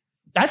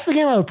that's the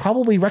game I would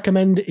probably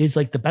recommend is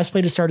like the best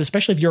way to start,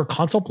 especially if you're a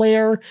console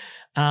player.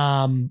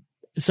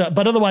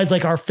 But otherwise,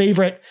 like our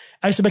favorite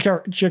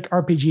isometric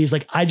RPGs,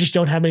 like I just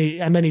don't have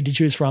many to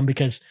choose from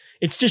because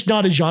it's just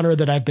not a genre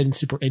that I've been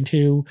super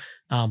into.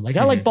 I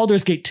like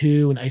Baldur's Gate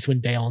 2 and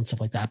Icewind Dale and stuff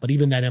like that. But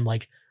even then, I'm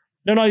like,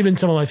 they're not even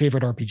some of my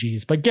favorite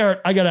RPGs. But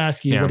Garrett, I got to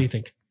ask you, what do you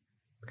think?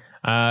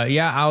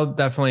 I'll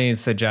definitely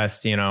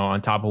suggest,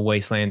 on top of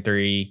Wasteland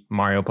 3,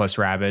 Mario plus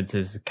Rabbids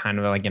is kind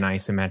of like an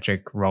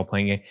isometric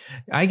role-playing game.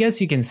 I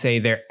guess you can say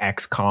they're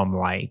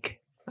XCOM-like.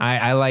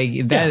 I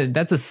like that. Yeah.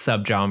 That's a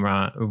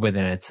subgenre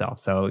within itself.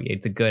 So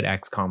it's a good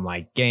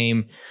XCOM-like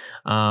game.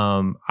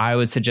 I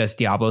would suggest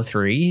Diablo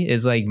 3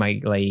 is like my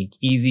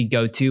easy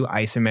go-to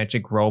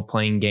isometric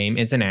role-playing game.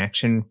 It's an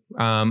action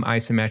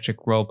isometric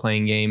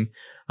role-playing game.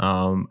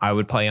 I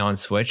would play on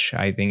Switch.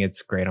 I think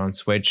it's great on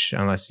Switch,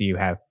 unless you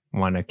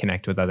want to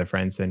connect with other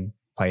friends and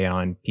play it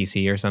on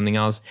PC or something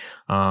else.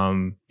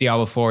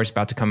 Diablo 4 is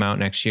about to come out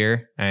next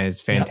year. And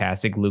it's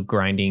fantastic loot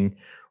grinding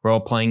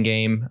role-playing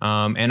game.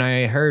 And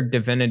I heard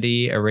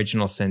Divinity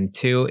Original Sin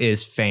 2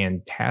 is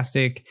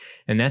fantastic.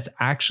 And that's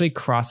actually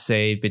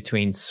cross-save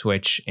between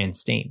Switch and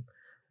Steam.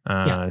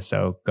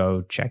 So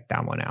go check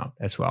that one out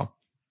as well.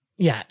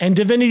 Yeah. And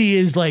Divinity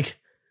is like,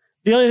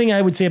 the only thing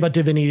I would say about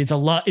Divinity is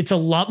it's a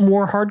lot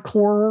more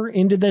hardcore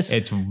into this.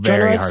 It's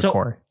very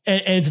hardcore.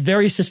 And it's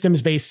very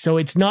systems based. So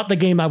it's not the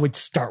game I would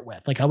start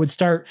with. Like I would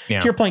start,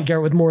 to your point,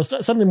 Garrett, with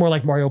something more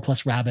like Mario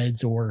plus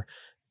Rabbids or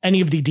any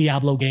of the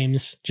Diablo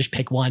games. Just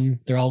pick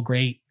one. They're all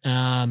great.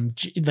 I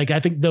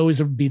think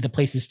those would be the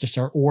places to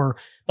start. Or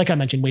like I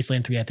mentioned,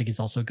 Wasteland 3, I think is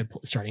also a good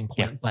starting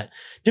point. Yeah. But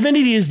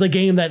Divinity is the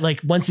game that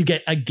like once you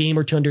get a game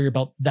or two under your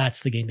belt,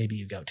 that's the game maybe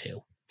you go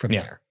to from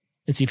there.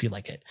 And see if you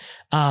like it.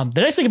 The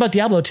nice thing about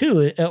Diablo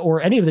 2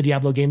 or any of the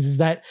Diablo games is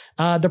that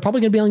they're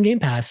probably going to be on Game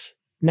Pass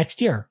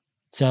next year.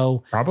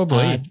 So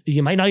probably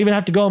you might not even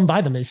have to go and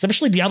buy them,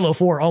 especially Diablo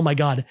 4. Oh my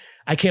God.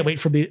 I can't wait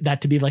for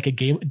that to be like a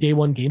day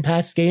one Game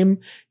Pass game,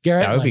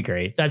 Garrett. That would be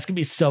great. That's going to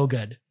be so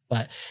good.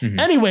 But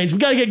anyways, we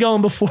got to get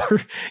going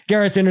before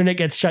Garrett's internet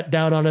gets shut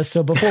down on us.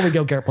 So before we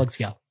go, Garrett, plugs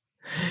go.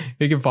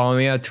 You can follow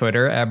me on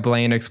Twitter at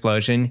Blaine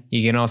Explosion.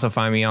 You can also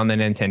find me on the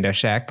Nintendo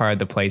Shack, part of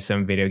the Play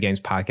Some Video Games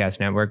Podcast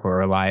Network, where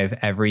we're live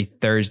every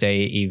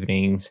Thursday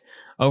evenings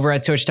over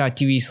at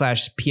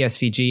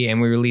twitch.tv/PSVG,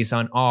 and we release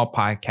on all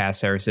podcast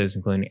services,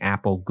 including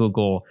Apple,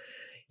 Google,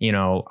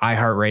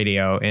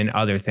 iHeartRadio, and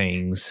other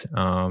things.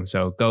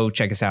 So go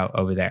check us out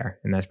over there.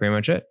 And that's pretty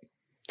much it.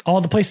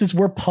 All the places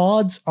where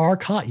pods are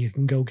caught, you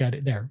can go get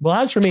it there. Well,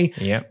 as for me,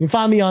 you can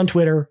find me on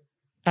Twitter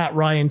at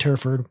Ryan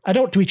Turford. I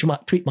don't tweet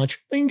much, but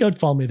you can go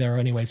follow me there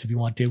anyways if you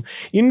want to.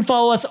 You can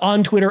follow us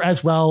on Twitter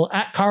as well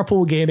at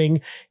Carpool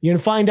Gaming. You can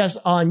find us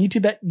on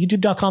YouTube at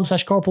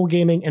youtube.com/Carpool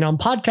Gaming and on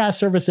podcast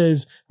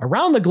services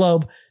around the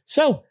globe.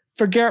 So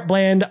for Garrett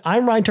Bland,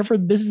 I'm Ryan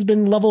Turford. This has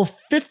been level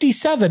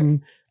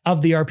 57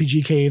 of the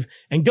RPG Cave,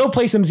 and go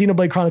play some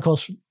Xenoblade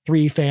Chronicles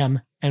 3, fam,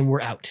 and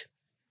we're out.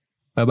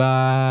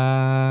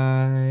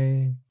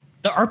 Bye-bye.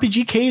 The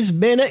RPG Cave's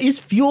mana is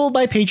fueled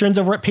by patrons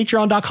over at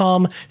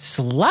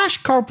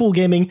patreon.com/Carpool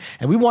Gaming.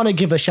 And we want to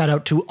give a shout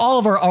out to all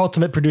of our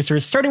ultimate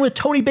producers, starting with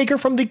Tony Baker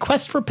from the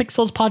Quest for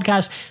Pixels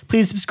podcast.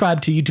 Please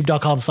subscribe to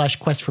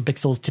youtube.com/Quest for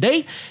Pixels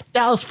today.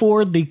 Dallas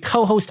Ford, the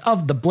co-host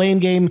of The Blame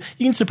Game.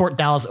 You can support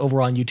Dallas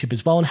over on YouTube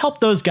as well and help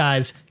those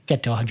guys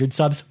get to 100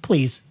 subs.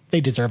 Please, they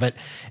deserve it.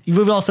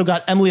 We've also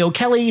got Emily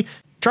O'Kelly,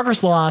 Trucker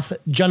Sloth,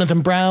 Jonathan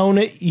Brown.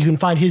 You can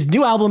find his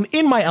new album,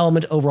 In My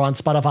Element, over on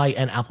Spotify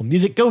and Apple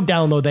Music. Go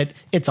download it.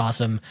 It's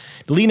awesome.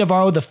 Lee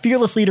Navarro, the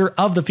fearless leader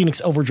of the Phoenix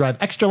Overdrive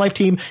Extra Life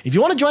team. If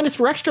you want to join us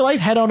for Extra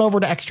Life, head on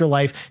over to Extra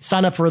Life.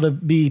 Sign up for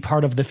be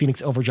part of the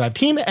Phoenix Overdrive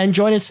team and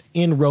join us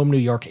in Rome, New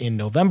York in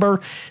November.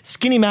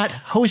 Skinny Matt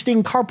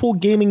hosting Carpool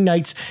Gaming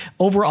Nights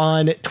over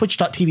on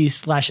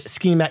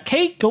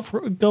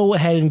twitch.tv/SkinnyMattK. Go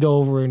ahead and go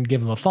over and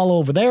give him a follow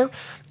over there.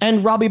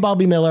 And Robbie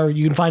Bobby Miller,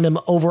 you can find him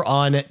over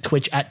on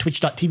Twitch at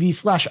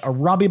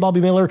twitch.tv/Robbie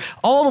Bobby Miller.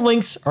 All the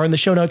links are in the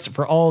show notes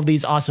for all of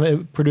these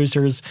awesome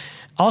producers.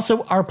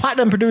 Also, our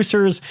platinum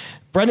producers,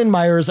 Brendan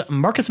Myers,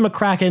 Marcus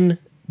McCracken,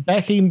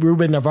 Becky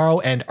Ruben Navarro,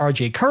 and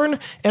RJ Kern.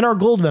 And our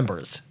gold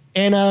members,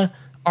 Anna,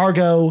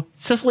 Argo,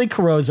 Cecily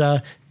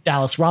Carosa,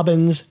 Dallas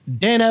Robbins,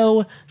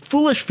 Dano,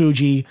 Foolish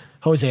Fuji,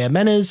 Jose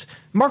Jimenez,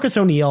 Marcus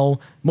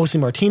O'Neill, Mosi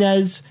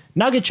Martinez,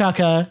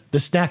 Nagachaka, the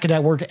Snack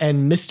Network,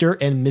 and Mr.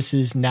 and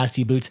Mrs.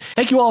 Nasty Boots.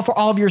 Thank you all for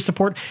all of your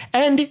support.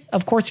 And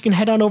of course, you can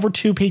head on over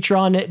to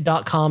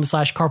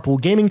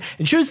patreon.com/Carpool Gaming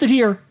and choose the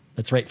tier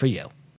that's right for you.